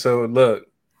though, man. So look,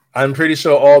 I'm pretty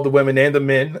sure all the women and the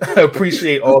men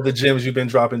appreciate all the gems you've been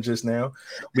dropping just now.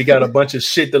 We got a bunch of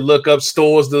shit to look up,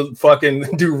 stores to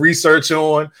fucking do research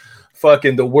on,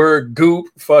 fucking the word goop,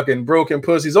 fucking broken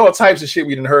pussies, all types of shit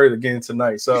we done heard again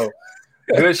tonight. So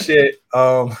good shit.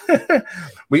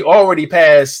 We already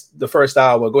passed the first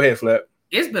hour. Go ahead, Flip.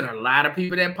 It's been a lot of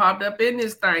people that popped up in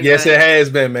this thing. Yes, it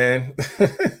has been, man.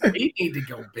 We need to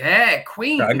go back.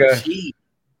 Queen G.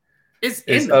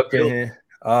 It's up in here.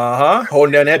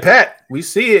 Holding down that pat. We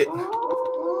see it.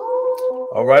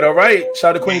 All right.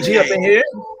 Shout out to Queen G up in here.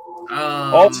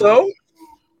 Also,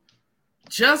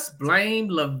 Just Blame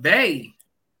LeVay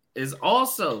is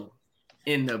also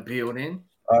in the building.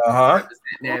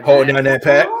 Holding down that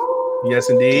pack. Yes,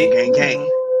 indeed. Gang.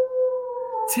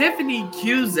 Tiffany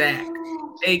Cusack,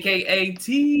 aka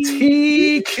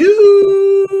TQ,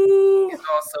 is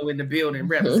also in the building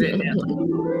representing.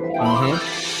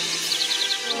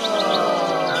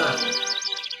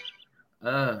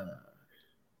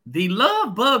 The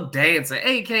Love Bug Dancer,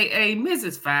 aka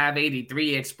Mrs.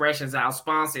 583 Expressions, our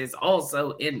sponsor, is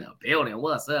also in the building.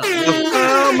 What's up? I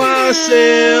found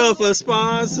myself a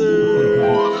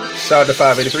sponsor. Shout out to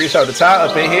 583. Shout out to Ty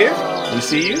up in here. We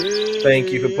see you. Thank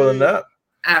you for pulling up.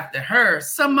 After her,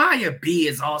 Samaya B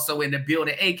is also in the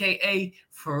building, aka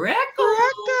Freckle.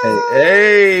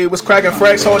 Hey, what's cracking,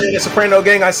 Frex? Holding the Soprano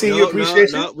gang. I see you.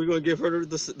 Appreciate you. We're gonna give her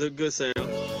the good sound.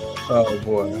 Oh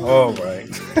boy. All right.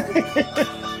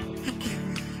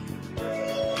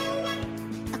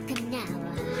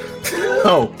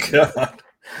 Oh god,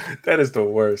 that is the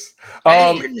worst.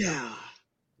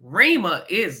 Rima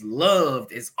is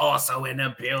loved is also in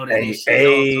the building.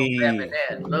 Hey.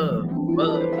 Love.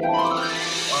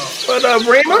 What up,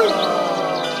 Rima?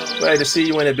 Glad to see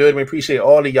you in the building. We appreciate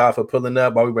all of y'all for pulling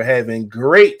up while we were having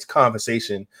great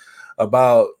conversation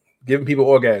about giving people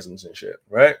orgasms and shit,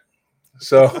 right?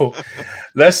 So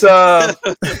let's go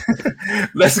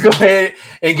ahead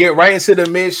and get right into the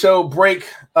mid-show break.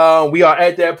 We are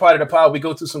at that part of the pod. We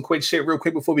go through some quick shit real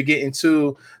quick before we get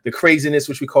into the craziness,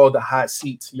 which we call the hot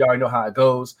seat. You already know how it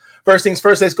goes. First things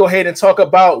first, let's go ahead and talk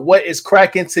about what is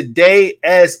cracking today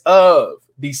as of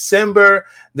December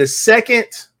the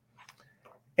 2nd.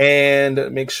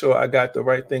 And make sure I got the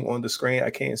right thing on the screen. I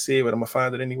can't see it, but I'm going to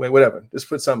find it anyway. Whatever. Just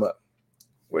put something up.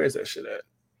 Where is that shit at?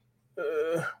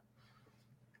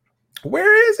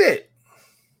 Where is it?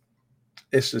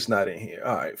 It's just not in here.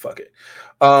 All right, fuck it.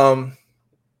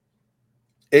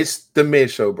 It's the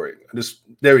mid-show break.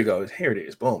 There we go. Here it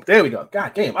is. Boom. There we go.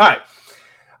 God damn. All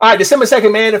right. December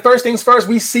 2nd, man. The first things first,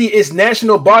 we see is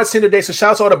National Bartender Day. So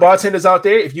shout out to all the bartenders out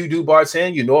there. If you do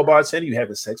bartend, you know a bartender, you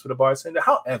having sex with a bartender.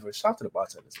 However, shout out to the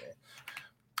bartenders,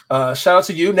 man. Shout out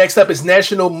to you. Next up is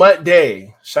National Mutt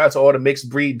Day. Shout out to all the mixed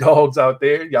breed dogs out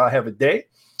there. Y'all have a day.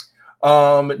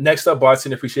 Next up,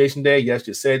 Bartender Appreciation Day. Yes,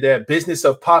 just said that. Business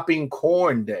of Popping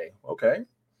Corn Day. Okay.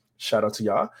 Shout out to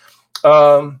y'all.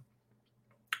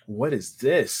 What is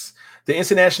this? The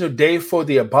International Day for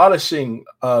the Abolishing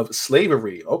of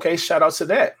Slavery. Okay, shout out to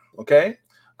that. Okay.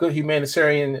 Good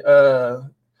humanitarian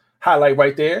highlight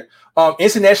right there.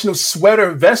 International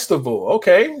Sweater Festival.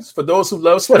 Okay. For those who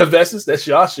love sweater vests, that's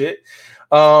y'all shit.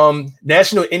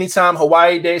 National Anytime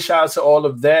Hawaii Day. Shout out to all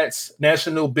of that.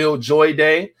 National Bill Joy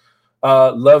Day.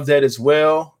 Love that as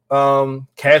well.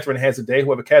 Catherine has a day.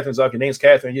 Whoever Catherine's off, your name's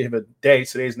Catherine, you have a day.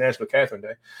 Today's National Catherine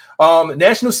Day.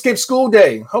 National Skip School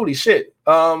Day. Holy shit.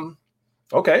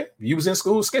 Okay. You was in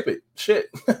school, skip it.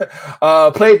 Shit.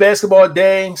 Play Basketball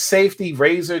Day, Safety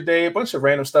Razor Day, a bunch of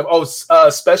random stuff.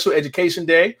 Special Education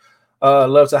Day.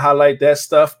 Love to highlight that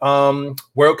stuff.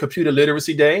 World Computer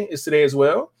Literacy Day is today as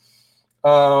well.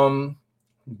 World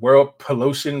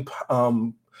Pollution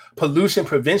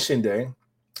Prevention Day.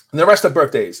 And the rest of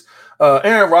birthdays.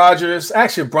 Aaron Rodgers,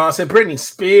 Action Bronson, Britney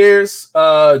Spears,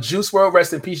 Juice WRLD,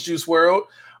 rest in peace, Juice WRLD.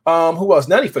 Who else?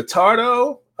 Nelly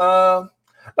Furtado. A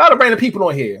lot of random people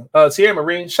on here. Tierra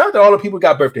Marine. Shout out to all the people who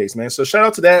got birthdays, man. So shout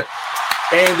out to that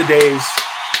and the days.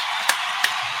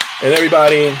 And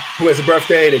everybody who has a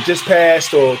birthday that just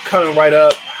passed or coming right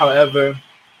up. However,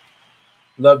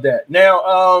 love that.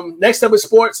 Now, next up is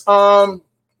sports.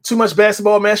 Too much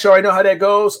basketball, man. You already know how that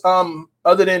goes.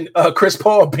 Other than Chris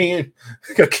Paul being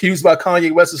accused by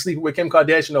Kanye West of sleeping with Kim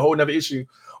Kardashian, a whole nother issue.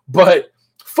 But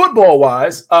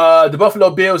football-wise, the Buffalo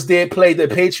Bills did play the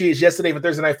Patriots yesterday for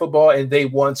Thursday Night Football, and they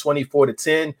won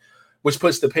 24-10, which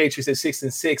puts the Patriots at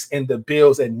 6-6 and the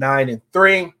Bills at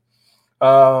 9-3.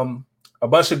 A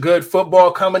bunch of good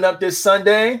football coming up this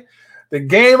Sunday. The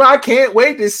game I can't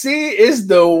wait to see is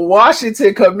the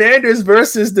Washington Commanders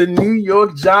versus the New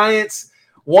York Giants.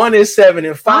 One is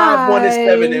 7-5, one is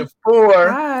 7-4.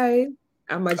 Hi.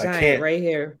 I'm a Giant right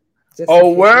here.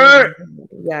 Word?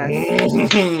 Yes.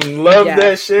 Love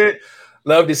that shit.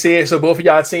 Love to see it. So both of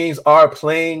y'all teams are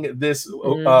playing this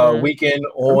weekend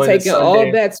on I'm taking Sunday.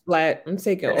 all bets, Flat. I'm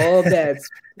taking all bets.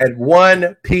 At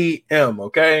 1 p.m.,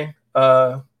 okay?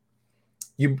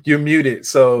 You're muted,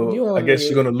 so I guess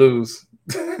you're going to lose.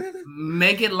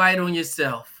 Make it light on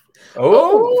yourself.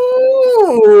 Oh,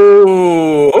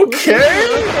 okay.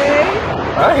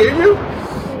 I hear you.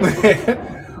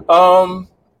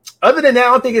 Other than that,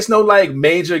 I don't think it's no like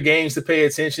major games to pay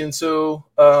attention to.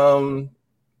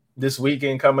 this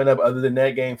weekend coming up. Other than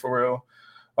that game, for real.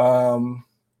 I'm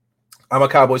a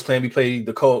Cowboys fan. We play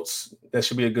the Colts. That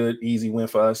should be a good, easy win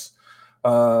for us.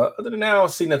 Other than that, I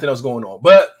don't see nothing else going on.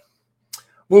 But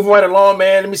moving right along,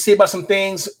 man. Let me see about some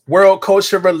things world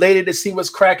culture related to see what's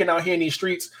cracking out here in these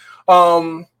streets.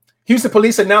 Houston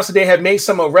police announced that they have made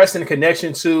some arrests in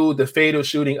connection to the fatal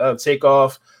shooting of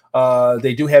Takeoff.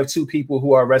 They do have 2 people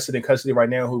who are arrested in custody right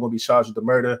now who are going to be charged with the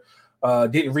murder.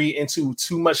 Didn't read into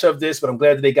too much of this, but I'm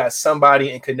glad that they got somebody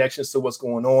in connections to what's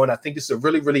going on. I think this is a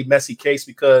really, really messy case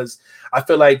because I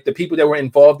feel like the people that were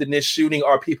involved in this shooting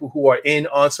are people who are in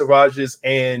entourages,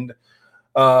 and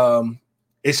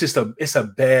it's a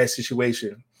bad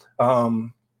situation.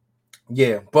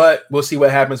 Yeah, but we'll see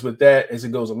what happens with that as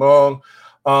it goes along.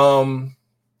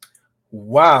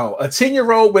 Wow, a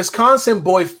 10-year-old Wisconsin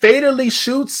boy fatally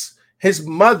shoots his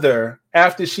mother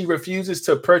after she refuses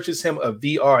to purchase him a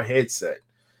VR headset.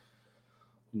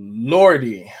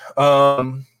 Lordy.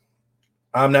 I'm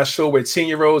not sure where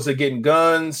 10-year-olds are getting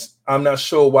guns. I'm not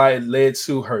sure why it led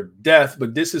to her death,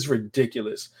 but this is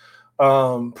ridiculous.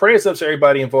 Prayers up to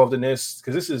everybody involved in this,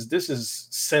 because this is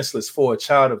senseless for a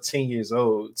child of 10 years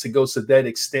old to go to that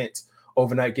extent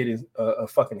over not getting a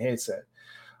fucking headset.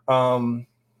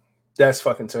 That's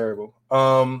fucking terrible.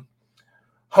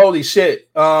 Holy shit.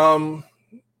 A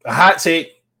hot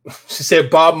take. She said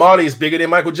Bob Marley is bigger than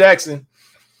Michael Jackson.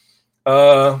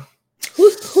 Who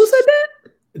said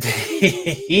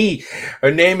that?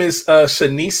 Her name is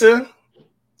Shanisa.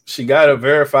 She got a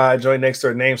verified joint next to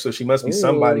her name, so she must be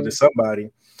somebody to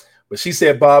somebody. But she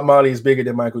said Bob Marley is bigger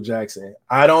than Michael Jackson.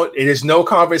 It is no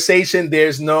conversation.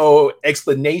 There's no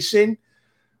explanation.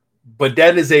 But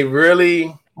that is a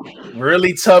really,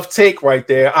 really tough take right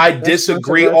there. I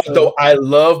disagree, although I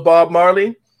love Bob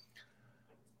Marley.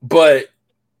 But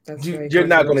you're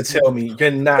not going to tell me.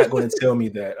 You're not going to tell me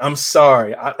that. I'm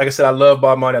sorry. Like I said, I love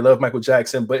Bob Marley. I love Michael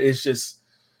Jackson. But it's just,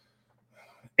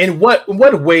 in what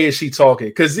way is she talking?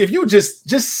 Because if you just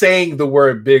saying the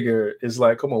word bigger is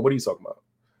like, come on, what are you talking about?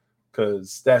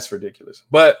 Because that's ridiculous.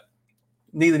 But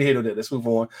neither here nor there. Let's move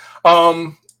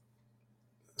on.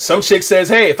 Some chick says,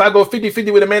 hey, if I go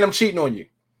 50-50 with a man, I'm cheating on you.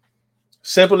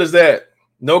 Simple as that.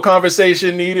 No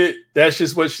conversation needed. That's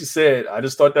just what she said. I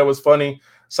just thought that was funny,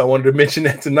 so I wanted to mention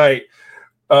that tonight.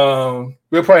 We'll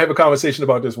probably have a conversation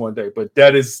about this one day, but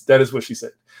that is what she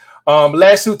said.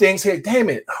 Last 2 things here. Damn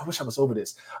it. I wish I was over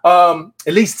this.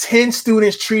 At least 10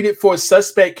 students treated for a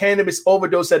suspect cannabis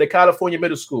overdose at a California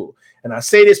middle school. And I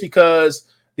say this because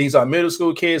these are middle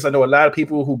school kids. I know a lot of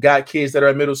people who got kids that are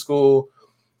in middle school.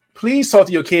 Please talk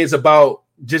to your kids about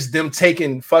just them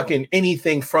taking fucking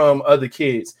anything from other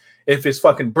kids. If it's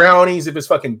fucking brownies, if it's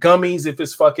fucking gummies, if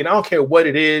it's fucking, I don't care what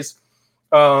it is.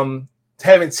 Having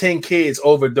 10 kids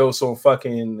overdose on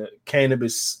fucking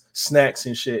cannabis snacks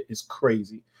and shit is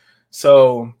crazy.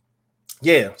 So,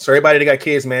 yeah. So everybody that got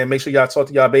kids, man, make sure y'all talk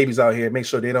to y'all babies out here. Make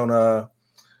sure they don't,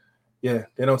 they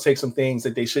don't take some things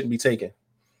that they shouldn't be taking.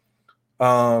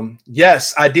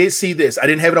 Yes, I did see this. I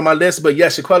didn't have it on my list, but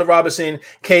yes, Shaquella Robinson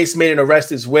case made an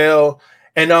arrest as well.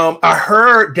 And I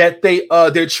heard that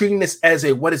they're treating this as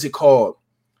a, what is it called?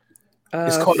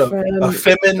 It's called a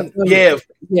femin.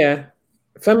 Yeah.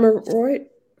 Femeroid?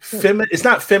 It's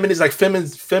not feminine, it's like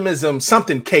feminism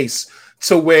something case,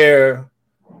 to where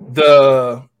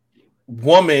the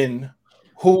woman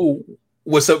who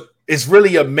is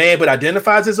really a man but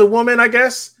identifies as a woman, I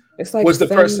guess. It's like was the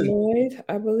person,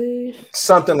 I believe,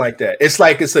 something like that. It's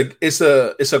like it's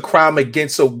a crime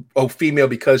against a female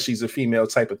because she's a female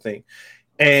type of thing,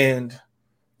 and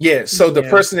so the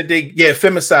person that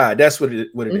femicide. That's what it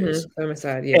is.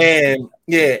 Femicide,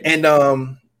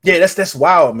 that's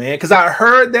wild, man. Because I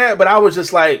heard that, but I was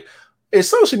just like, it's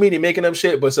social media making up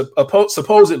shit. But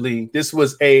supposedly this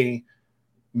was a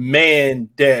man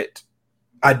that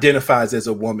identifies as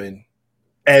a woman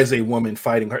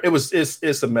fighting her.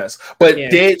 It's a mess. But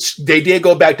they did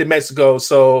go back to Mexico,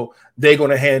 so they're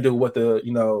gonna handle what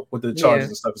the charges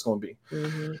and stuff is gonna be.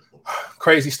 Mm-hmm.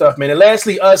 Crazy stuff, man. And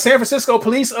lastly, San Francisco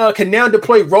police can now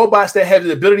deploy robots that have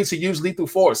the ability to use lethal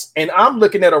force. And I'm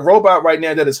looking at a robot right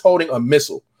now that is holding a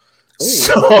missile. Ooh.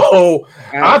 So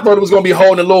I thought it was gonna be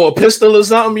holding a little pistol or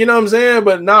something, you know what I'm saying?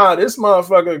 But nah, this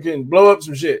motherfucker can blow up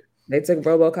some shit. They took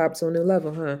RoboCop to a new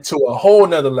level, huh? To a whole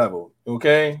nother level,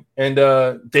 okay? And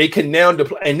they can now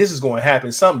deploy, and this is going to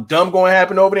happen. Something dumb going to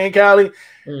happen over there in Cali,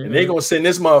 and they're going to send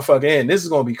this motherfucker in. This is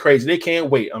going to be crazy. They can't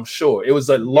wait, I'm sure. It was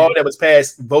a law that was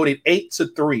passed, voted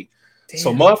 8-3. Damn.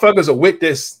 So motherfuckers are with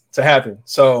this to happen.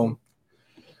 So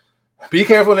be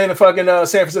careful in the fucking San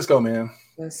Francisco, man.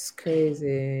 That's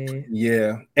crazy.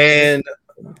 Yeah, and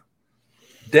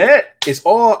that is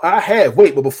all I have.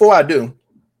 Wait, but before I do,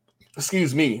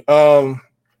 excuse me. Let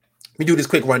me do this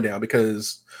quick rundown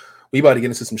because we about to get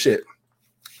into some shit.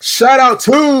 Shout out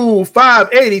to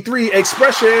 583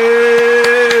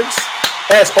 Expressions.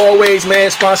 As always, man,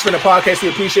 sponsoring the podcast. We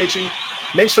appreciate you.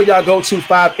 Make sure y'all go to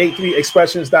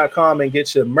 583expressions.com and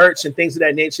get your merch and things of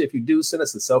that nature. If you do, send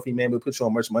us a selfie, man. We'll put you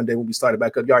on Merch Monday when we start it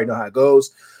back up. You already know how it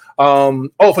goes.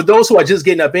 For those who are just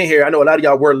getting up in here, I know a lot of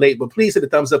y'all were late, but please hit the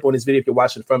thumbs up on this video if you're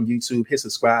watching from YouTube. Hit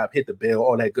subscribe, hit the bell,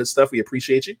 all that good stuff. We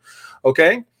appreciate you.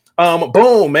 Okay.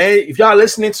 Boom, man. If y'all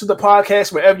listening to the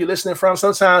podcast, wherever you're listening from,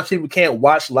 sometimes people can't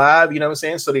watch live, you know what I'm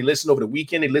saying? So they listen over the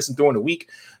weekend, they listen during the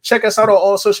week. Check us out on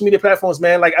all social media platforms,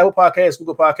 man, like Apple Podcasts,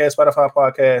 Google Podcasts, Spotify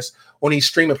Podcasts, on these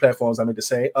streaming platforms, I meant to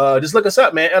say. Just look us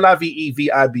up, man.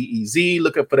 LIVEVIBEZ.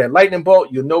 Look up for that lightning bolt.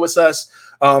 You'll know it's us.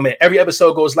 And every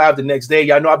episode goes live the next day.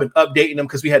 Y'all know I've been updating them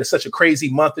because we had such a crazy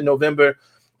month in November.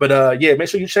 But yeah, make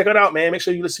sure you check it out, man. Make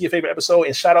sure you listen to your favorite episode.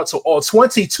 And shout out to all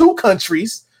 22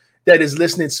 countries that is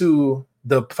listening to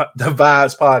the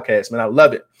Vibes podcast, man. I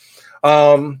love it.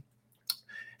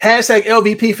 Hashtag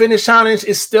LVP Fitness Challenge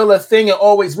is still a thing and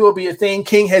always will be a thing.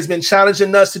 King has been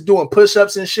challenging us to doing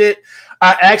push-ups and shit.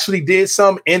 I actually did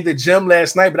some in the gym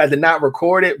last night, but I did not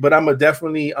record it. But I'm a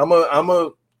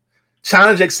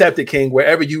challenge accepted, King,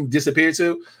 wherever you disappear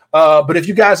to. But if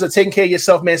you guys are taking care of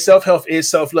yourself, man, self-health is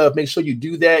self-love. Make sure you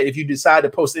do that. If you decide to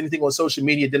post anything on social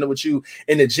media, dealing with you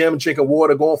in the gym, drinking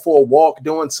water, going for a walk,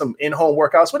 doing some in-home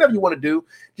workouts, whatever you want to do,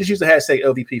 just use the hashtag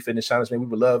LVP Fitness Challenge, man. We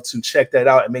would love to check that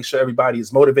out and make sure everybody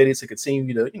is motivated to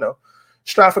continue to,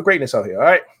 strive for greatness out here. All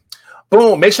right.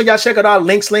 Boom. Make sure y'all check out our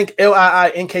link liinks.co/Live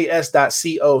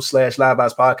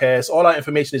Vibes Podcast. All our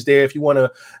information is there. If you want to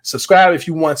subscribe, if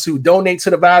you want to donate to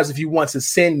the Vibes, if you want to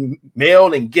send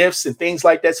mail and gifts and things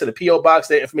like that to the P.O. Box,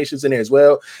 that information is in there as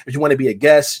well. If you want to be a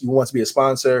guest, you want to be a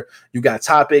sponsor, you got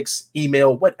topics,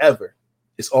 email, whatever.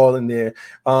 It's all in there.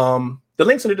 The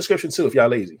link's in the description too if y'all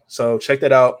lazy. So check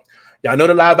that out. Y'all know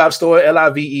the Live Vibe store,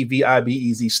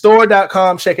 LIVEVIBEZ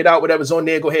store.com. Check it out. Whatever's on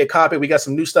there, go ahead, copy. We got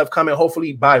some new stuff coming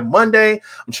hopefully by Monday.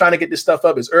 I'm trying to get this stuff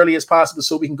up as early as possible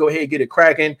so we can go ahead and get it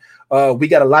cracking. We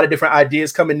got a lot of different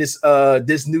ideas coming this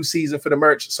new season for the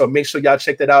merch. So make sure y'all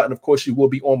check that out. And of course, you will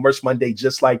be on Merch Monday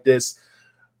just like this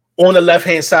on the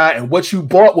left-hand side. And what you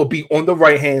bought will be on the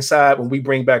right-hand side when we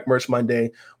bring back Merch Monday.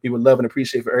 We would love and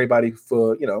appreciate for everybody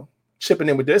for, chipping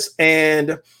in with this.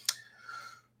 And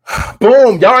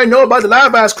boom, y'all already know about the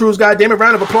Live Vibes cruise. Goddamn it,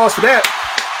 round of applause for that.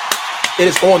 It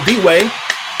is on the way.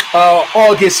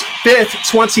 August 5th,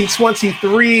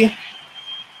 2023.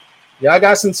 Y'all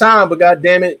got some time, but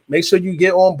goddamn it, make sure you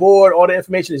get on board. All the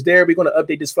information is there. We're going to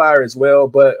update this flyer as well.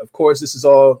 But of course, this is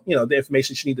all, the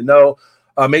information you need to know.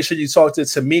 Make sure you talk to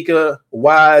Tamika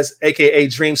Wise, aka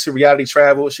Dreams to Reality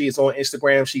Travel. She is on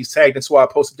Instagram. She's tagged into our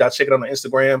post. Y'all check it out on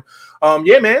Instagram.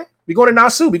 Yeah, man. We're going to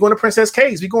Nassau. We're going to Princess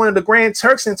K's. We're going to the Grand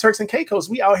Turks and Caicos.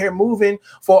 We out here moving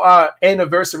for our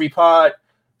anniversary pod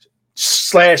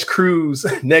 / cruise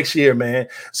next year, man.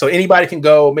 So anybody can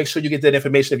go. Make sure you get that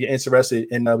information if you're interested.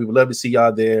 And we would love to see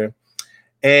y'all there.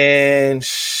 And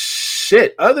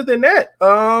shit, other than that,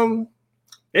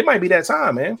 it might be that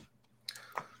time, man.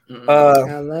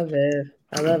 I love it.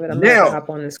 I'm going to hop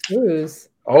on this cruise.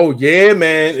 Oh, yeah,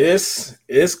 man.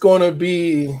 It's going to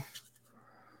be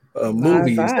a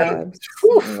movie.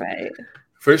 Right.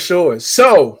 For sure.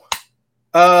 So,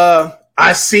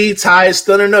 I see Ty is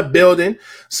still in the building,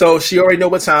 so she already know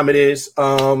what time it is.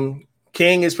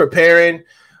 King is preparing.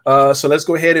 So let's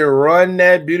go ahead and run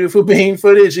that beautiful bean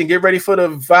footage and get ready for the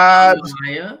Vibes.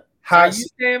 Are you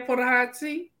staying for the hot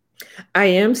seat? I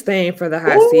am staying for the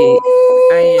hot seat.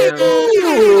 I am.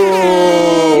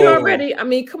 You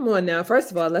already, come on now. First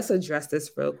of all, let's address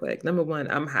this real quick. Number one,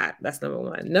 I'm hot. That's number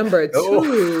one. Number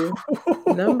two,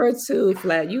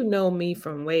 Flat, you know me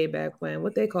from way back when.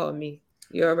 What they call me.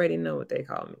 You already know what they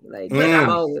call me. Like,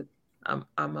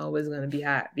 I'm always gonna be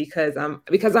hot because I'm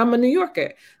a New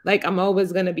Yorker. Like, I'm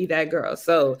always gonna be that girl.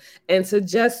 So, and to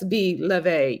just be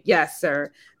LeVay, yes,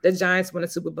 sir. The Giants won a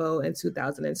Super Bowl in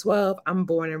 2012. I'm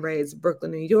born and raised Brooklyn,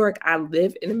 New York. I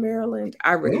live in Maryland.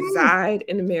 I reside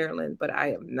in Maryland, but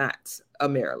I am not a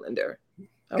Marylander.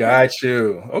 Okay. Got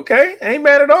you. Okay. Ain't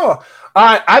mad at all. All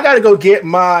right. I got to go get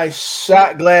my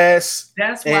shot glass.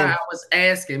 That's why I was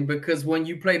asking, because when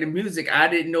you play the music, I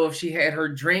didn't know if she had her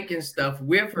drink and stuff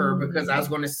with her, because I was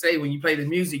going to say, when you play the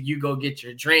music, you go get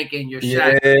your drink and your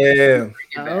shot. Yeah.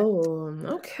 Oh,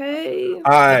 okay. All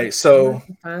right. So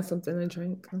find something to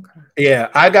drink. Okay. Yeah.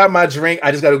 I got my drink.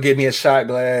 I just got to get me a shot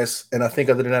glass. And I think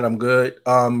other than that, I'm good.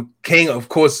 King, of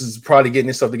course, is probably getting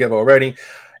his stuff together already.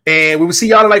 And we will see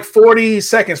y'all in like 40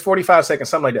 seconds, 45 seconds,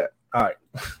 something like that. All right.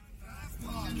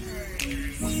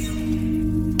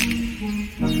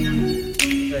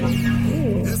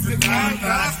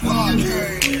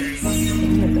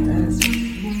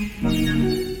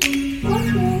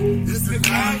 the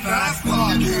 9-5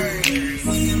 Podcast.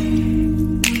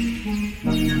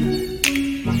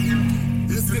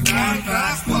 It's the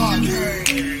 9-5 Podcast.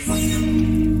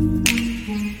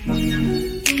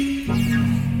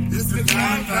 It's the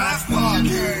 9-5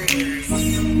 Podcast.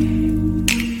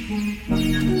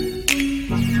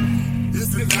 It's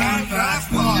the 9-5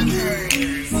 Podcast.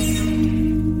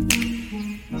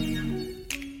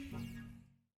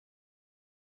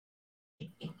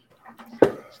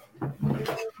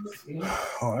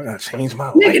 Oh, I gotta change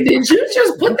my Nigga, light. did you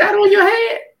just put that on your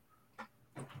head?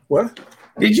 What?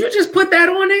 Did you just put that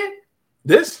on there?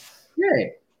 This? Yeah.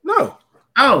 No.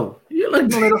 Oh, you look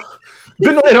Been on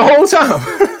it the whole time.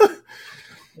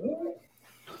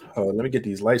 Oh, let me get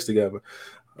these lights together.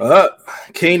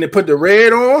 Kane to put the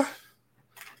red on.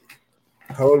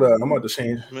 Hold up, I'm about to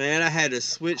change. Man, I had to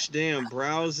switch damn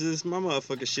browsers. My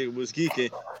motherfucking shit was geeking.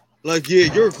 Like,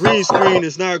 yeah, your green screen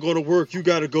is not going to work. You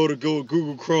got to go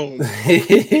Google Chrome.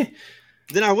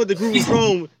 Then I went to Google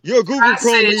Chrome. Your Google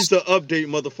Chrome needs to update,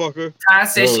 motherfucker. Ty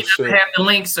said Oh, she doesn't shit. have the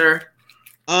link, sir.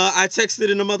 I texted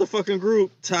in the motherfucking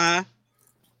group, Ty.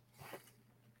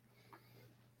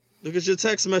 Look at your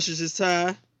text messages,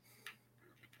 Ty.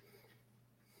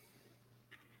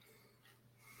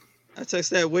 I texted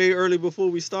that way early before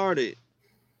we started.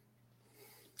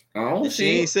 I don't And she see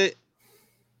ain't it. said.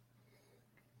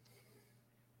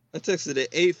 I texted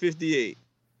at 8:58.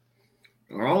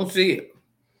 I don't see it.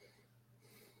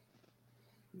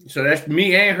 So that's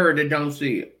me and her that don't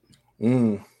see it.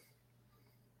 Mm.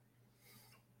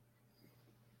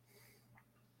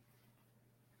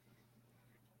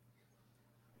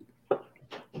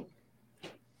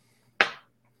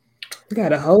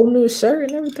 Got a whole new shirt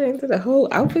and everything. Did a whole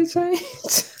outfit change?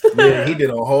 Yeah, he did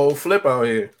a whole flip out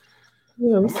here. You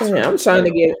know what I'm saying? I'm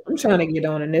trying to get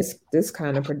on in this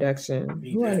kind of production.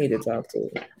 Who I need to talk to?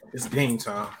 It's game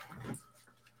time.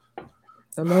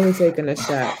 I'm only taking a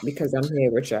shot because I'm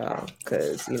here with y'all.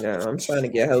 Because I'm trying to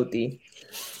get healthy.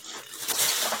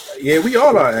 Yeah, we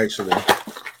all are actually.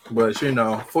 But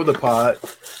for the pod,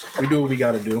 we do what we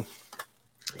gotta do.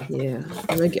 Yeah,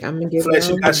 I'm gonna get Flesh,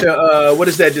 you got your, what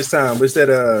is that this time? What's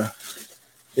that?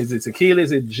 Is it tequila?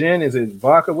 Is it gin? Is it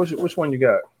vodka? Which one you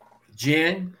got?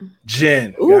 Gin.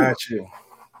 Gin. Ooh. Got you.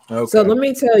 Okay. So let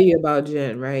me tell you about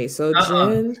gin, right? So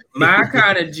gin, My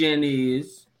kind of gin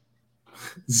is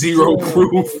 0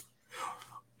 proof.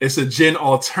 It's a gin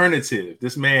alternative.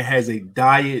 This man has a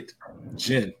diet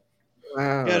gin.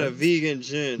 wow. Got a vegan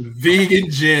gin. Vegan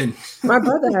gin. My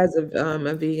brother has a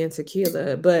vegan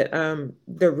tequila, but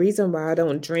the reason why I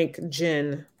don't drink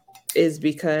gin is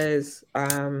because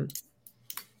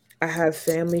I have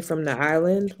family from the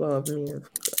island. Well,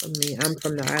 I'm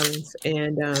from the islands,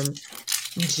 and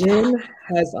gin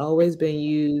has always been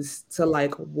used to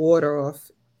like ward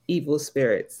off evil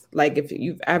spirits. Like if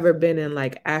you've ever been in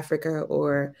like Africa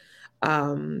or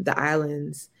the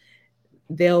islands,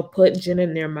 they'll put gin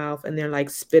in their mouth and they're like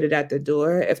spit it at the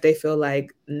door if they feel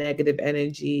like negative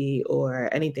energy or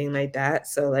anything like that.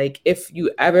 So like if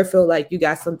you ever feel like you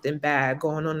got something bad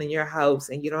going on in your house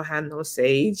and you don't have no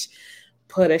sage,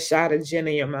 put a shot of gin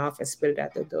in your mouth and spit it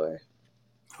at the door.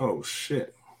 Oh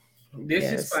shit. this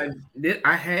Yes. is like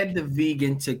I had the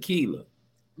vegan tequila.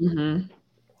 Mm-hmm.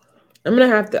 I'm gonna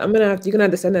have to. You're gonna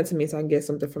have to send that to me so I can get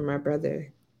something from my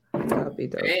brother. That'll be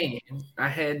dope. And I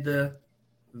had the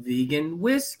vegan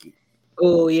whiskey.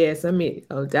 Oh yes,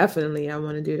 definitely. I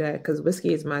want to do that because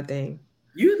whiskey is my thing.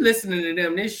 You listening to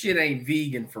them, this shit ain't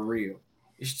vegan for real.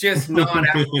 It's just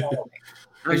non-alcoholic.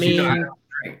 I 'Cause mean, I don't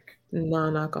drink.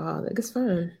 non-alcoholic. It's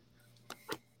fine.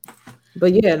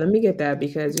 But yeah, let me get that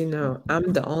because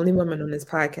I'm the only woman on this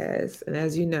podcast, and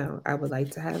as you know, I would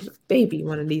like to have a baby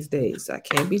one of these days. So I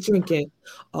can't be drinking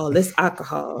all this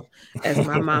alcohol, as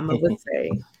my mama would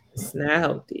say. It's not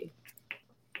healthy.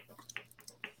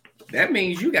 That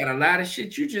means you got a lot of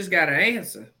shit you just gotta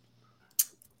answer.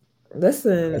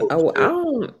 Listen, I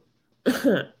don't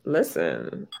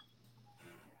listen.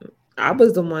 I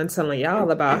was the one telling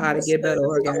y'all about how to get better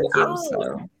orgasms.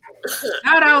 So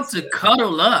Shout out to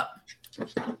Cuddle Up.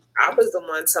 I was the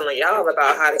one telling y'all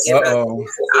about how to get better Uh-oh.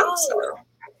 orgasms.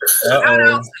 So Shout out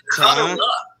Uh-oh. to Cuddle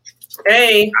Up.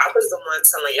 hey, I was the one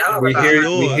telling y'all We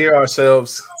about we hear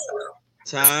ourselves.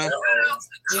 Ty.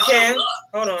 You can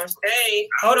hold on. Hey,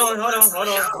 hold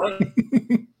on.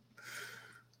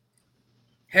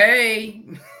 Hey.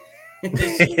 And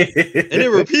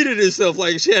it repeated itself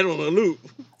like she had on a loop.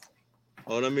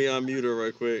 Oh, let me unmute her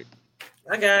right quick.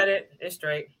 I got it. It's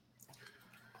straight.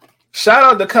 Shout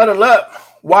out to Cuddle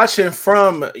Up. Watching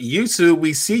from YouTube,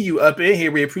 we see you up in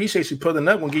here. We appreciate you pulling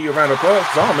up. We'll give you a round of applause.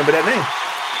 I don't remember that name.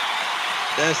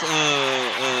 That's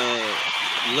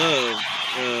Love.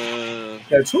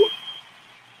 That's who?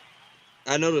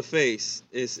 I know the face.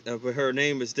 But her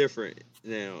name is different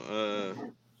now.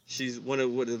 She's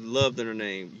one with love in her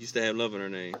name. Used to have love in her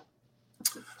name.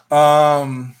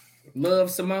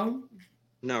 Love Simone.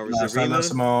 No, No, it's not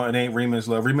Simone. It ain't Remus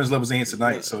Love. Remus Love was in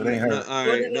tonight, so it ain't her. No, all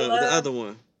right, no, the other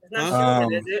one. It's not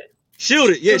Shielded, is it?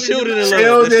 Shielded, yeah, Shielded in Love.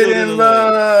 Shielded in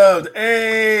Love.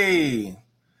 Hey,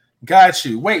 got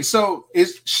you. Wait, so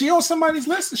is she on somebody's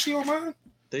list? Is she on mine?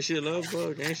 Think she a love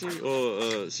bug, ain't she?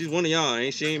 Or she's one of y'all,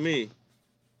 ain't she? Ain't me.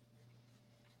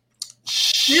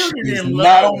 Shielded She's in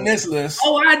not Love. on this list.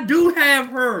 Oh, I do have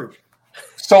her.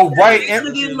 So right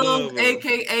Shielded in. in Love,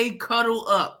 aka Cuddle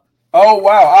Up. Oh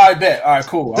wow! I bet. All right,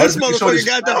 cool. This motherfucker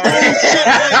got the whole shit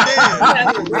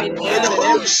right there. The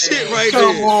whole shit right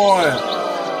Come there. on.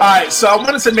 All right, so I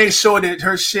wanted to make sure that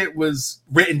her shit was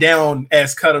written down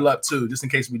as Cuddle Up too, just in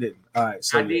case we didn't. All right,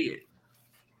 so I did.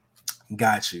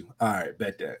 Got you. All right,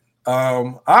 bet that.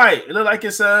 All right, it look like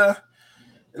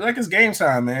it's game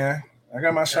time, man. I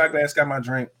got my shot glass, got my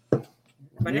drink.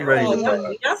 You ready to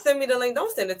go? Y'all send me the link.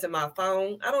 Don't send it to my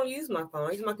phone. I don't use my phone.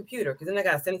 I use my computer because then I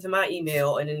gotta send it to my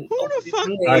email and then Who the fuck?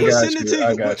 I You got send it you. to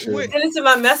I got you. send it to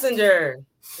my messenger.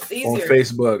 It's On easier.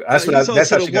 Facebook. That's You what. talk That's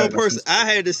to how the she got one it. person.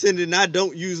 I had to send it, and I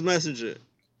don't use Messenger.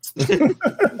 Yeah.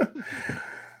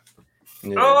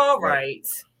 All right,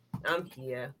 I'm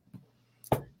here.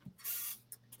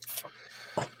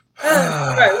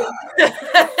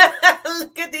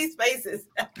 Look at these faces.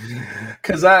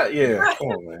 Cause come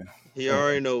on, man. He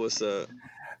already know what's up.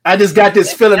 I just got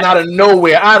this feeling out of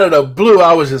nowhere, out of the blue.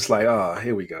 I was just like, oh,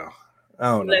 here we go. I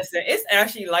don't know. Listen, it's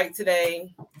actually light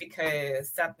today because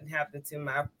something happened to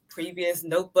my previous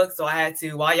notebook. So I had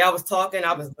to, while y'all was talking,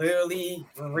 I was literally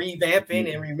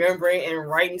revamping and remembering and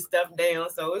writing stuff down.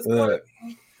 So it's quite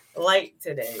light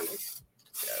today.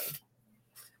 So,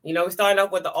 we're starting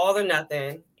off with the all or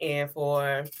nothing. And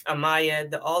for Amaya,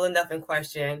 the all or nothing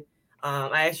question,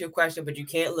 I asked you a question, but you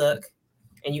can't look.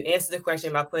 And you answer the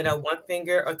question by putting up one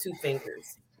finger or two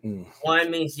fingers.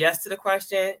 One means yes to the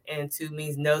question, and two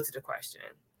means no to the question.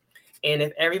 And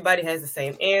if everybody has the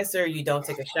same answer, you don't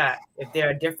take a shot. If there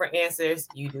are different answers,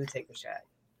 you do take a shot.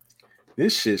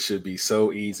 This shit should be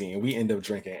so easy, and we end up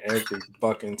drinking every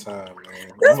fucking time,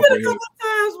 man. There's been a couple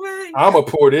times where I'm gonna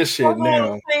pour this shit we're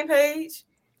now. on the same page.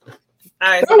 All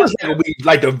right, That was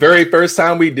like the very first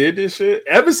time we did this shit.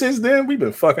 Ever since then, we've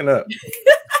been fucking up.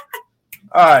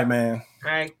 All right, man.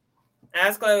 All right,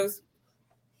 eyes closed.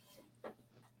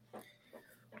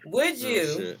 Would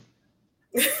you?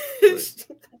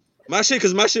 My shit,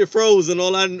 because my shit froze, and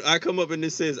all I come up and it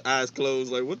says eyes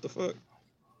closed. Like, what the fuck?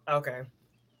 Okay.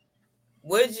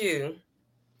 Would you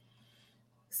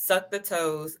suck the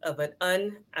toes of an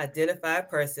unidentified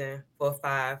person for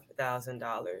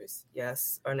 $5,000?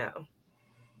 Yes or no?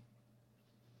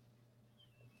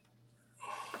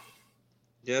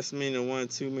 Yes meaning one,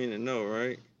 two meaning no,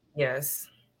 right? Yes.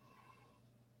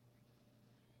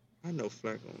 I know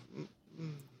Flack.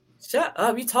 Shut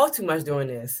up! You talk too much doing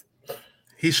this.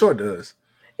 He sure does.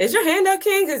 Is your hand up,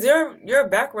 King? Because your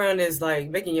background is like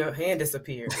making your hand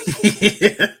disappear.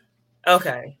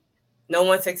 Okay. No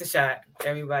one takes a shot.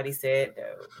 Everybody said no.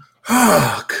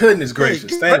 Oh, goodness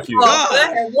gracious. Thank you.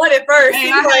 I had one at first.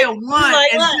 Hey, I had one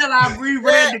until I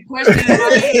reread the question.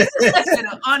 I said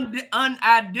an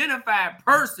unidentified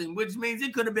person, which means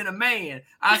it could have been a man.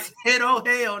 I said, oh,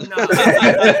 hell no.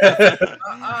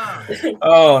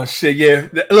 Oh, shit, yeah.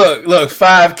 Look,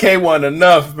 5K wasn't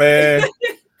enough, man.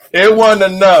 It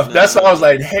wasn't enough. That's why I was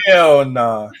like, hell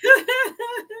nah.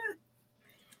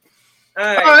 All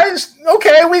right. All right.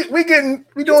 Okay, we doing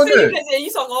good. You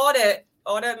saw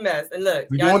all that mess, and look,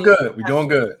 We doing good. We doing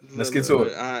good. Let's get to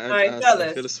it. All right, fellas.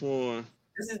 I could have sworn.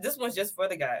 This one's just for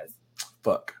the guys.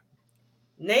 Fuck.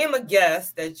 Name a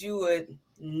guest that you would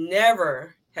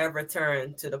never have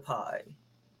returned to the pod.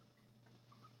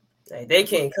 Like, they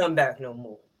can't come back no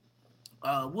more.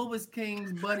 What was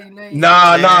King's buddy name?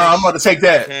 Nah, I'm about to take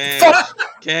that.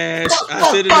 Cash.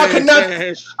 I said it.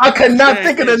 Cash. I could not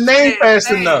think of the name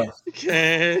fast enough.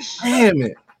 Cash. Damn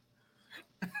it.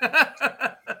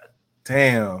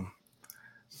 Damn.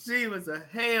 She was a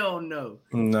hell no.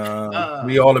 Nah,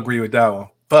 we all agree with that one.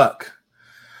 Fuck.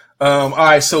 All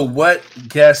right, so what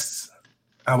guests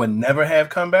I would never have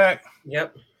come back?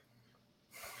 Yep.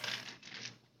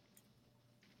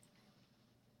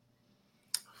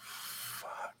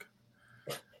 Fuck.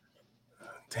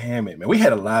 Damn it, man. We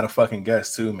had a lot of fucking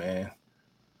guests too, man.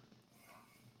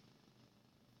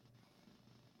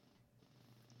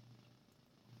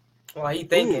 Why are you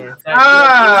thinking?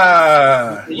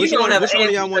 Which one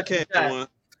of y'all want Cash one?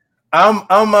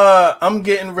 I'm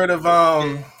getting rid of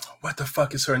what the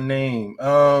fuck is her name?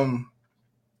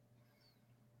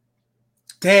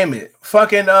 Damn it.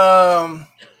 Fucking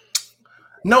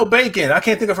no bacon. I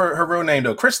can't think of her real name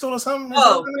though. Crystal or something?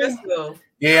 Oh, Crystal.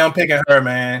 Yeah, I'm picking her,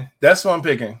 man. That's what I'm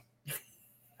picking.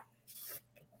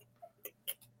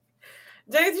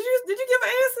 James, did you give an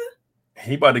answer?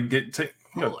 He about to get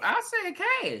I said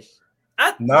Cash.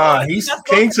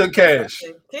 King took Cash.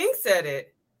 King said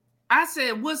it. I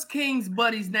said, what's King's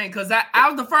buddy's name? Because I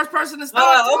was the first person to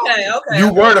start talking. Okay.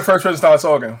 You were the first person to start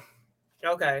talking.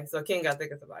 Okay, so King got to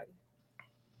think of somebody.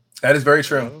 That is very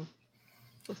true. What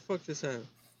the fuck just happened?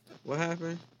 What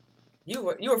happened? You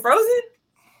were frozen?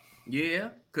 Yeah,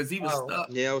 because he was stuck.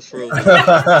 Yeah, I was frozen.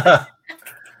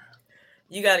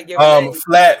 You got to give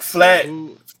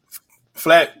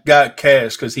Flat got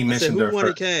Cash because he mentioned her. Who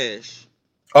wanted Cash?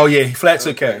 Oh yeah, Flat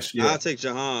took Cash. Yeah, I'll take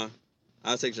Jahan.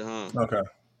 Okay.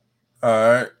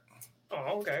 All right.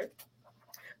 Oh, okay.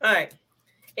 All right.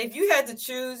 If you had to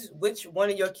choose which one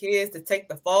of your kids to take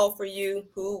the fall for you,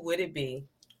 who would it be?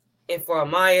 And for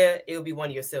Amaya, it would be one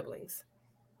of your siblings.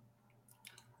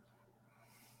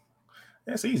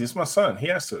 That's easy. It's my son. He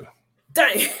has to.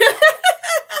 Dang.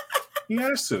 He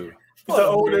has to. He's the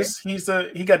oldest. He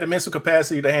got the mental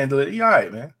capacity to handle it. He all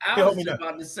right, man. I was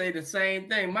about to say the same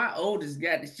thing. My oldest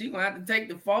got it. She gonna have to take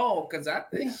the fall because I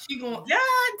think she gonna.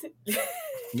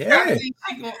 Yeah. I think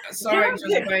she gonna. Sorry,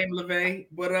 Josephine LeVay,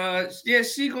 but yeah,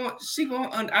 she gonna.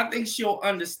 I think she'll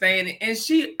understand it, and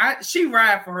she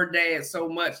ride for her dad so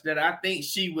much that I think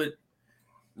she would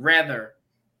rather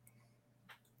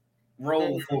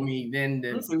roll for me than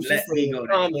to let me go.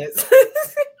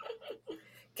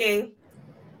 King.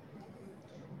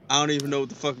 I don't even know what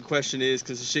the fucking question is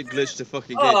because the shit glitched the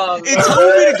fucking game. It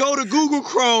told me to go to Google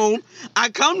Chrome. I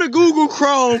come to Google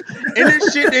Chrome and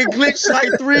this shit then glitched like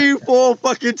 3-4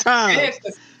 fucking times.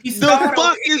 The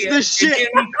fuck is the shit?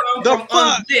 The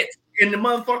fuck? And the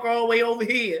motherfucker all the way over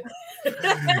here.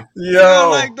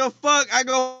 Yo. I'm like, the fuck? I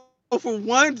go from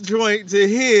one joint to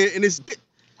here and it's...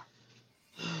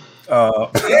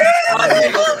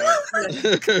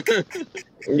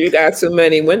 You got too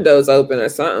many windows open or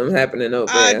something happening over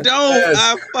there. I don't.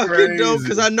 I fucking don't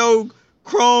because I know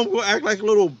Chrome will act like a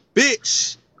little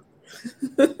bitch.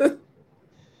 But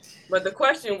the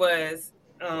question was,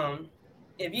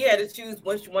 if you had to choose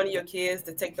which one of your kids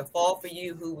to take the fall for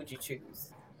you, who would you choose?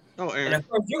 Oh, Aaron. And of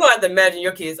course, you're gonna have to imagine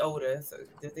your kid's older, so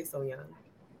they're so young.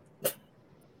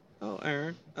 Oh,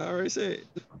 Aaron. I already said.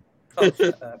 Oh,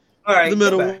 shut up. All right. The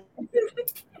middle one.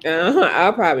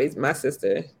 I'll probably my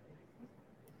sister.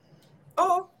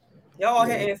 Oh, y'all all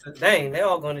had answers. Dang, they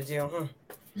all going to jail, huh?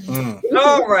 Mm.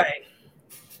 All right.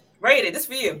 Rated, this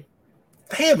for you.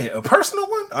 Damn it, a personal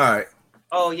one? All right.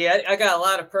 Oh, yeah, I got a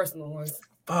lot of personal ones.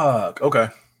 Fuck, okay.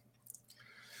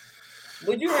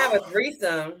 Would you have a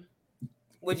threesome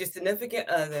with your significant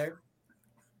other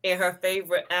and her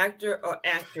favorite actor or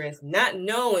actress, not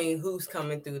knowing who's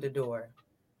coming through the door?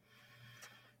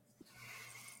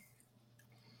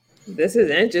 This is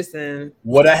interesting.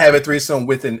 Would I have a threesome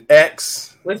with an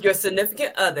ex? With your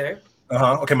significant other.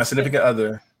 Okay, my significant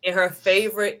other. And her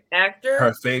favorite actor.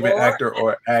 Her favorite actor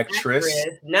or actress.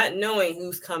 Not knowing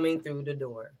who's coming through the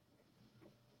door.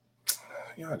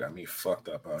 Y'all got me fucked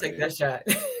up out Take here. that shot.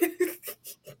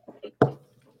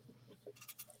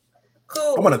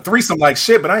 Cool. I want a threesome like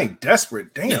shit, but I ain't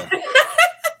desperate. Damn.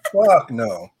 Fuck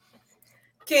no.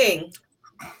 King.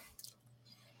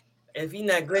 If he's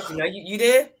not glitching, are you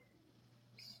there?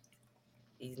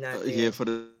 He's not there. Yeah, for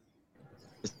the...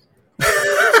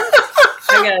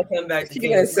 I gotta come back to He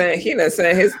not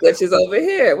saying his glitch is over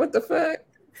here. What the fuck?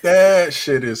 That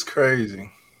shit is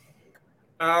crazy.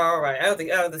 All right. I'll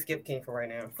have to skip King for right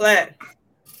now. Flat.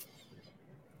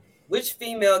 Which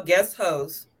female guest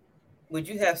host would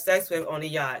you have sex with on a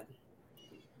yacht?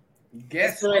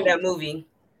 Guess during that movie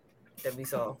that we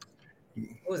saw.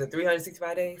 What was it?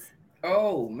 365 days?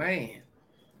 Oh man.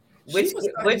 Which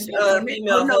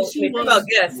female host? Female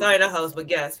guest. Sorry, not host, but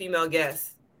guest. Female guest.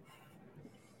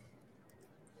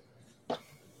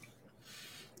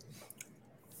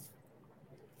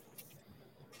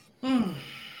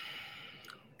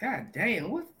 God damn,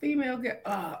 what female get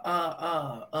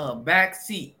back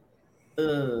seat.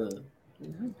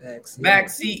 Back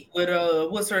seat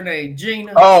with what's her name?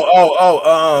 Gina.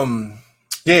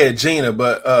 Yeah, Gina,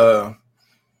 but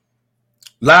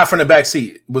Live from the Back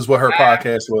Seat was what her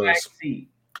podcast was.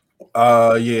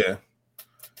 Yeah.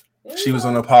 She was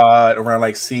on the pod around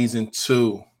like season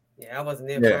 2. Yeah, I wasn't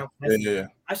there. Yeah.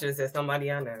 I should have said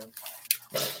somebody I know.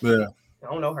 Yeah. I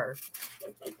don't know her.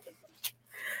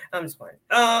 I'm just playing.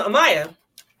 Amaya,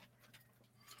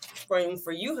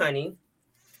 for you, honey,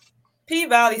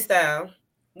 P-Valley style,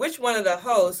 which one of the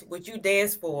hosts would you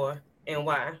dance for and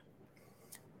why?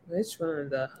 Which one of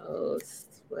the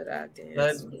hosts? would I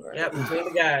dance for? Yep, between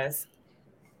the guys.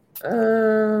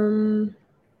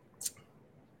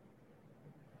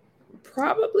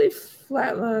 Probably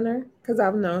Flatliner because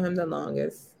I've known him the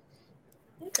longest.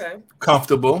 Okay.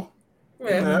 Comfortable.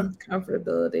 Yeah.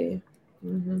 Comfortability.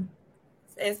 Mm-hmm.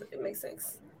 It makes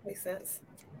sense. Makes sense.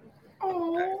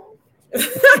 Oh.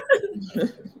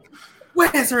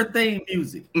 Where's her theme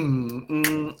music? There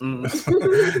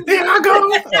I go.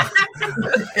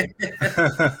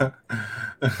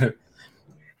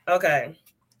 Okay.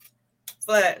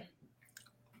 Flat.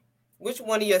 Which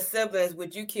one of your siblings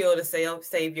would you kill to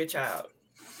save your child?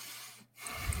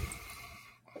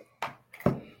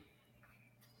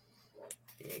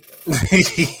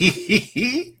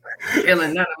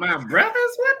 Killing none of my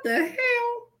brothers? What the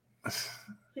hell?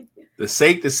 The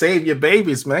sake to save your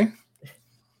babies, man.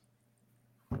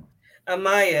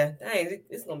 Amaya, dang,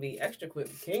 it's gonna be extra quick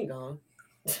with King gone.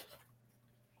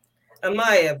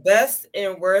 Amaya, best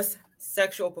and worst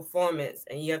sexual performance,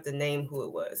 and you have to name who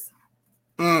it was.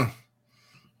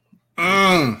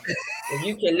 If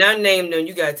you cannot name them,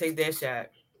 you gotta take that shot.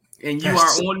 And you are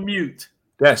on mute.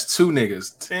 That's two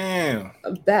niggas. Damn.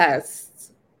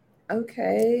 Best.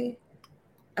 Okay.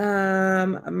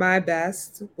 My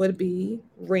best would be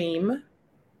Reem.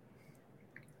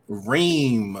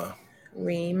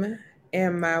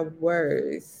 And my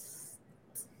worst.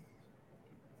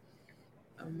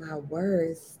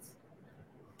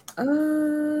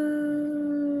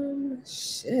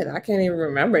 Shit, I can't even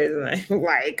remember his name.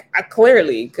 Like,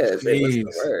 clearly, because it was the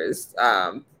worst.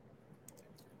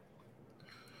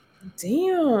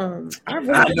 Damn.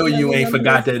 I know you ain't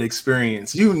forgot that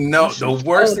experience. You know the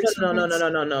worst.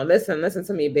 No. Listen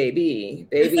to me, baby.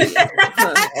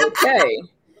 Okay.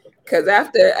 Because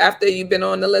after you've been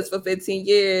on the list for 15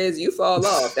 years, you fall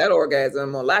off. That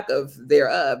orgasm or lack of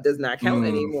thereof does not count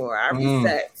anymore. I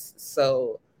reset.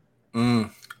 So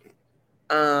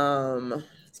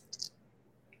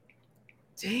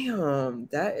damn,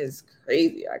 that is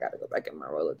crazy. I gotta go back in my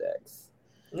Rolodex.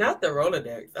 Not the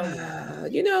Rolodex.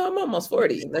 I'm almost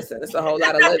 40. Listen, it's a whole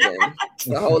lot of living. It's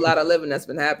a whole lot of living that's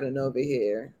been happening over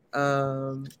here.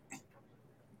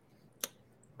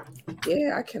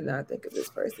 Yeah, I cannot think of this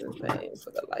person's name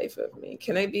for the life of me.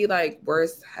 Can it be like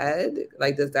worst head?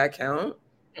 Like, does that count?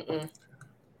 Mm-mm.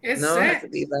 It has to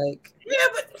be like. Yeah,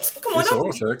 but come on. It's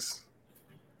oral sex.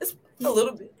 It's a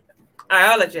little bit. All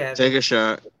right, I'll let you have it. Take a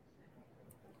shot.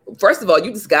 First of all,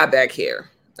 you just got back here.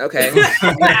 Okay.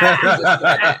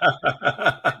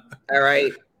 All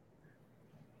right.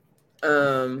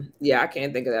 Yeah, I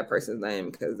can't think of that person's name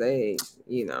because they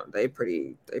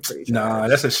pretty trash. Nah,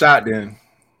 that's a shot then.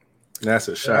 That's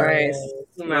a shot. All right.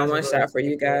 My one shot for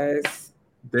you guys.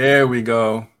 There we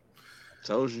go.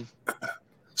 Told you.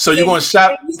 So you want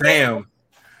shot? Damn.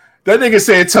 That nigga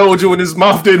said told you when his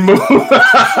mouth didn't move.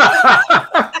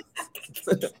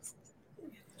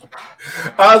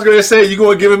 I was gonna say you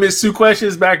gonna give him his two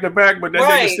questions back to back, but that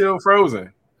nigga's still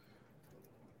frozen.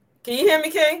 Can you hear me,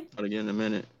 King? I'll get in a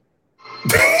minute.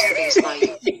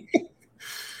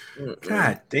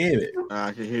 God damn it!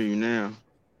 I can hear you now.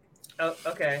 Oh,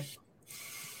 okay.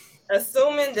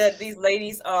 Assuming that these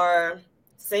ladies are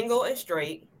single and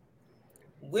straight,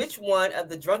 which one of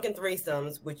the drunken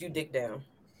threesomes would you dick down?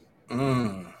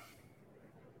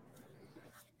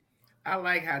 I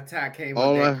like how Ty came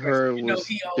All with that I heard question. was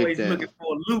He always dick looking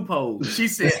for a loophole. She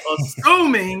said,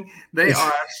 assuming they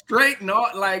are straight,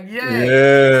 not like,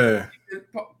 yeah.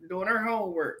 Doing her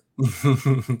homework.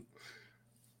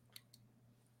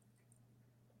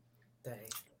 Dang.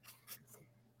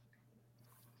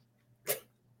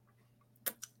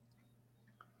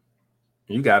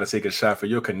 You got to take a shot for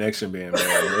your connection being bad.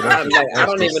 I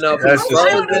don't even know if he's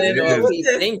frozen or if he's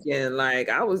thinking. Like,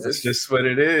 I was just. That's just what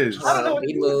it is. I don't know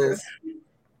he moved.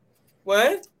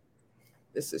 What?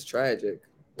 This is tragic.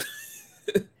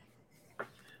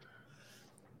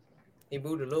 He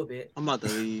moved a little bit. I'm about to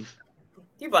leave.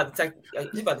 You about to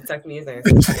text me his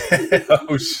answer.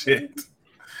 Oh shit!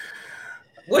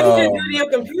 What did you do to your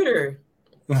computer?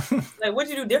 Like, what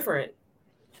did you do different?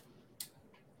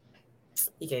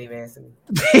 He can't even answer me.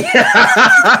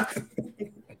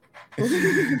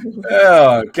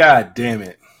 Oh god damn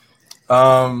it!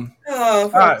 All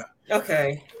right.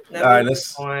 Okay. All right.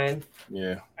 Let's. On.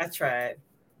 Yeah. I tried.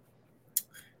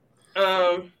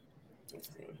 Let's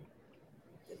see.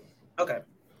 Okay.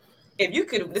 If you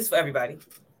could, this is for everybody.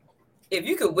 If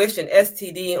you could wish an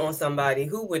STD on somebody,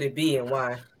 who would it be and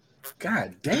why?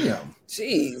 God damn.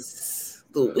 Jeez.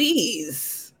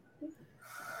 Louise.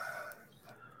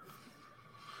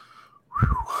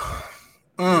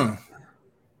 While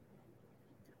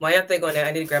y'all think on that,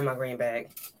 I need to grab my green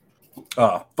bag.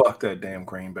 Oh, fuck that damn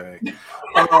green bag.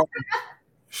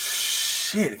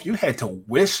 Shit, if you had to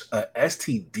wish a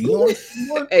STD on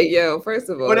someone, Hey, yo, first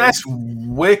of all, well, that's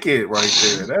wicked right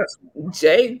there. That's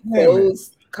Jay Damn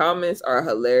Cole's comments are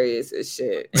hilarious as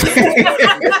shit.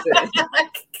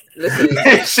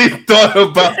 Listen, she thought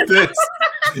about this.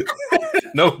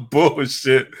 No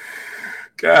bullshit.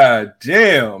 God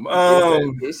damn.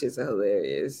 these shits are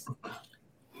hilarious.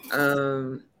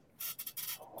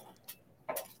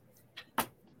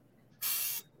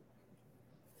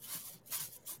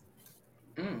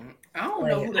 I don't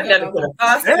know who the I gotta hell put a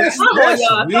I'm- five.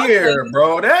 That's weird,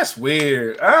 bro. That's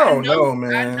weird. I don't know, I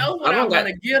man. know what I I don't want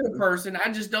got- to give the person.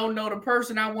 I just don't know the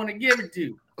person I want to give it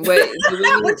to. Wait, What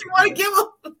you want to give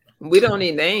them? we don't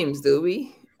need names, do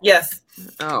we? Yes.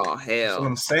 Oh That's what hell!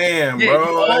 I'm saying, Yeah, bro.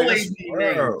 you Like, always it's need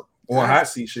world. On hot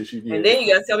seat shit, you And get. then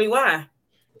you gotta tell me why.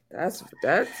 That's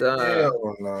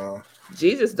Hell no.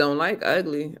 Jesus don't like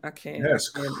ugly. I can't. That's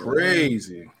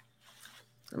crazy.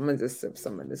 I'm gonna just sip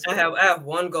some of this. I have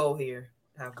one goal here.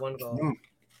 I have one goal. Mm.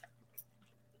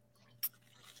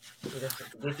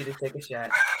 Get you to take a shot.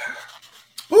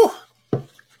 Whew.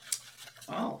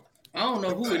 Oh, I don't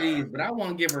know who it is, but I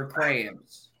want to give her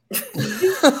crabs.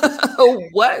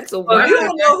 What? So Well, why? you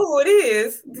don't know who it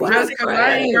is. Why Just is because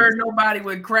I ain't crabs? heard nobody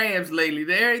with crabs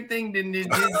lately. Everything didn't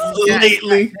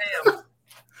Lately.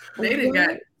 they didn't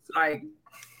got like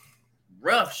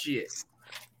rough shit.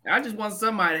 I just want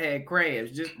somebody that had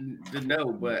crabs just to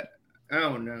know, but I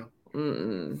don't know.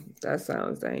 That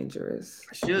sounds dangerous.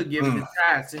 I should give it a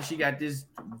try since she got this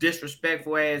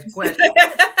disrespectful ass question.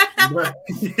 But-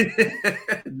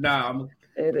 nah,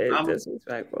 It is I'm-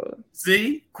 disrespectful.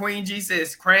 see, Queen G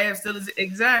says crab still is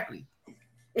exactly.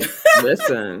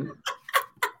 Listen,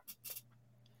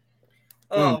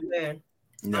 Oh man.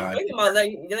 Nah, I'm thinking about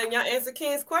letting y'all answer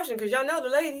Ken's question because y'all know the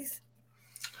ladies.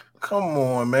 come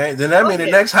on, man. Then that means the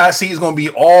Okay. next hot seat is gonna be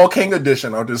all King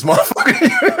edition of this motherfucker.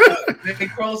 Then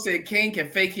Crow said King can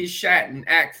fake his shot and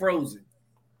act frozen.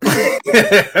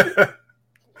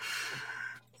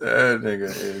 That nigga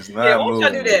is not. Yeah, won't y'all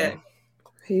do moving. that?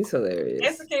 he's hilarious.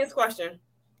 Answer Ken's question.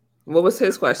 What was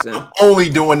his question? Only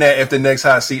doing that if the next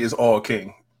hot seat is all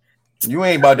King. You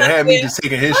ain't about to have me just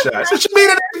taking his shots. What you mean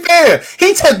it ain't fair?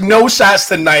 He took no shots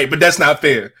tonight, but that's not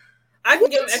fair. I can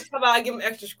give him extra. How about I give him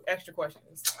extra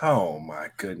questions? Oh my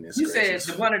goodness. You said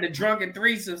gracious. one of the drunken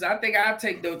threesomes. I think I'll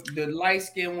take the light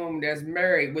skinned woman that's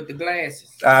married with the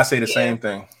glasses. I say the same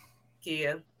thing.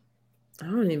 Yeah. I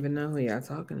don't even know who y'all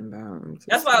talking about.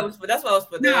 That's why I was. That's why I was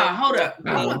put Nah, down. hold up.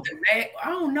 I want I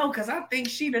don't know because I think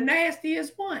she the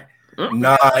nastiest one.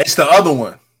 Nah, it's the other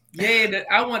one. Yeah,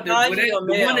 I want the, No, the she's a one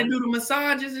male. that do the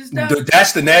massages and stuff.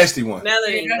 That's the nasty one.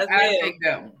 Melanie. Yeah, That's I male. take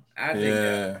that one. I think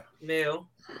that. Yeah, Male.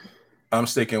 I'm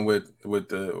sticking with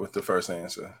the first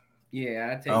answer. Yeah,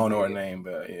 I take. I don't know her that. name,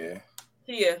 but yeah,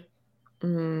 Yeah.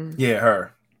 yeah,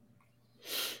 her.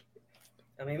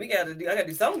 I mean, I gotta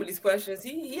do something with these questions.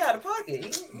 He out of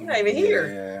pocket. He not even here.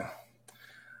 Yeah.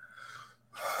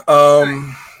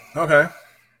 Okay.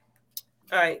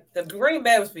 All right. The green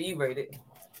bag was for you, rated.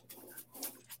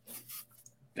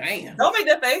 Damn. Don't make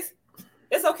that face.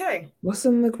 It's okay. What's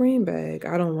in the green bag?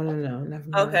 I don't want to know. Never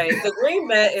mind. Okay. The green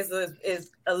bag is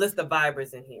a list of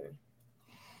vibers in here.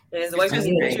 And it's a way for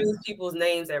you to choose people's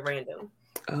names at random.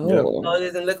 Oh, So it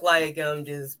doesn't look like I'm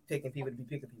just picking people to be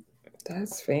picking people.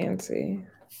 that's fancy.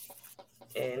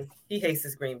 And he hates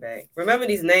this green bag. Remember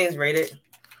these names, rated.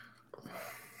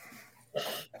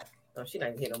 Oh, she not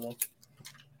even here no more.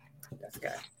 That's a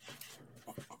guy.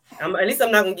 At least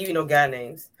I'm not gonna give you no guy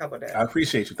names. How about I that?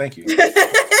 appreciate you. Thank you.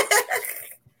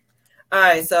 All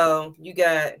right, so you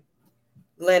got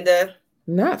Linda.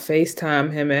 Not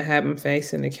FaceTime him and have him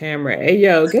facing the camera. Hey,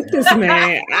 yo, get this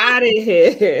man out of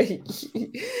here. Get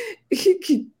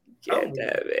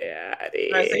that man out of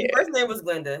All right, so here. your first name was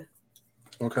Glenda.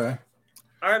 Okay.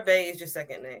 Art Bay is your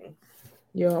second name.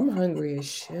 Yo, I'm hungry as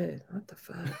shit. What the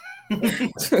fuck?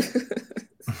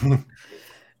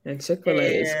 And Chick-fil-A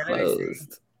is Yeah, let me see.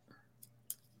 closed.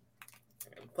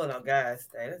 I'm pulling out guys.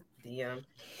 That's the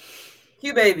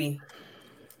Q baby.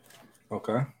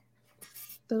 Okay.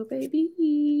 So,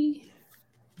 baby.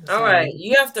 All right,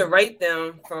 you have to rate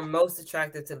them from most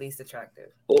attractive to least attractive.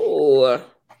 Oh,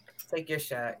 Take your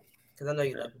shot, because I know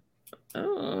you love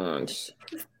them.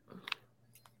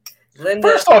 Linda,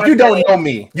 First off, you don't know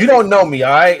me. You don't know me,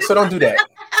 all right? So don't do that.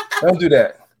 Don't do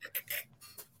that.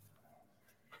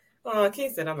 Oh,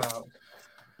 Keith said I'm out.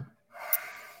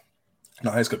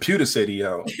 No, his computer said he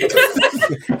out.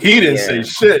 He didn't say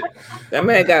shit. that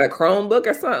man got a Chromebook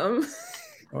or something.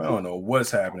 I don't know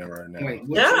what's happening right now. Wait,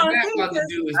 what Yeah, you're I not think about to that's-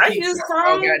 do is I keep use all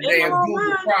Chrome in goddamn my Google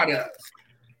mind. products.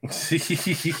 He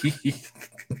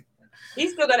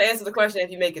still got to answer the question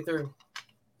if you make it through.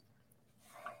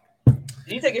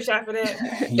 Did you take a shot for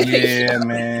that? Yeah,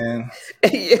 man.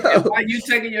 Yo. Why you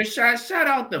taking your shot? Shout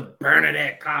out to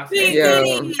Bernadette Cox.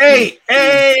 Yo.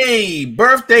 Hey,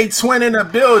 birthday twin in the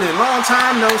building. Long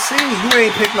time no see. You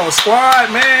ain't picked no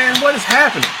squad, man. What is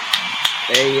happening?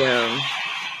 Hey,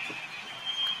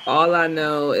 all I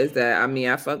know is that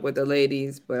I fuck with the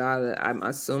ladies, but I'm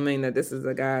assuming that this is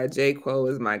a guy. J. Quo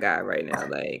is my guy right now.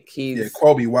 Like he's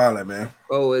Kobe Wilder, man.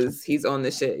 he's on the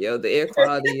shit, yo. The air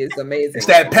quality is amazing. It's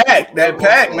that pack,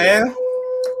 man.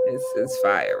 It's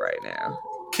fire right now.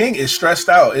 King is stressed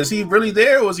out. Is he really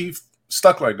there, or is he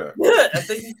stuck like that? I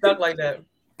think he's stuck like that.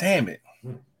 Damn it!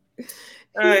 All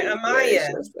right,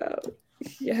 Amaya.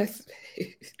 Yes.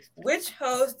 Babe. Which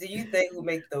host do you think will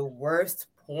make the worst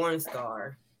porn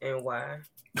star and why?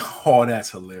 Oh,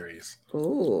 that's hilarious.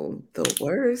 Ooh, the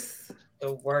worst.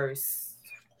 The worst.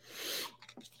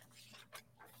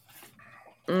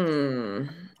 The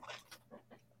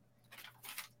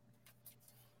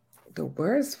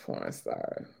worst porn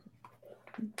star.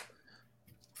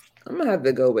 I'm gonna have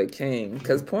to go with King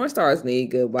because porn stars need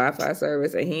good Wi-Fi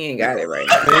service and he ain't got it right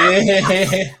now.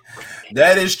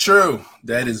 That is true.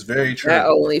 That is very true. That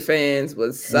OnlyFans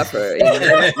would suffer.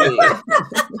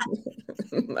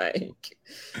 Like,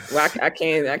 well, I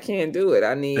can't do it.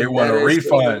 I need. They want a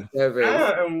refund.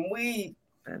 I'm weak.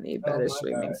 I need better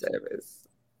streaming service.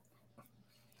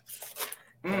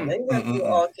 Maybe we have to do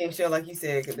all King show like you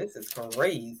said because this is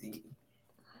crazy.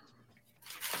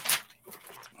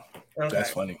 Okay. That's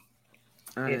funny.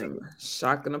 I am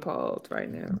shocked and appalled right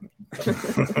now.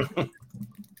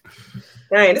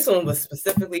 Dang, this one was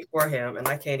specifically for him, and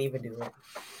I can't even do it.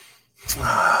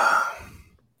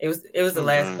 It was the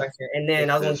last question, and then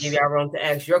I was going to give y'all room to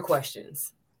ask your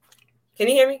questions. Can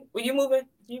you hear me? Were you moving?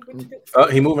 Oh,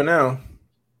 he moving now.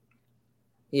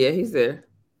 Yeah, he's there.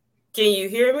 Can you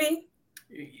hear me?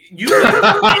 You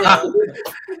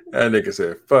That nigga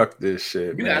said, "Fuck this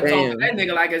shit." You man. gotta talk to that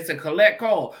nigga like it's a collect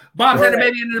call. Bob had the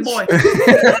baby into the boy.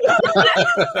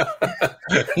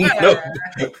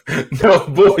 no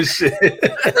bullshit.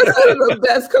 That's one of the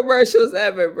best commercials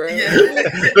ever, bro.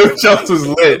 Them jokes was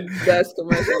lit. Best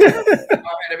commercial. Bob had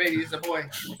the baby into the boy.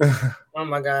 Oh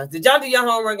my God! Did y'all do your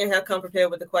homework and have come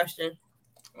prepared with the question?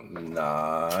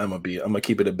 Nah, I'm gonna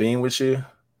keep it a bean with you.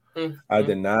 Mm-hmm. I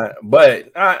did not, but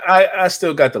I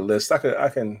still got the list. I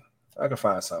can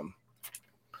find something.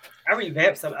 I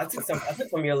revamped some. I took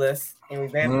from your list and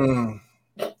revamped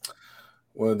it.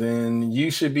 Well, then you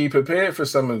should be prepared for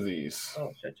some of these.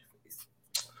 Oh, shut your face.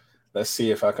 Let's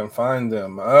see if I can find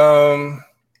them. All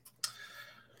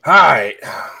right.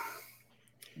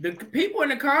 The people in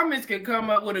the comments can come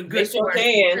up with a good They sure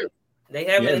can. They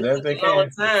haven't they all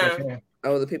the can. time.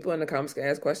 Oh, the people in the comments can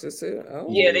ask questions too. Oh,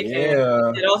 Yeah, they can.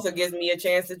 Yeah. It also gives me a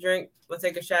chance to drink or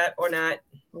take a shot or not.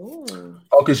 Ooh.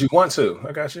 Oh, because you want to.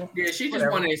 I got you. Yeah, she just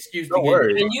Whatever. wanted an excuse No to get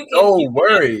worries. And you can, No you can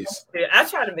worries. I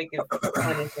try to make it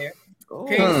fun in there.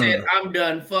 King said, "I'm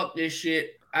done. Fuck this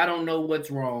shit. I don't know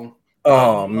what's wrong."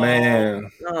 Oh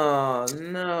man, Oh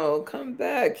no, come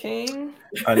back, King.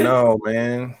 I know,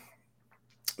 man.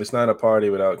 It's not a party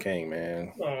without King,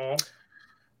 man. Aw.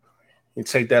 You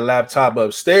take that laptop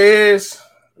upstairs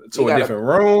to a different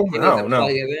room. I don't know.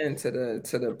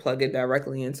 Plug it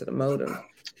directly into the modem.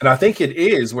 And I think it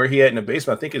is where he at in the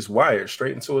basement. I think it's wired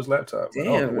straight into his laptop. I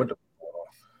don't know Damn. what the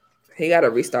He got to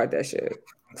restart that shit.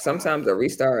 Sometimes a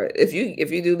restart. If you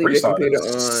do leave restart your computer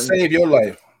it. on, Save your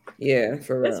life. yeah,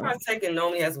 for That's real. why Tekken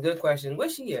normally has a good question.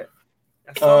 Where's she at?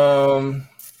 I'm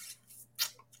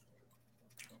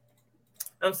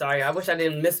sorry. I wish I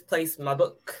didn't misplace my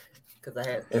book because I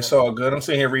had. It's all good. I'm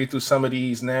sitting here reading through some of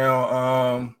these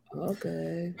now.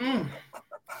 Okay.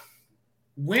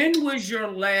 When was your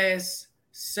last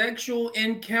sexual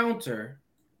encounter,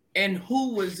 and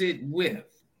who was it with?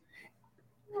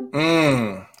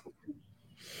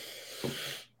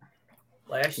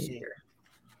 Last year.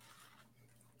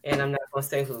 And I'm not going to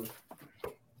say who.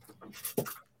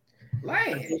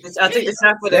 Man, I'll take the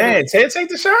shot for Damn, that. Ted, take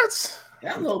the shots.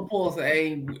 that little pulser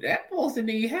ain't. That pulser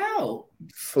need help.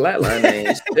 Flatline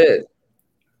ain't shit.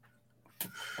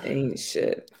 Ain't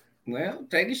shit. Well,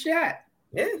 take a shot.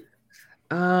 Yeah.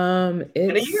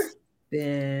 It's a year?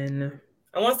 been.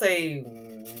 I want to say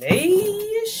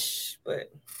May-ish,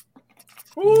 but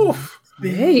Oof.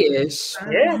 May-ish.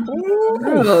 yeah.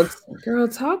 Girl,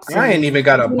 talk to I me. ain't even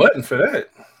got a button for that.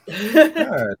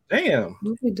 God damn.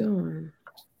 What we doing?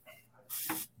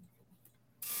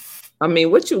 I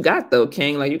mean, what you got though,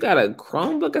 King? Like, you got a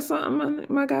Chromebook or something,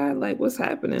 my guy? Like, what's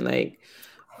happening? Like,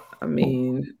 I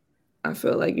mean, I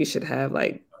feel like you should have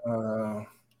like.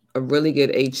 a really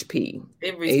good HP.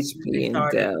 It HP and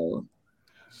restarted. Dell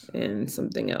and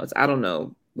something else. I don't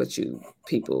know what you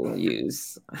people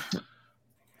use.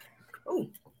 Ooh.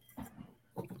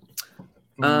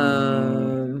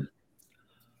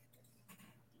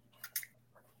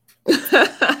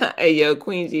 Hey, yo,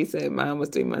 Queen G said mine was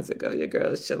 3 months ago. Your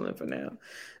girl is chilling for now.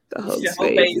 The whole Yeah,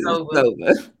 phase phase is over.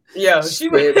 over. Yo, Shit,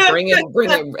 bring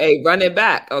it. Hey, run it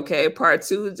back. Okay, part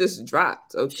 2 just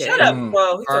dropped. Okay, Shut up,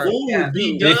 bro. Ooh,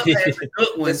 B-Dub has a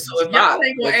good one. Just So if y'all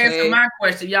ain't gonna okay. answer my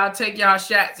question, y'all take y'all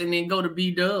shots and then go to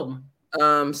B-Dub.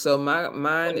 So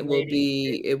mine will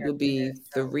be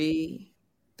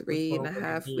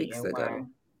 3.5 weeks ago.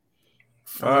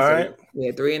 All right.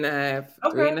 Yeah,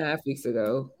 3.5 weeks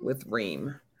ago with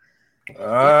Reem.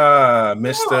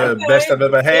 Mr. Best I've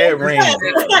ever had, Reem. When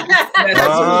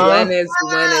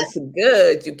it's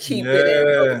good, you keep it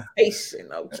in rotation.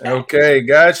 Okay,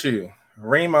 got you.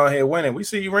 Reem out here winning. We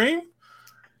see you, Reem.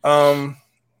 I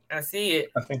see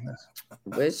it. I think that's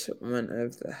which one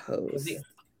of the hosts.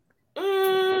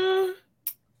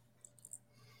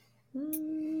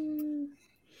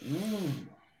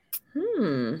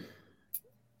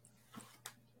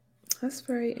 That's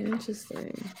very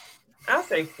interesting. I'll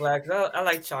say Flax. I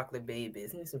like chocolate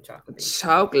babies. Need some chocolate babies.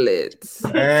 Chocolates.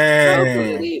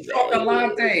 Chocolate.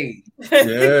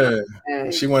 Yeah.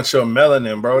 She wants your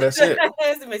melanin, bro. That's it.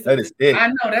 That is it. I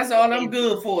know. That's all I'm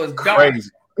good for is dark. Crazy.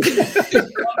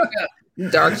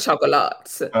 Dark chocolate.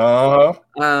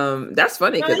 That's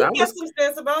funny because I got some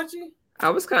sense about you.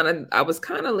 I was kind of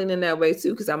leaning that way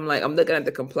too because I'm looking at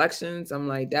the complexions. I'm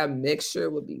like, that mixture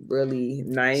would be really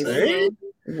nice. See?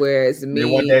 Whereas me, they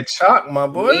want that chalk, my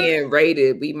boy. Me and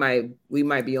Rated, we might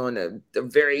be on the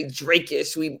very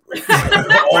Drake-ish. We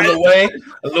on the way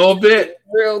a little bit,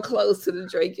 real close to the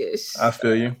Drake-ish. I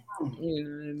feel you. You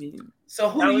know what I mean? So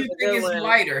who do you think is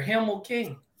lighter, him or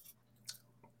King?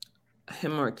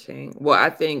 Him or King? Well,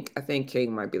 I think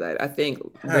King might be lighter. I think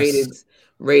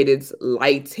Rated's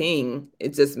lighting,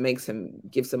 it just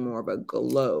gives him more of a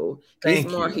glow.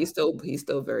 He's still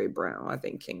very brown. I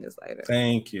think King is lighter.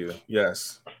 Thank you.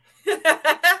 Yes.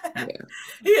 Yeah.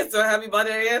 He is so happy about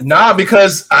that answer. Nah,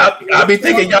 because I be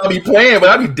thinking y'all be playing, but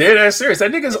I be dead ass serious.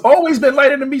 That nigga's always been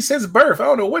lighter than me since birth. I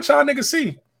don't know what y'all niggas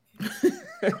see.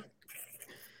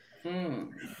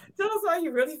 Tell us how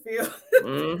you really feel.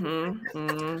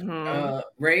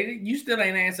 Rated, you still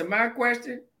ain't answered my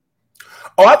question.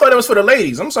 Oh, I thought it was for the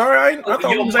ladies. I'm sorry. I thought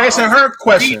you was answering her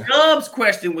question. Dub's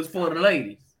question was for the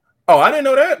ladies. Oh, I didn't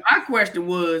know that. My question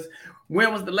was,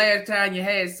 when was the last time you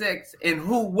had sex and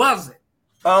who was it?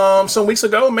 Some weeks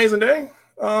ago, amazing day.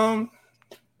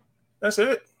 That's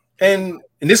it. And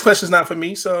this question's not for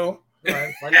me, so.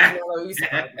 Right. Yeah.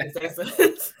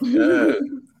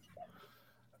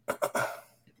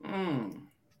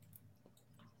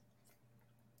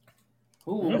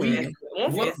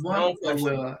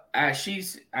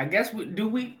 I guess do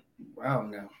we? I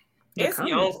don't know. Answer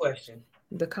your own question.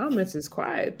 The comments is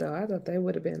quiet though. I thought they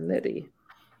would have been litty.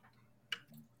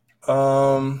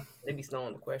 They be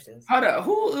snowing the questions. Hold up.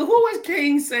 Who is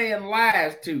King saying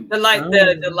lies to? The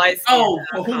lights. Oh,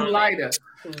 for who lighter?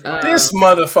 This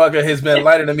motherfucker has been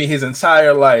lighter than me his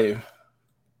entire life.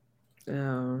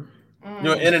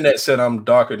 Your internet said I'm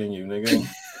darker than you, nigga.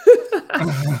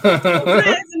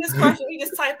 Answering this question, he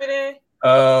just type it in.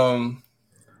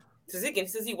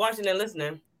 Since he watching and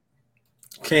listening.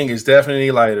 King is definitely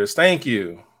lighter. Thank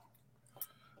you.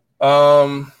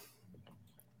 Some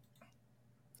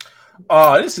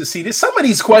of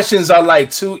these questions are like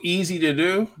too easy to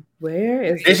do. Where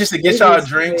is it's just to get y'all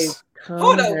drinks?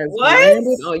 Hold on, what?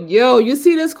 Oh, yo, you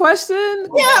see this question?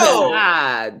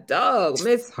 Yo, dog,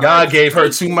 Miss. Y'all gave her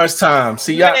too much time.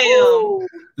 See y'all,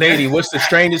 lady. What's the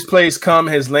strangest place cum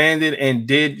has landed, and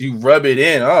did you rub it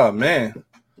in? Oh man,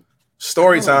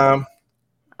 story time.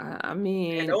 I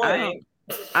mean,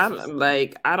 I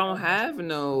don't have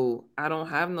no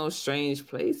strange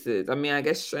places. I mean, I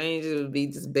guess strange would be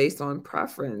just based on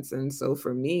preference, and so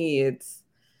for me, it's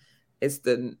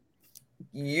the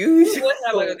usual. He would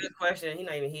have like a good question. He's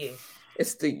not even here.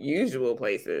 It's the usual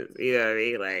places. You know what I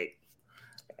mean? Like,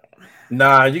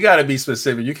 nah, you got to be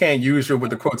specific. You can't use your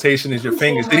with the quotation as your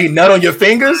fingers. Did he nut on your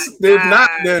fingers? If not,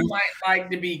 then you might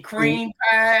like to be cream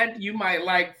pied. You might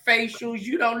like facials.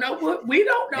 You don't know what we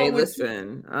don't know. Hey,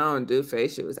 listen, I don't do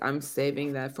facials. I'm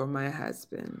saving that for my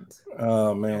husband.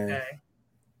 Oh man. Okay.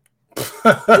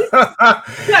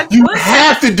 You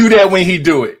have to do that when he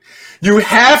do it. You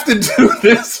have to do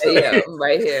this. Yeah,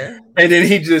 right here. And then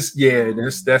he just,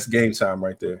 that's game time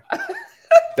right there.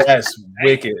 That's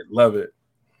wicked. Love it.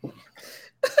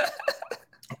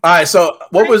 All right. So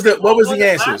what was the On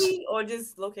answers? body or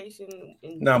just location?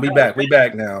 No, we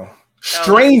back now.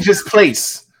 Strangest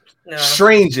place. No,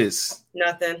 Strangest.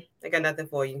 nothing. I got nothing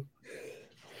for you.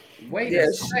 Wait Yeah,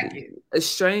 a second. A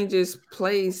strangest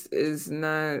place is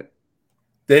not.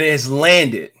 That is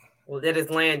landed. Well, that is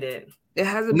landed. It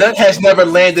hasn't. None has never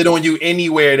landed on you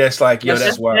anywhere. That's like, yo,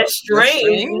 that's wild. That's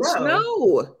strange.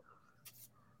 No.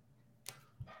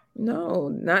 No,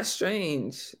 not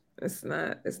strange. It's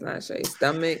not strange.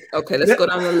 Stomach. Okay, let's go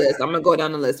down the list. I'm gonna go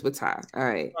down the list with Ty. All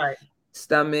right. Right.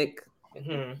 Stomach,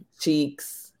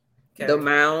 cheeks, Okay. the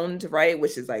mound, right,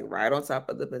 which is like right on top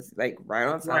of right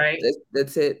on top Right. of the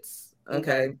tits. Okay.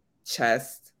 Okay.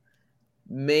 Chest,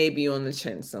 maybe on the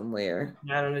chin somewhere.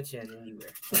 Not on the chin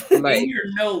anywhere. Like In your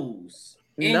nose.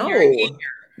 In no, your ear.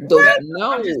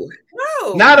 no,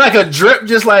 No. Not like a drip,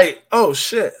 just like, oh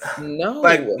shit. no,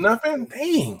 Like nothing.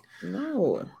 Dang.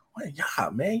 no. What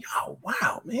y'all, man? Y'all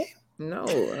wow, man. No,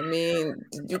 I mean,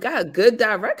 you got good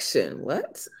direction.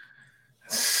 What?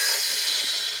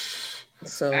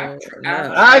 So,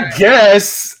 I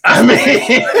guess. I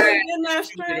mean, Not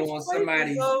strange. on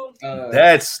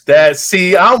somebody's, that's.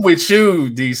 See, I'm with you,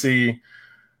 DC.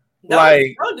 No,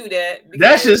 like, don't do that.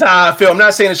 That's just how I feel. I'm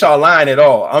not saying that y'all lying at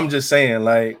all. I'm just saying,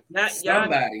 like, not y'all.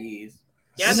 somebody is.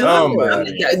 Y'all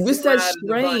Somebody. You said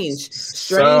strange.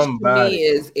 Strange to me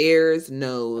is ears,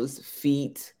 nose,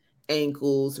 feet,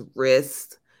 ankles,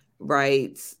 wrist,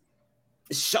 right,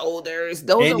 shoulders.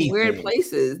 Those are weird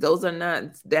places. Those are not.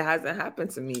 That hasn't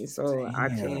happened to me, so I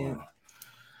can't.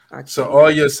 So all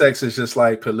your sex is just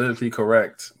like politically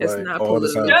correct. It's like, not all the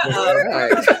politically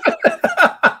correct.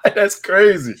 That's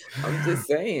crazy. I'm just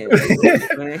saying,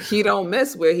 man, he don't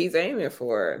miss where he's aiming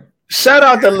for. Shout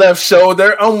out the left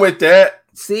shoulder. I'm with that.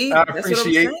 See, I that's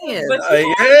appreciate. what I'm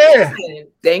saying. Yeah.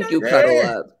 Thank you, Cuddle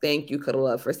Up. Thank you, Cuddle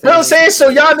Up, for saying. You know what I'm saying? So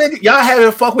y'all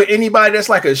haven't fucked with anybody that's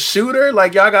like a shooter?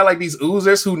 Like y'all got like these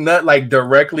oozers who nut like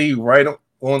directly right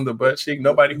on the butt cheek.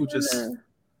 Nobody who just.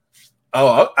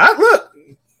 Oh, I look.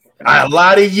 A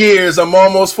lot of years. I'm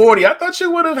almost 40. I thought you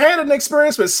would have had an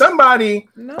experience with somebody.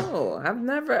 No, I've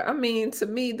never. I mean, to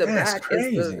me, the That's back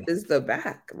crazy. is the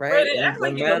back, right? Right, And act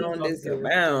like the you don't mound know is the too.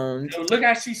 mound. Yo, look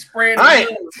how she spread I her ain't-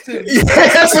 nose, too. Yeah,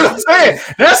 that's what I'm saying.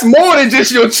 That's more than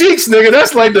just your cheeks, nigga.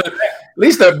 That's like at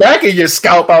least the back of your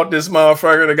scalp out this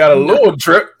motherfucker that got a little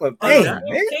drip. Like, dang, man.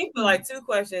 Came for like 2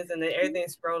 questions and then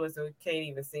everything's scrolling, so we can't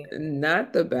even see it.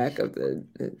 Not the back of the.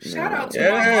 Shout out to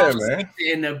Yeah, my man.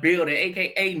 in the building,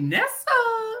 aka Nessa.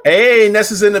 Hey,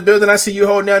 Nessa's in the building. I see you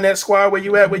holding down that squad. Where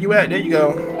you at? Where you at? There you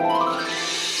go.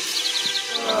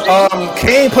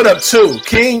 King put up 2.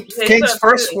 King's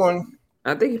first one.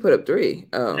 I think he put up 3.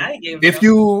 Oh, Now he gave If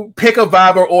you pick a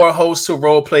viber or a host to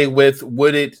role play with, who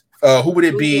would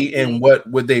it be and what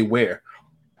would they wear?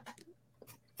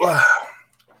 Wow.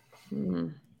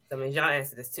 I mean, y'all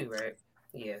answered this too, right?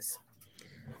 Yes.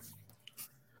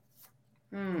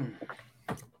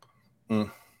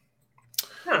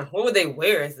 Huh, what would they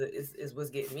wear is what's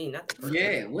getting me. Not the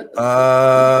Yeah, what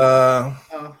the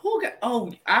who got?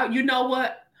 Oh, you know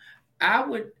what? I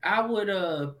would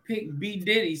pick B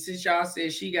Diddy since y'all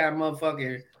said she got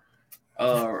motherfucking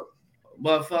got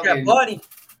motherfucking body.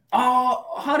 Oh,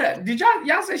 hold up! Did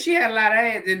y'all say she had a lot of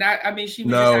ass? And I mean she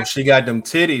was No, just she got them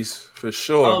titties for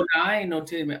sure. Oh no, I ain't no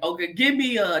titty man. Okay, give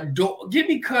me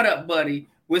cut up buddy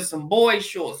with some boy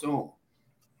shorts on.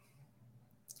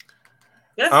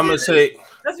 That's I'm gonna it. say.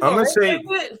 That's I'm what gonna you're say. gonna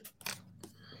role play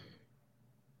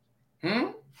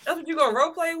with? That's what you're gonna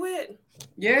role play with?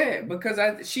 Yeah,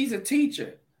 because she's a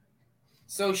teacher,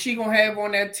 so she gonna have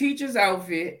on that teacher's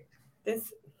outfit.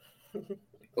 This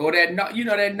Or that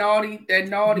naughty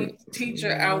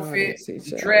teacher outfit,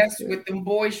 dressed with them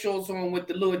boy shorts on with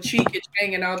the little cheekage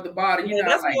hanging out the bottom. You know,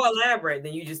 that's like, more elaborate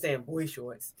than you just saying boy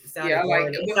shorts. yeah, I like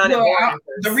it.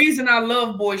 The reason I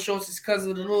love boy shorts is because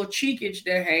of the little cheekage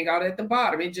that hang out at the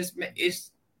bottom. It just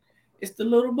it's the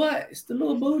little butt, it's the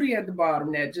little booty at the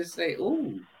bottom that just say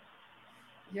ooh.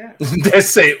 Yeah. That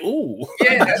say ooh.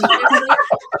 Yeah, that's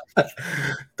what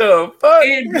the fuck.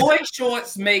 And boy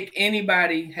shorts make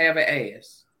anybody have an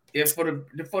ass. If for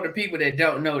the people that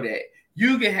don't know that,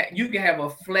 you can have a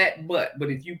flat butt, but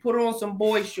if you put on some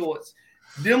boy shorts,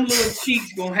 them little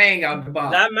cheeks gonna hang out the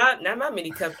bottom. Not my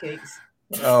mini cupcakes.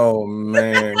 Oh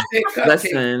man.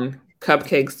 Listen,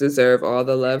 cupcakes deserve all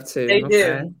the love too. They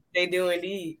okay? do. They do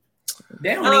indeed.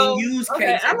 They don't even use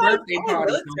cakes at birthday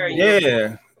parties.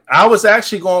 Yeah. I was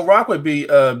actually going to rock with B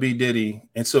Diddy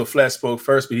until Flat spoke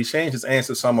first, but he changed his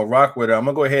answer, so I'm going to rock with her. I'm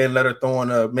going to go ahead and let her throw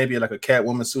on maybe like a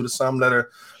Catwoman suit or something. Let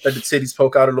the titties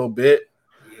poke out a little bit.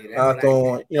 Yeah,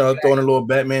 throwing a little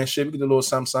Batman shit. We could do a little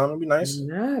something. It'd be nice.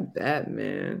 Not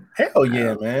Batman. Hell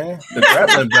yeah, man. The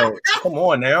grappling belt. Come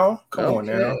on now.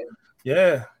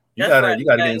 Yeah. You gotta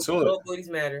get into it. Booties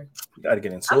matter. You gotta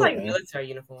get into I it. like man. military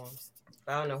uniforms.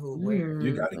 I don't know who wear.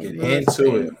 You gotta get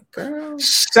into it. Girl.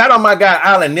 Shout out my guy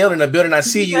Alan Neal in the building. I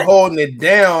see you holding it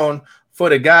down for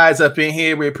the guys up in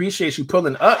here. We appreciate you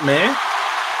pulling up, man.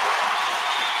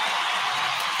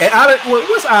 And Alan,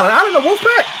 what's Alan? Alan the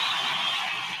Wolfpack?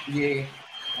 Yeah,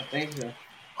 I think so.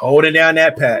 Holding down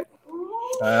that pack.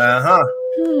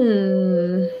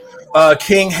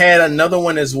 King had another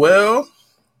one as well.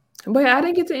 Wait, I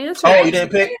didn't get to answer. Oh, you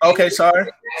didn't pick? Okay, sorry.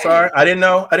 I didn't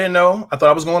know. I thought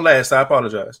I was going last. I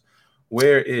apologize.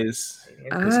 Where is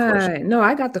this question? No,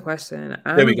 I got the question.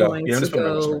 There we go. I'm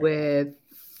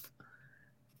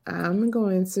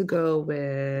going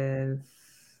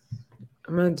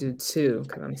to do two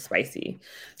because I'm spicy.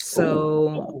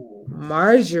 So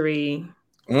Marjorie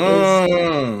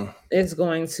is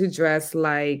going to dress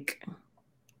like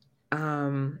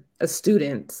a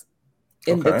student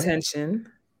in detention.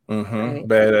 Right?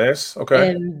 Badass. Okay.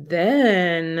 And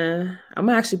then I'm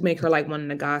gonna actually make her like one of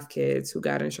the goth kids who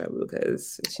got in trouble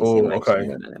because she seemed like she was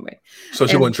going that way. So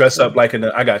she wouldn't dress up like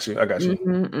I got you.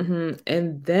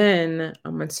 And then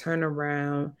I'm gonna turn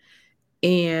around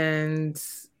and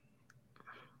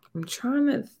I'm trying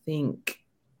to think.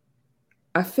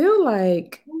 I feel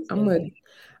like I'm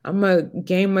a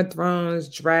Game of Thrones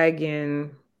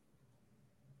dragon.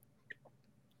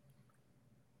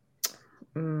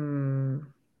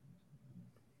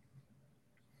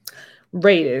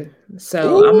 Rated.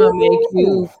 So I'm gonna make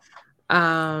you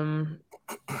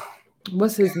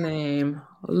what's his name?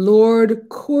 Lord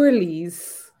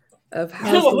Corlys of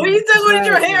House. What are you doing with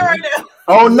your hair right now?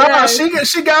 Oh no,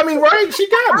 she got me right. She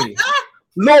got me.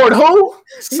 Lord who?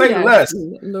 Say less.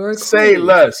 Lord Say Corlys.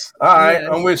 less. All right, Yes.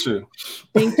 I'm with you.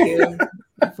 Thank you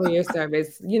for your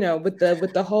service. With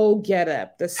the whole get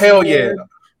up, the Hell sword, yeah.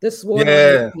 the sword on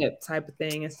the hip type of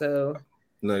thing. And so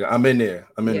Look, I'm in there.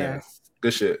 There.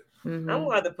 Good shit. I'm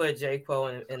going to put J. Cole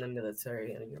in the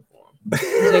military uniform.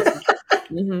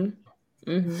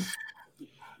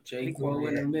 J. Cole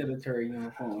in the military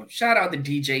uniform. Shout out to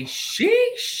DJ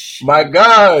Sheesh. My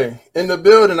guy in the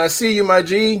building. I see you, my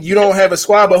G. You don't have a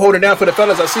squad, but hold it down for the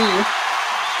fellas. I see you.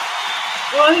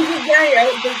 Well, he's a gay. I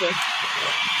don't think so.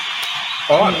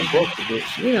 Oh, I done broke the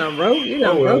bitch.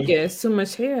 broke it. It's too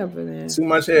much hair over there. Too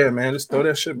much hair, man. Just throw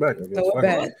that shit back. Throw it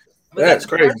back. That's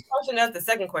crazy. That's the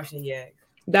second question you asked.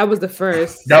 That was the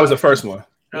first. That was the first one.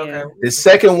 Okay. The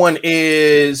second one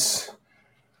is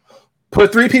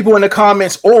put 3 people in the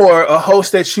comments or a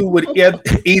host that you would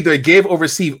either give or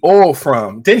receive oil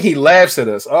from. Then he laughs at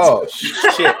us. Oh,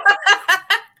 shit.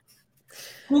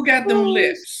 Who got them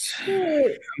lips?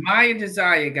 Maya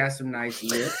Desire got some nice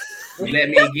lips. Let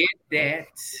me get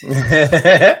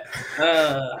that.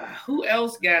 Who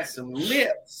else got some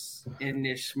lips in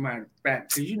this smart back?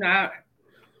 Because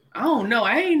I don't know.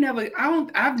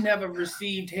 I've never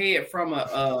received head from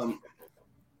a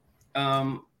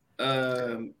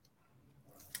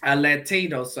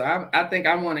Latino, so I think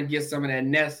I want to get some of that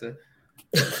Nessa.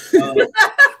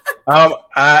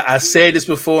 I said this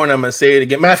before and I'm gonna say it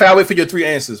again. Matter of fact, I'll wait for your 3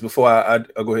 answers before I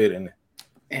go ahead and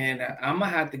I'm gonna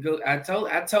have to go. I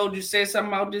told you said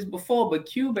something about this before, but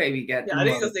Q Baby got. Yeah, I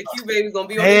think gonna say Q Baby gonna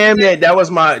be. Damn it! That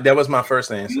was my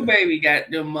first answer. Q Baby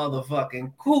got them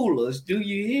motherfucking coolers. Do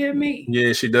you hear me?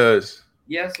 Yeah, she does.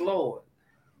 Yes, Lord.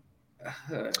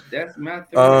 That's my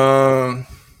 3. All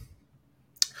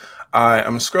right,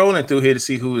 I'm scrolling through here to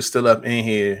see who is still up in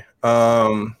here.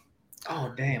 Oh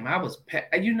damn!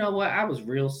 You know what? I was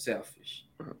real selfish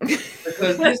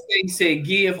because this thing said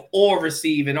give or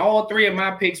receive, and all 3 of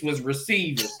my picks was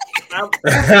receivers.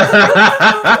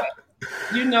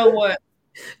 You know what?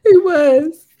 It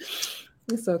was.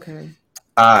 It's okay.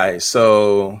 All right,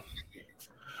 so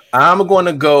I'm going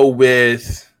to go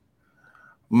with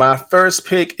my first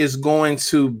pick is going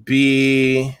to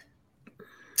be.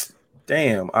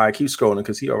 Damn. All right, keep scrolling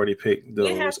because he already picked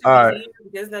those. All right.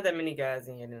 There's not that many guys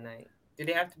in here tonight. Do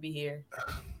they have to be here?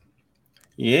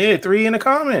 Yeah, 3 in the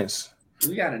comments.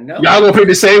 We gotta know. Y'all gonna pick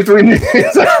the same 3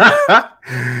 niggas.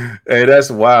 Hey,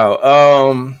 that's wild.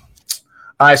 All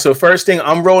right, so first thing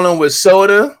I'm rolling with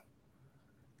Soda.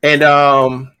 And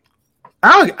I'll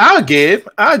give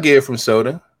from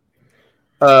Soda.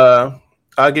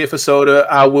 I'll give for Soda.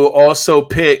 I will also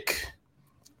pick.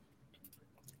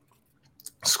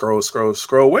 Scroll.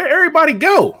 Where everybody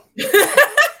go?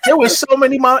 There was so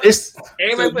many.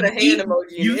 Everybody put a hand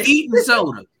emoji. You eating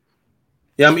soda?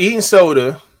 Yeah, I'm eating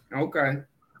soda. Okay.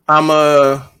 I'm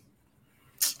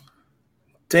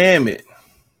damn it.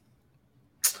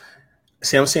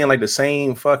 See, I'm seeing like the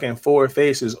same fucking four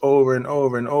faces over and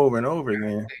over and over and over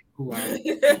again.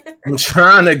 I'm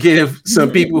trying to give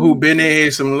some people who've been in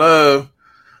here some love.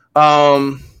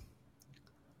 God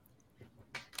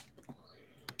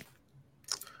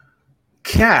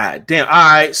damn. All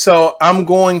right, so I'm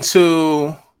going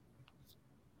to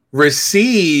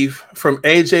receive from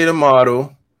AJ the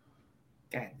model.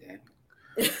 God damn.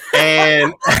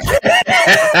 And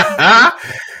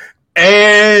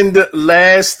and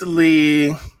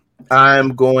lastly,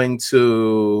 I'm going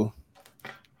to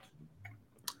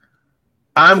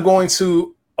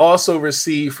also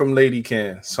receive from Lady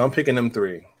Ken. So I'm picking them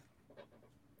three.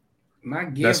 My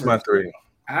giver. That's my three.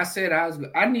 I said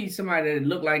I need somebody that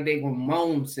look like they gonna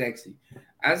moan sexy.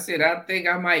 I said I think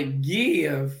I might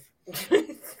give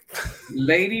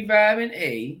Lady Vibe and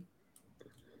A.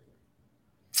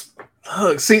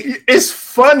 Look, see, it's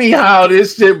funny how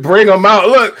this shit bring them out.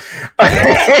 Look,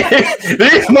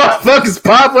 these motherfuckers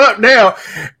pop up now.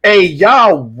 Hey,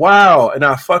 y'all, wow, and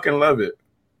I fucking love it.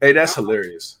 Hey, that's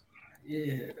hilarious.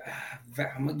 Yeah,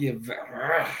 I'm gonna give.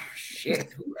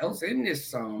 Shit, who else in this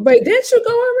song? Wait, didn't you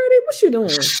go already? What you doing?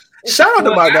 Shout out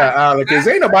to my guy Allen, because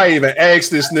ain't nobody even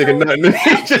asked this nigga nothing.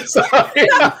 He just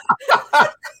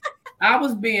I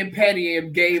was being petty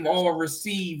and gave all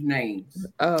received names.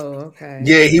 Oh, okay.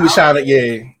 Yeah, he was trying to.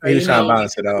 Yeah, he was trying to know,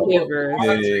 balance it out.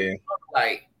 Yeah.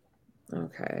 Like,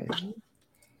 okay.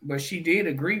 but she did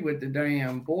agree with the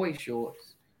damn boy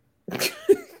shorts.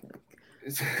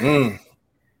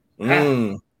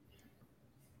 Mm-hmm.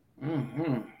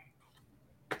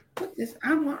 What this? I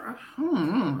don't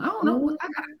know what I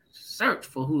gotta search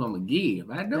for. Who I'm gonna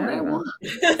give? I know that one.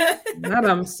 Not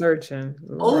I'm searching.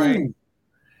 Oh, Right.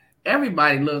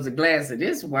 everybody loves a glass of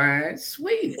this wine.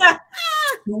 Sweet,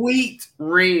 sweet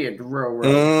red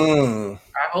Roro.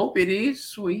 I hope it is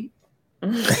sweet.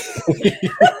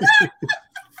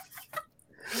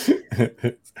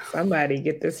 Somebody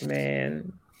get this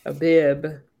man a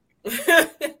bib.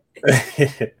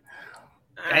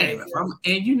 Damn,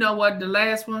 and you know what? The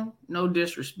last one, no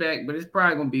disrespect, but it's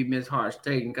probably gonna be Miss Harsh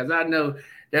Taken because I know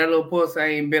that little pussy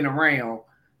ain't been around.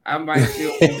 I might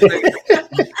still keep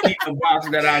the box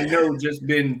that I know just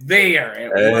been there.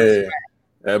 At Hey,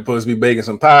 that pussy be baking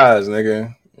some pies,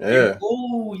 nigga. Yeah.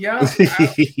 Ooh, yeah.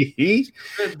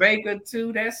 Good baker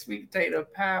too. That sweet potato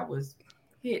pie was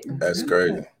hitting. That's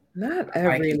crazy. Not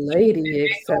every lady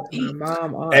except my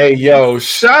mom. Hey, yo,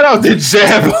 shout out to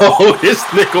Jabbo. This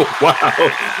nigga, wow.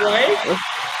 Right?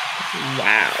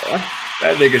 Wow.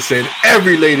 That nigga said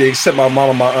every lady except my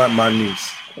mama, my aunt, my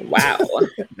niece. Wow.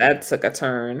 That took a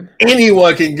turn.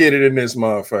 Anyone can get it in this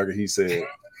motherfucker, he said.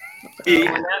 See,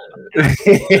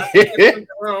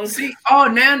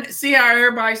 now see how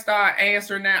everybody start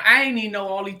answering now. I ain't even know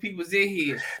all these people's in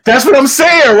here. That's what I'm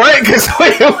saying, right? Because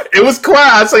it was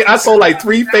quiet. I saw like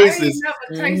three faces. I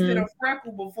ain't never tasted a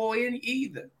freckle before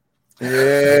either.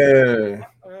 Yeah.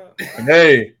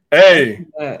 Hey.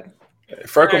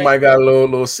 Freckle might got a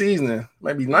little seasoning.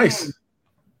 Might be nice.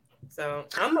 So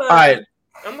all right.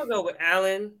 I'm gonna go with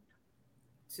Alan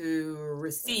to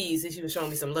receive since she was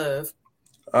showing me some love.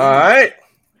 All right.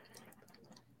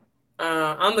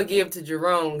 I'm gonna give to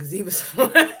Jerome because he was.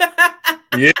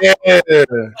 Yeah.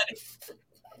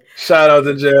 Shout out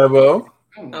to Jabbo.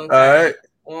 Okay. All right.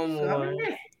 One more.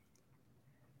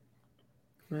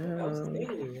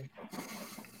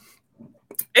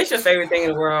 It's your favorite thing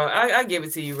in the world. I give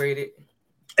it to you, rated.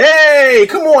 Hey,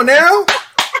 come on now.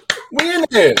 We in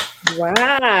there.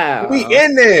 Wow. We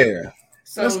in there.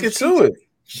 So let's get to it.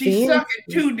 She's sucking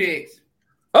 2 dicks.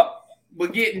 Oh,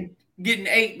 but getting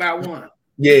 8 by 1.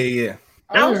 Yeah.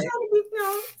 I was trying to be,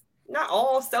 not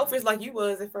all selfish like you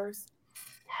was at first.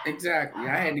 Exactly.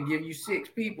 I had to give you 6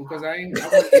 people because I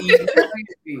wasn't eating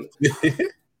people.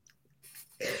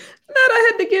 Not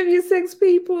I had to give you 6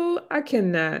 people. I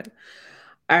cannot.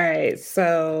 All right,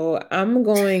 so I'm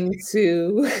going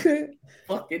to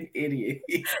fucking idiot.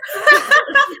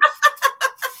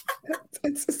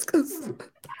 That's disgusting.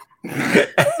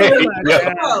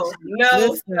 Oh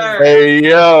no, sir. Hey,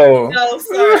 yo. No,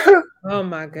 sir. Oh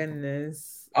my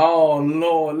goodness. Oh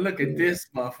Lord, look at this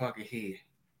motherfucker here.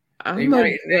 They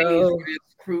writing names for this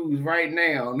cruise right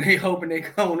now. They hoping they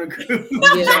come on a cruise.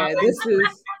 Yeah,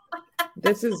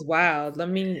 this is wild. Let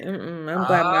me. I'm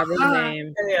glad my real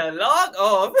name. Yeah, log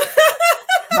off.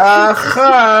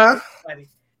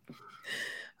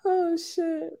 Oh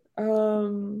shit.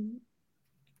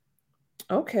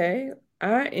 Okay,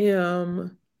 I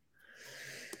am.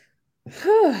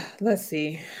 Let's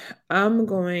see. I'm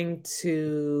going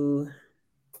to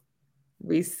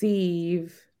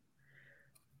receive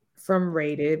from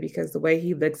Rated because the way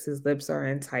he licks his lips are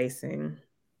enticing.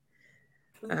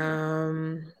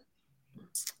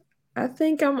 I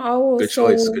think I'm also Good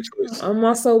choice. Good choice. I'm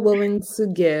also willing to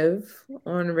give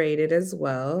on Rated as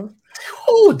well.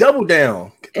 Oh, double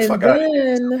down. Get the And fuck out of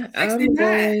here. then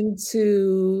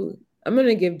I'm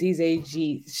gonna give DJ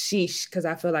G sheesh because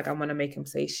I feel like I want to make him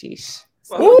say sheesh.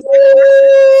 So, Ooh.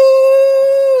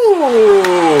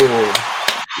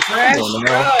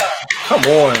 Come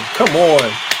on.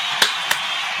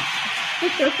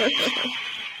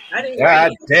 I didn't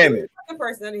God damn it. Second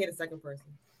person. I didn't hear the second person.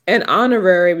 an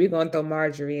honorary, we're gonna throw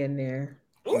Marjorie in there.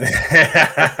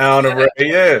 Honorary,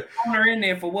 yeah. Her in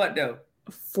there for what though?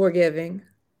 Forgiving.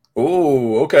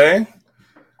 Ooh, okay.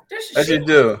 That you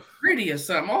do. Pretty or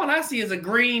something. All I see is a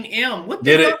green M. What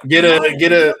Get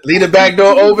the a lead the back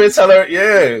door over and tell her,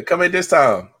 yeah, come in this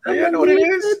time. Oh, yeah, I know what it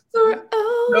is.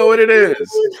 Know what it is.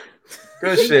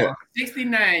 Good shit.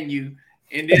 69 you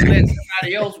and then let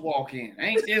somebody else walk in.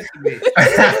 Ain't this a bitch?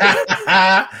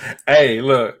 Hey,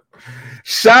 look.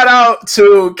 Shout out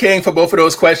to King for both of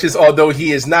those questions. Although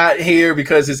he is not here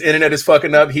because his internet is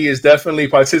fucking up, he is definitely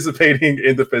participating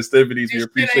in the festivities. We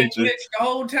appreciate you. The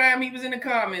whole time he was in the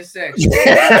comment section.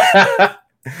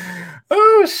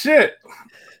 Oh shit.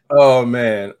 Oh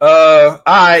man. All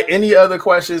right. Any other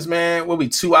questions, man? We'll be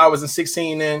 2 hours and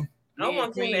 16 in. I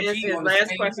want him to answer his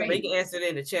last question, but he can answer it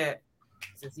in the chat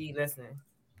since he's listening.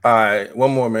 All right,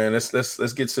 one more, man.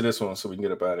 Let's get to this one so we can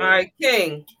get up out of here. All right,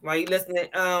 King, while you listening,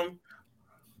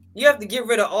 you have to get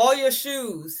rid of all your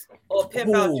shoes or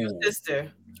pimp out your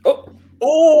sister. Oh,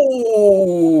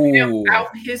 Pimp out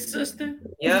his sister?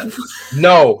 Yep.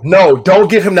 No,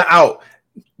 don't give him the out.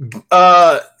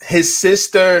 His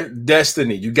sister,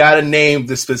 Destiny. You gotta name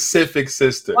the specific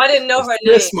sister. I didn't know her name.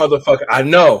 This motherfucker, I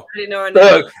know. I didn't know her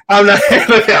name.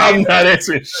 Look, I'm not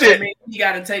answering shit. I mean, you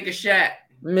gotta take a shot.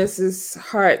 Mrs.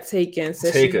 Hart taken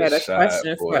said she had a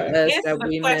question for us that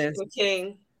we missed.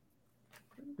 King.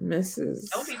 Mrs.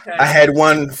 I had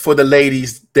one for the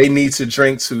ladies. They need to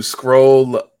drink to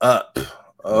scroll up.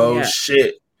 Oh Yeah.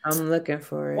 shit. I'm looking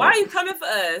for it. Why are you coming for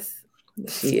us?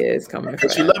 She is coming for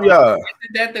She us. love y'all. Is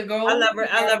that the goal? I love her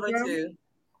too.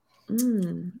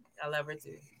 Mm. I love her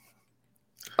too.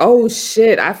 Oh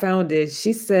shit, I found it.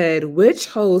 She said, which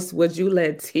host would you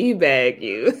let teabag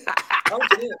you? Oh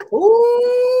shit.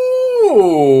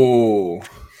 Ooh.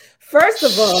 First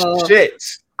of all, shit.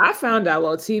 I found out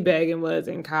what teabagging was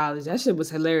in college. That shit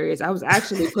was hilarious. I was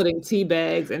actually putting tea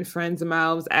bags in friends'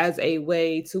 mouths as a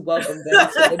way to welcome them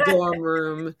to the dorm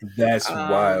room. That's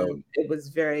wild. It was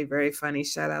very, very funny.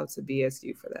 Shout out to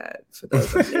BSU for that. For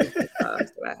those of you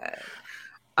that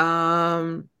I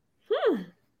had.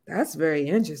 That's very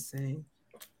interesting.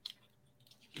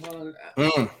 Well,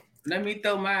 let me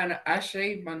throw mine. I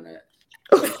shaved my nut.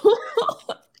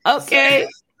 Okay.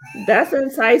 That's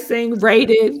enticing.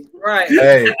 Rated. Right.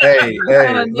 Hey,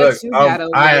 look,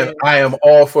 I am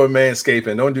all for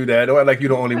manscaping. Don't do that. Don't act like you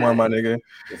the only one, my nigga.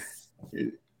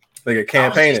 Nigga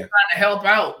campaigning. Trying to help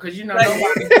out because you know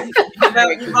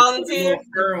You volunteer.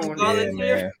 Yeah,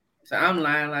 man. So I'm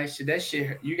lying like shit. That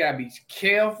shit, you gotta be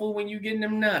careful when you getting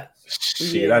them nuts.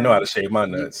 Shit, I know how to shave my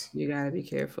nuts. You gotta be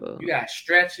careful. You gotta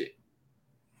stretch it.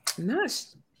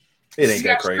 Nice. It ain't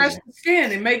that crazy. Stretch the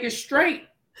skin and make it straight.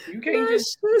 You can't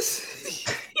just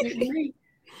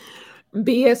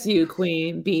BSU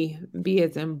queen. B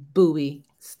as in Bowie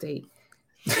State.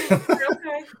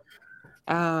 Okay.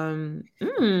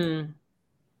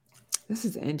 This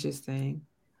is interesting.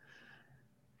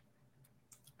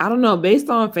 I don't know. Based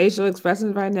on facial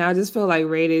expressions right now, I just feel like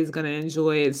Rated is gonna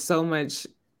enjoy it so much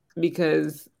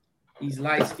because he's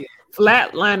light skinned.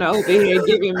 Flatliner over here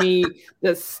giving me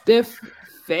the stiff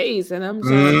face, and I'm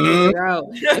trying to figure out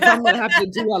if I'm gonna have to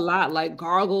do a lot like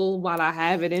gargle while I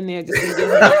have it in there just to get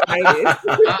excited.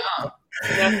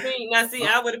 Now see,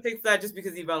 I would have picked Flat just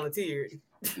because he volunteered.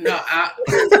 Now,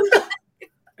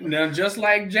 just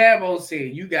like Jabbo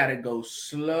said, you gotta go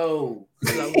slow.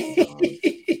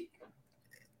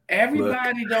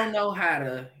 Everybody don't know how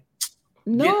to.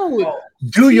 No,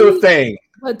 do your thing.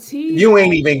 But you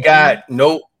ain't even got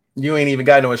no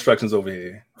instructions over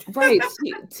here. Right,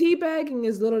 teabagging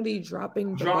is literally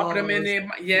dropping them in there.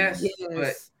 Yes.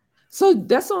 But so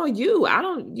that's on you.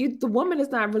 The woman is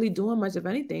not really doing much of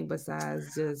anything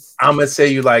besides just. I'm gonna say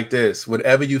you like this: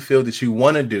 whatever you feel that you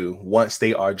want to do once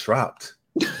they are dropped,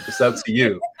 it's up to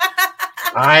you.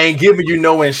 I ain't giving you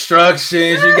no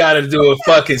instructions. You got to do a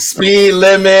fucking speed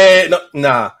limit. No,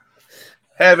 nah.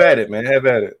 Have at it, man. Have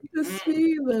at it. The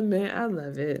speed limit. I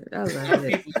love it.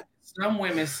 Some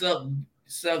women suck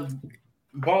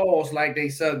balls like they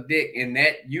suck dick, and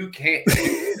that you can't.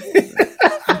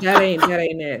 That ain't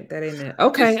it. That ain't it.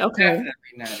 Okay. It's definitely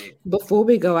not it. Before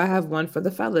we go, I have one for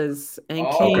the fellas. And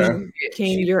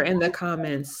King, you're in the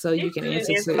comments, so you can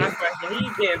answer my too. question.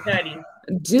 He's being petty.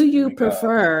 Do you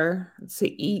prefer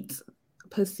to eat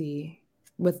pussy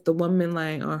with the woman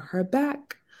lying on her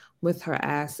back with her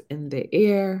ass in the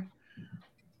air,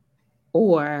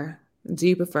 or do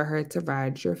you prefer her to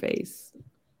ride your face?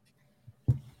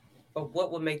 But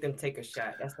what would make them take a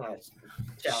shot? That's not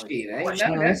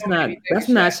challenging. That's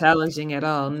not challenging at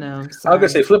all. No, I was gonna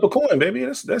say flip a coin, baby.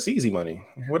 That's easy money.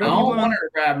 Whatever. I don't want her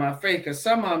to ride my face because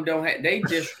some of them don't have. They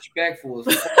disrespectful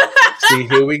as fuck. See,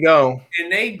 here we go.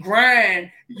 And they grind.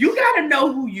 You gotta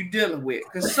know who you dealing with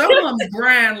because some of them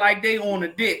grind like they on a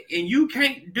dick, and you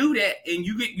can't do that. And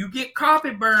you get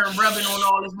carpet burn rubbing on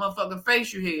all this motherfucking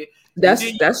face you had.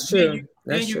 That's true.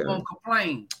 Then you're gonna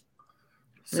complain.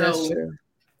 So. That's true.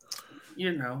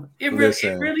 You know, it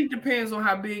really depends on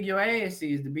how big your ass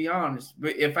is, to be honest.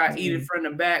 But if I eat it from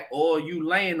the back or you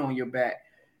laying on your back,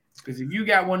 because if you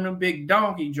got one of them big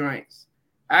donkey joints,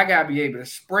 I gotta be able to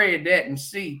spread that and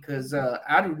see. Because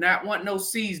I do not want no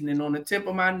seasoning on the tip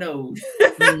of my nose.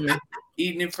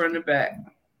 Eating it from the back.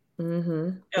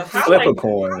 Mm-hmm. Flip a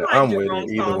coin. I'm with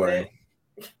it either way.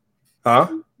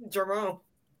 Huh? Jerome.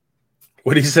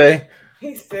 What did he say?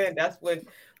 He said that's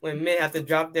when men have to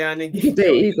drop down and get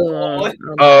the eagle on.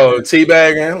 Oh,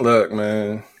 teabagging. Look,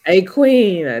 man. Hey,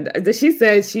 Queen. She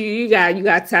said you got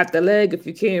to tap the leg if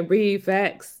you can't breathe.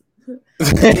 Facts.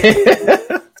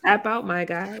 Tap out, my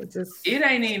guy. It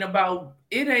ain't even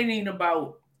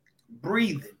about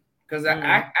breathing because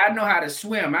I know how to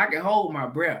swim. I can hold my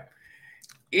breath.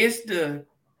 It's the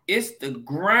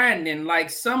grinding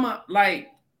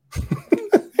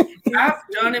I've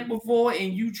done it before,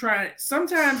 and you try it.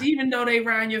 Sometimes, even though they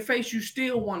round your face, you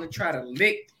still want to try to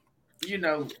lick. You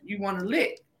know, you want to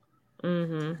lick.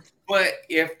 Mm-hmm. But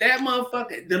if that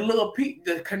motherfucker,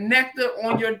 the connector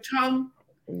on your tongue,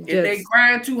 if they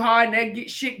grind too hard and that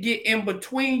shit get in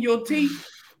between your teeth,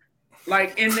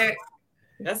 like in that.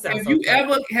 Has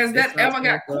that ever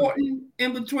got caught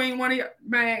in between one of your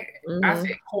man? Mm-hmm. I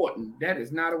said courting. That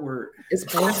is not a word. It's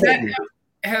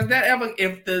Has that ever,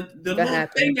 if the little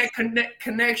thing that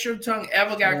connects your tongue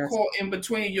ever got caught in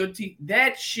between your teeth,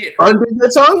 that shit under your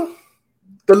tongue?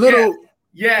 The little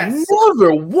yes.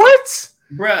 Never. What?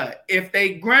 Bruh, if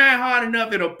they grind hard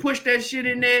enough, it'll push that shit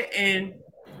in there and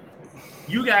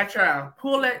you gotta try to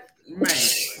pull that. Man.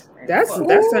 That sounds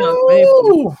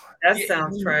painful. That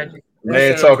sounds tragic.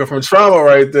 Man, talking from trauma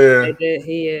right there.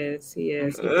 He is.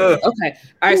 Okay. All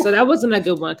right. So that wasn't a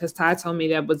good one because Ty told me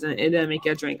it didn't make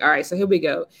you drink. All right. So here we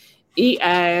go. Eat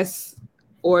ass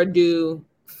or do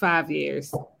 5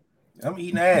 years. I'm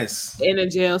eating ass. In a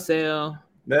jail cell.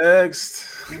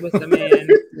 Next. With the man.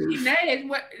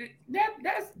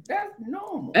 That's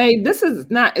normal. Hey,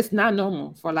 it's not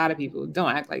normal for a lot of people. Don't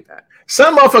act like that.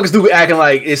 Some motherfuckers do acting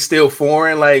like it's still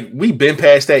foreign. Like we been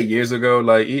past that years ago.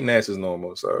 Like eating ass is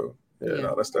normal. So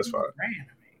no, that's fine.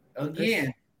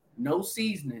 Again, no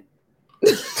seasoning.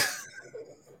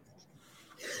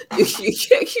 You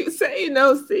can't keep saying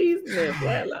no seasoning.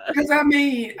 Because I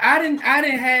mean, I didn't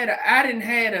had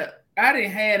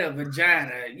a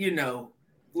vagina, you know.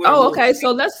 Okay.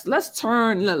 So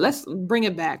let's bring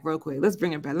it back real quick. Let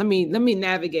me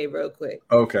navigate real quick.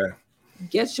 Okay.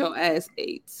 Get your ass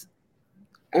ate.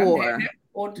 Or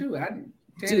two. I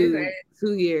didn't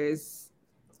 2 years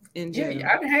in jail. Yeah,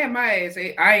 I didn't have my ass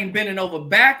ate. I ain't bending over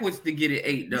backwards to get it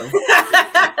ate though. But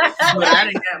I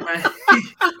didn't have my.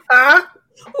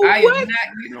 I am not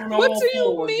getting on all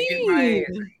fours to get my ass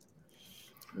ate.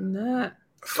 Not.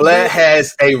 Flat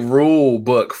has a rule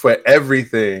book for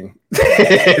everything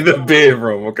in the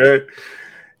bedroom. Okay,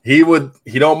 he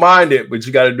don't mind it, but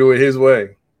you got to do it his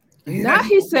way. Now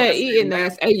he said eating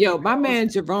ass. Hey, yo, my man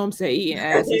Jerome said eating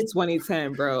ass is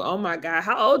 2010, bro. Oh my God,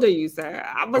 how old are you, sir?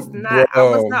 I was not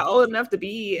old enough to be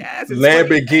eating ass.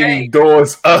 Lamborghini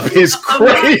doors up is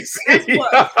crazy.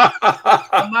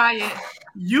 Amaya,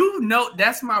 you know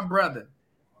that's my brother,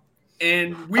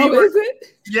 and is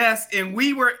it? Yes, and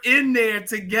we were in there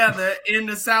together in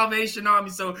the Salvation Army,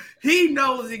 so he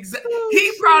knows exactly.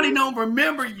 He probably don't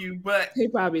remember you, but he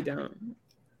probably don't.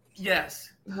 Yes.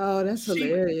 Oh, that's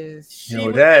hilarious.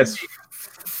 That's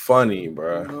funny,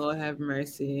 bro. Lord have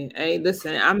mercy. Hey,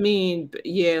 listen, I mean,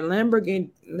 yeah,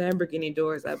 Lamborghini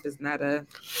doors up is not a.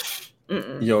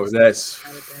 Yo, that's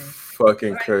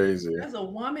fucking crazy. As a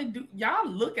woman, y'all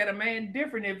look at a man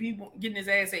different if he getting his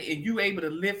ass ate and you able to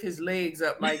lift his legs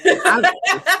up like that.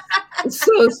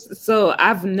 So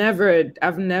I've never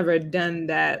done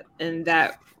that in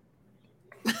that.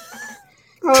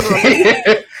 Hold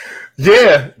on.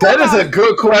 Yeah, that is a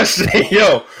good question.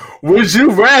 Yo, Would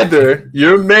you rather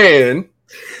your man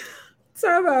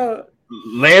Talk about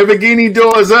Lamborghini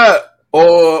doors up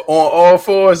or on all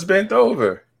fours bent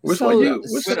over? Which one you?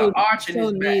 Which with an arch in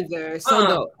his back? neither.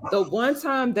 So the one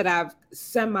time that I've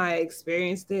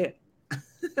semi-experienced it,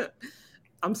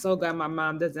 I'm so glad my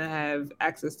mom doesn't have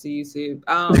access to YouTube.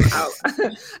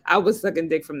 I was sucking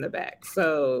dick from the back,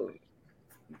 so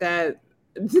that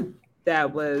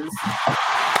was.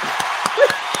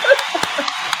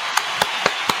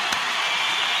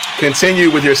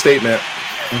 Continue with your statement.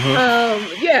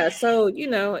 Yeah, so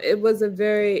it was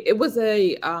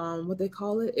a what they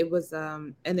call it? It was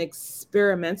an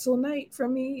experimental night for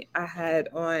me. I had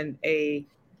on a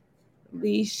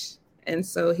leash, and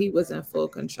so he was in full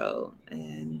control.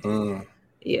 And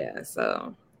yeah,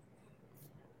 so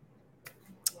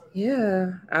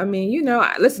yeah, I mean,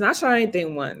 listen, I tried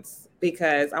anything once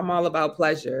because I'm all about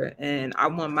pleasure, and I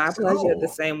want my pleasure the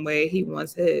same way he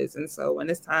wants his. And so when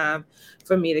it's time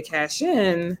for me to cash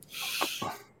in,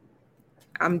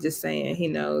 I'm just saying he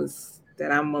knows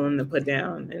that I'm willing to put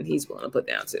down, and he's willing to put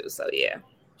down too. So yeah.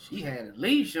 She had a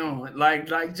leash on, like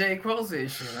J. Crow said.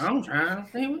 Shit, I'm trying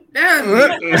to see what that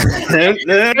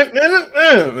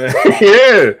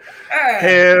Yeah,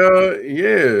 hell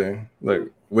yeah.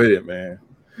 Look, with it, man.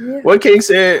 Yeah. What King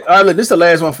said, all right, look, this is the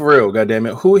last one for real,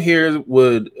 goddammit. Who here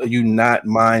would you not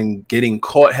mind getting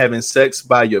caught having sex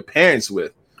by your parents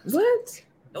with? What?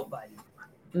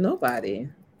 Nobody.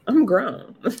 I'm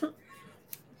grown.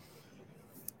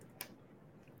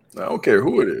 I don't care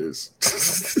who it is.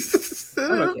 I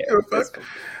don't care.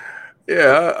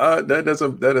 Yeah, that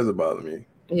doesn't bother me.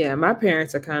 Yeah, my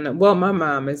parents are kind of, well, my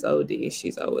mom is OD.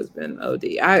 She's always been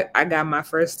OD. I got my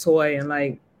first toy in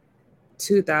like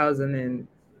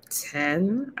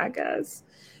 2010, I guess.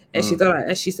 And she said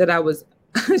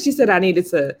she said I needed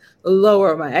to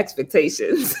lower my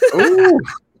expectations. Ooh,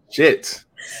 shit.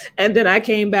 And then I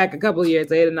came back a couple of years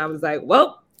later and I was like,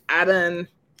 well, I done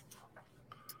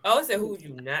who would you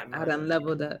not mind? I done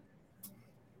leveled up.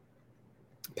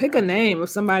 Pick a name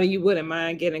of somebody you wouldn't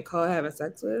mind getting caught having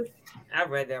sex with. I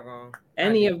read that wrong.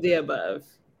 Any of the above.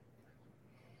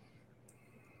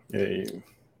 Yeah.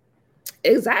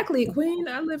 Exactly, Queen.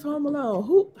 I live home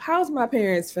alone. How's my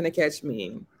parents finna catch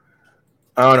me?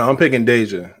 I don't know. I'm picking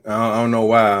Deja. I don't know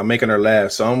why. I'm making her laugh,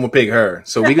 so I'm gonna pick her.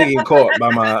 So we can get caught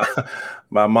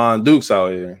by Mon Dukes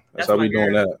out here. That's how we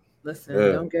doing that. Listen,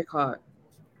 don't get caught.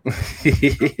 I'm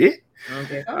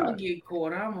gonna get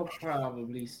caught. I'm gonna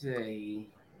probably say.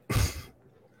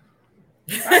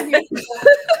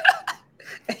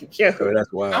 Yo,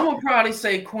 that's wild. I'm gonna probably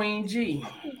say Queen G.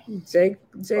 Jake.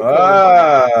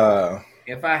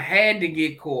 If I had to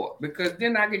get caught, because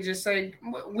then I could just say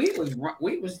we was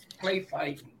play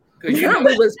fighting. We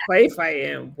was play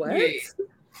fighting. What? Yeah,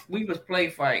 we was play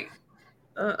fighting.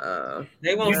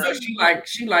 They won't.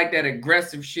 She like that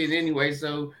aggressive shit anyway.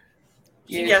 So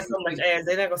she got so much ass,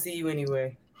 they're not gonna see you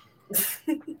anyway.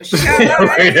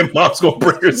 And mom's gonna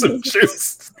bring her some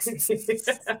juice.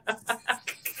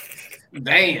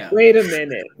 Damn. Wait a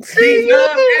minute. She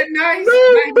love that nice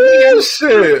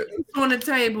bullshit on the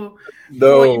table.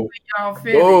 No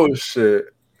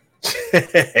bullshit.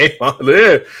 Hey, I'm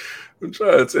trying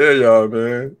to tell y'all,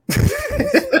 man.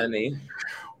 Funny.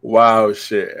 Wow,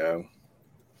 shit. All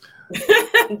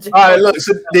right, look.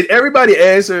 So did everybody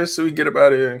answer so we get up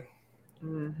out of here?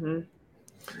 Mm-hmm.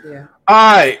 Yeah.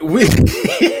 All right, we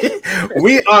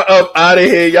are up out of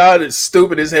here. Y'all are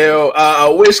stupid as hell. I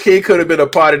wish King could have been a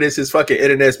part of this. His fucking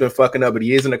internet's been fucking up, but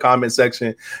he is in the comment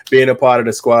section being a part of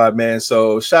the squad, man.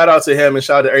 So shout out to him and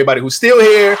shout out to everybody who's still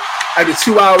here after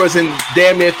 2 hours and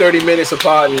damn near 30 minutes of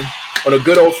partying on a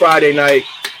good old Friday night.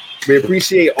 We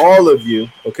appreciate all of you,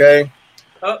 okay?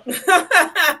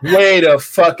 Wait a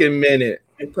fucking minute.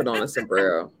 They put on a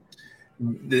sombrero.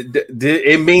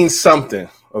 It means something.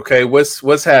 Okay,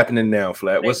 what's happening now,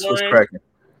 Flat? What's cracking?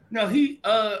 No, he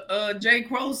J.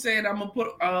 Crow said I'm gonna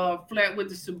put Flat with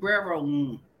the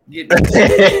sombrero. Yeah,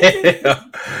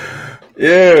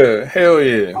 hell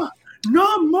yeah.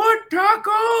 No more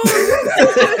tacos.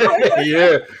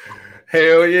 Yeah,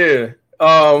 hell yeah.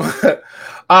 All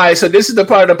right, so this is the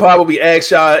part of the pod where we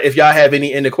ask y'all if y'all have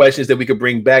any end questions that we could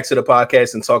bring back to the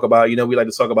podcast and talk about. You know, we like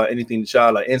to talk about anything that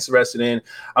y'all are interested in.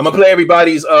 I'm gonna play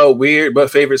everybody's weird but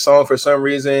favorite song for some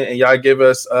reason, and y'all give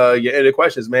us your end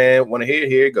questions, man. Want to hear?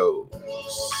 Here it goes.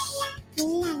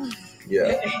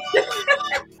 Yeah.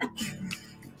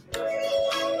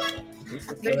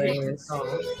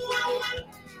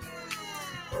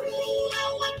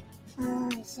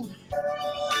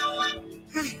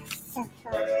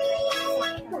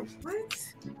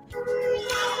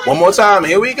 One more time.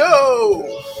 Here we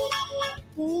go.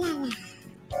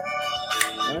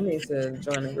 I need to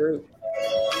join the group.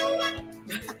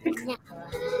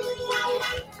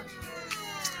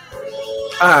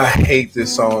 I hate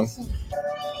this song.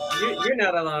 You're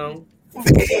not alone.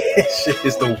 Shit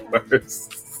is the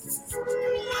worst.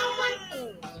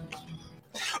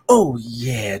 Oh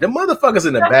yeah, the motherfuckers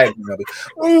in the background.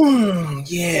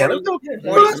 Yeah,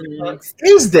 what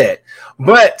is that?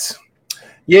 But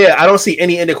yeah, I don't see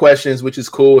any end questions, which is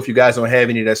cool. If you guys don't have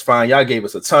any, that's fine. Y'all gave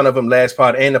us a ton of them last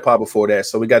pod and the pod before that,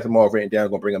 so we got them all written down.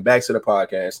 Gonna bring them back to the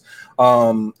podcast.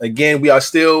 Again, we are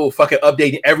still fucking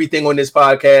updating everything on this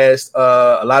podcast.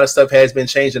 A lot of stuff has been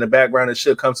changed in the background. It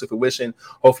should come to fruition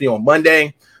hopefully on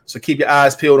Monday. So keep your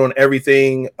eyes peeled on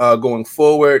everything going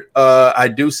forward. I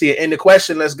do see it in the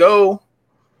question. Let's go.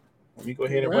 Let me go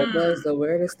ahead and What was the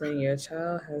weirdest thing your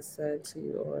child has said to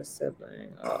you or a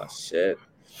sibling? Oh shit.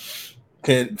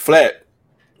 Can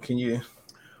you?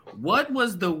 What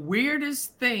was the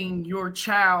weirdest thing your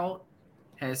child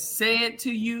has said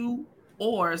to you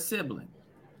or a sibling?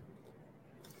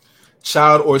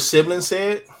 Child or sibling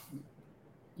said?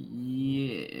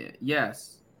 Yeah.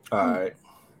 Yes. All right.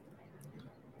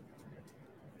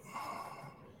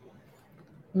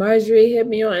 Marjorie, hit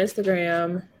me on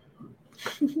Instagram.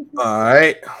 All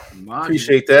right.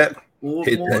 Appreciate that.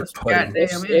 Hit that button.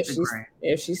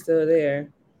 If she's still there.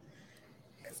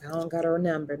 Because I don't got her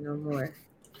number no more.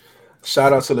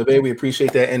 Shout out to LeVay. We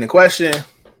appreciate that in the question.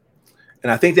 And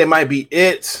I think that might be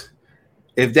it.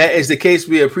 If that is the case,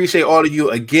 we appreciate all of you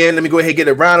again. Let me go ahead and get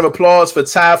a round of applause for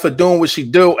Ty for doing what she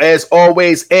do, as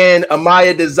always, and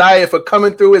Amaya Desire for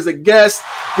coming through as a guest.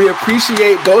 We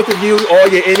appreciate both of you, all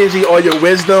your energy, all your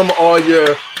wisdom, all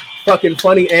your fucking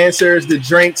funny answers, the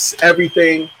drinks,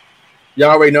 everything.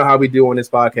 Y'all already know how we do on this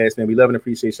podcast, man. We love and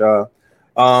appreciate y'all.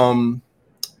 And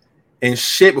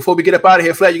shit, before we get up out of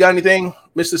here, Flat, you got anything,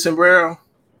 Mr. Sombrero?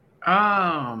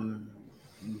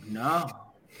 No.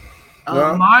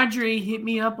 Marjorie hit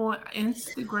me up on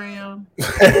Instagram.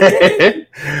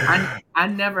 I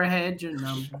never had your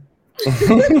number.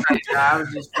 I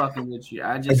was just fucking with you.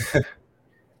 I just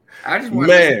want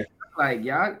to like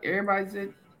y'all. Everybody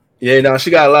said, yeah, no,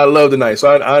 she got a lot of love tonight, so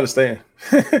I understand.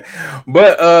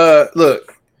 But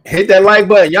look, hit that like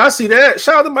button. Y'all see that?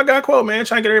 Shout out to my guy Quote, man.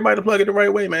 Trying to get everybody to plug it the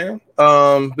right way, man.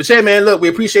 But yeah, man, look, we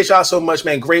appreciate y'all so much,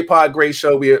 man. Great pod, great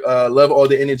show. We love all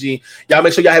the energy. Y'all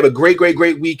make sure y'all have a great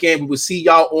weekend. We will see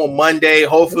y'all on Monday.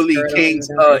 Hopefully, King's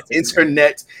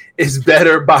internet is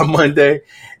better by Monday.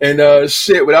 And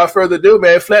shit, without further ado,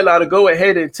 man, Flatliner, go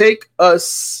ahead and take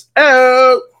us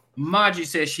out. Margie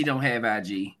says she don't have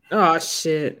IG. Oh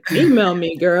shit! Email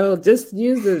me, girl. Just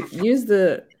use this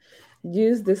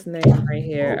name right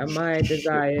here,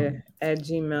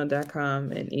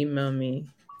 AmayaDesire@gmail.com, and email me.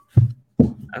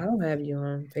 I don't have you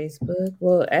on Facebook.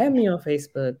 Well, add me on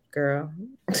Facebook, girl.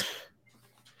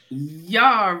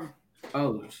 Y'all.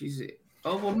 Oh, she said.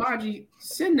 Oh well, Margie,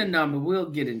 send the number. We'll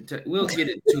get it to her.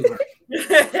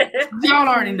 Y'all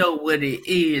already know what it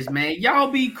is, man.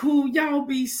 Y'all be cool. Y'all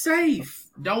be safe.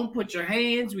 Don't put your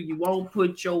hands where you won't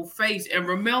put your face. And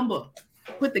remember,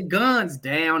 put the guns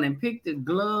down and pick the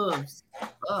gloves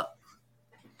up.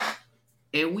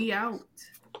 And we out.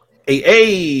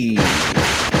 Hey. Hey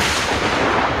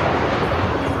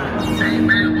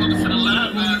man, welcome to the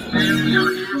live vibes, man. We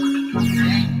are here with the new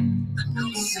game, the new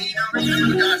scenery.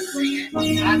 You guys see it on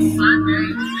Sunday.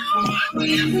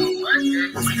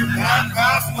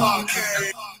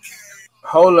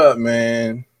 Hold up,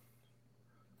 man.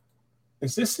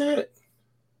 Is this it?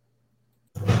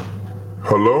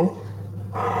 Hello?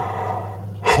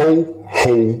 Ho,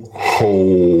 ho,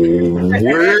 ho.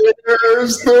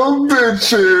 Where's the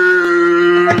bitches?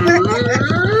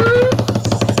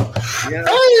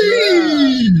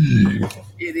 Hey!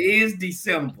 It is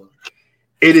December.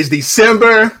 It is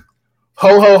December.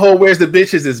 Ho, ho, ho. Where's the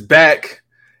bitches is back.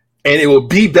 And it will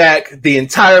be back the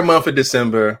entire month of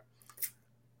December.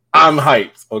 I'm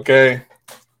hyped, okay?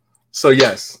 So,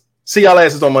 yes. See y'all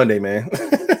asses on Monday, man.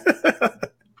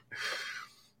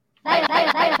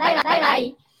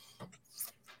 Bye.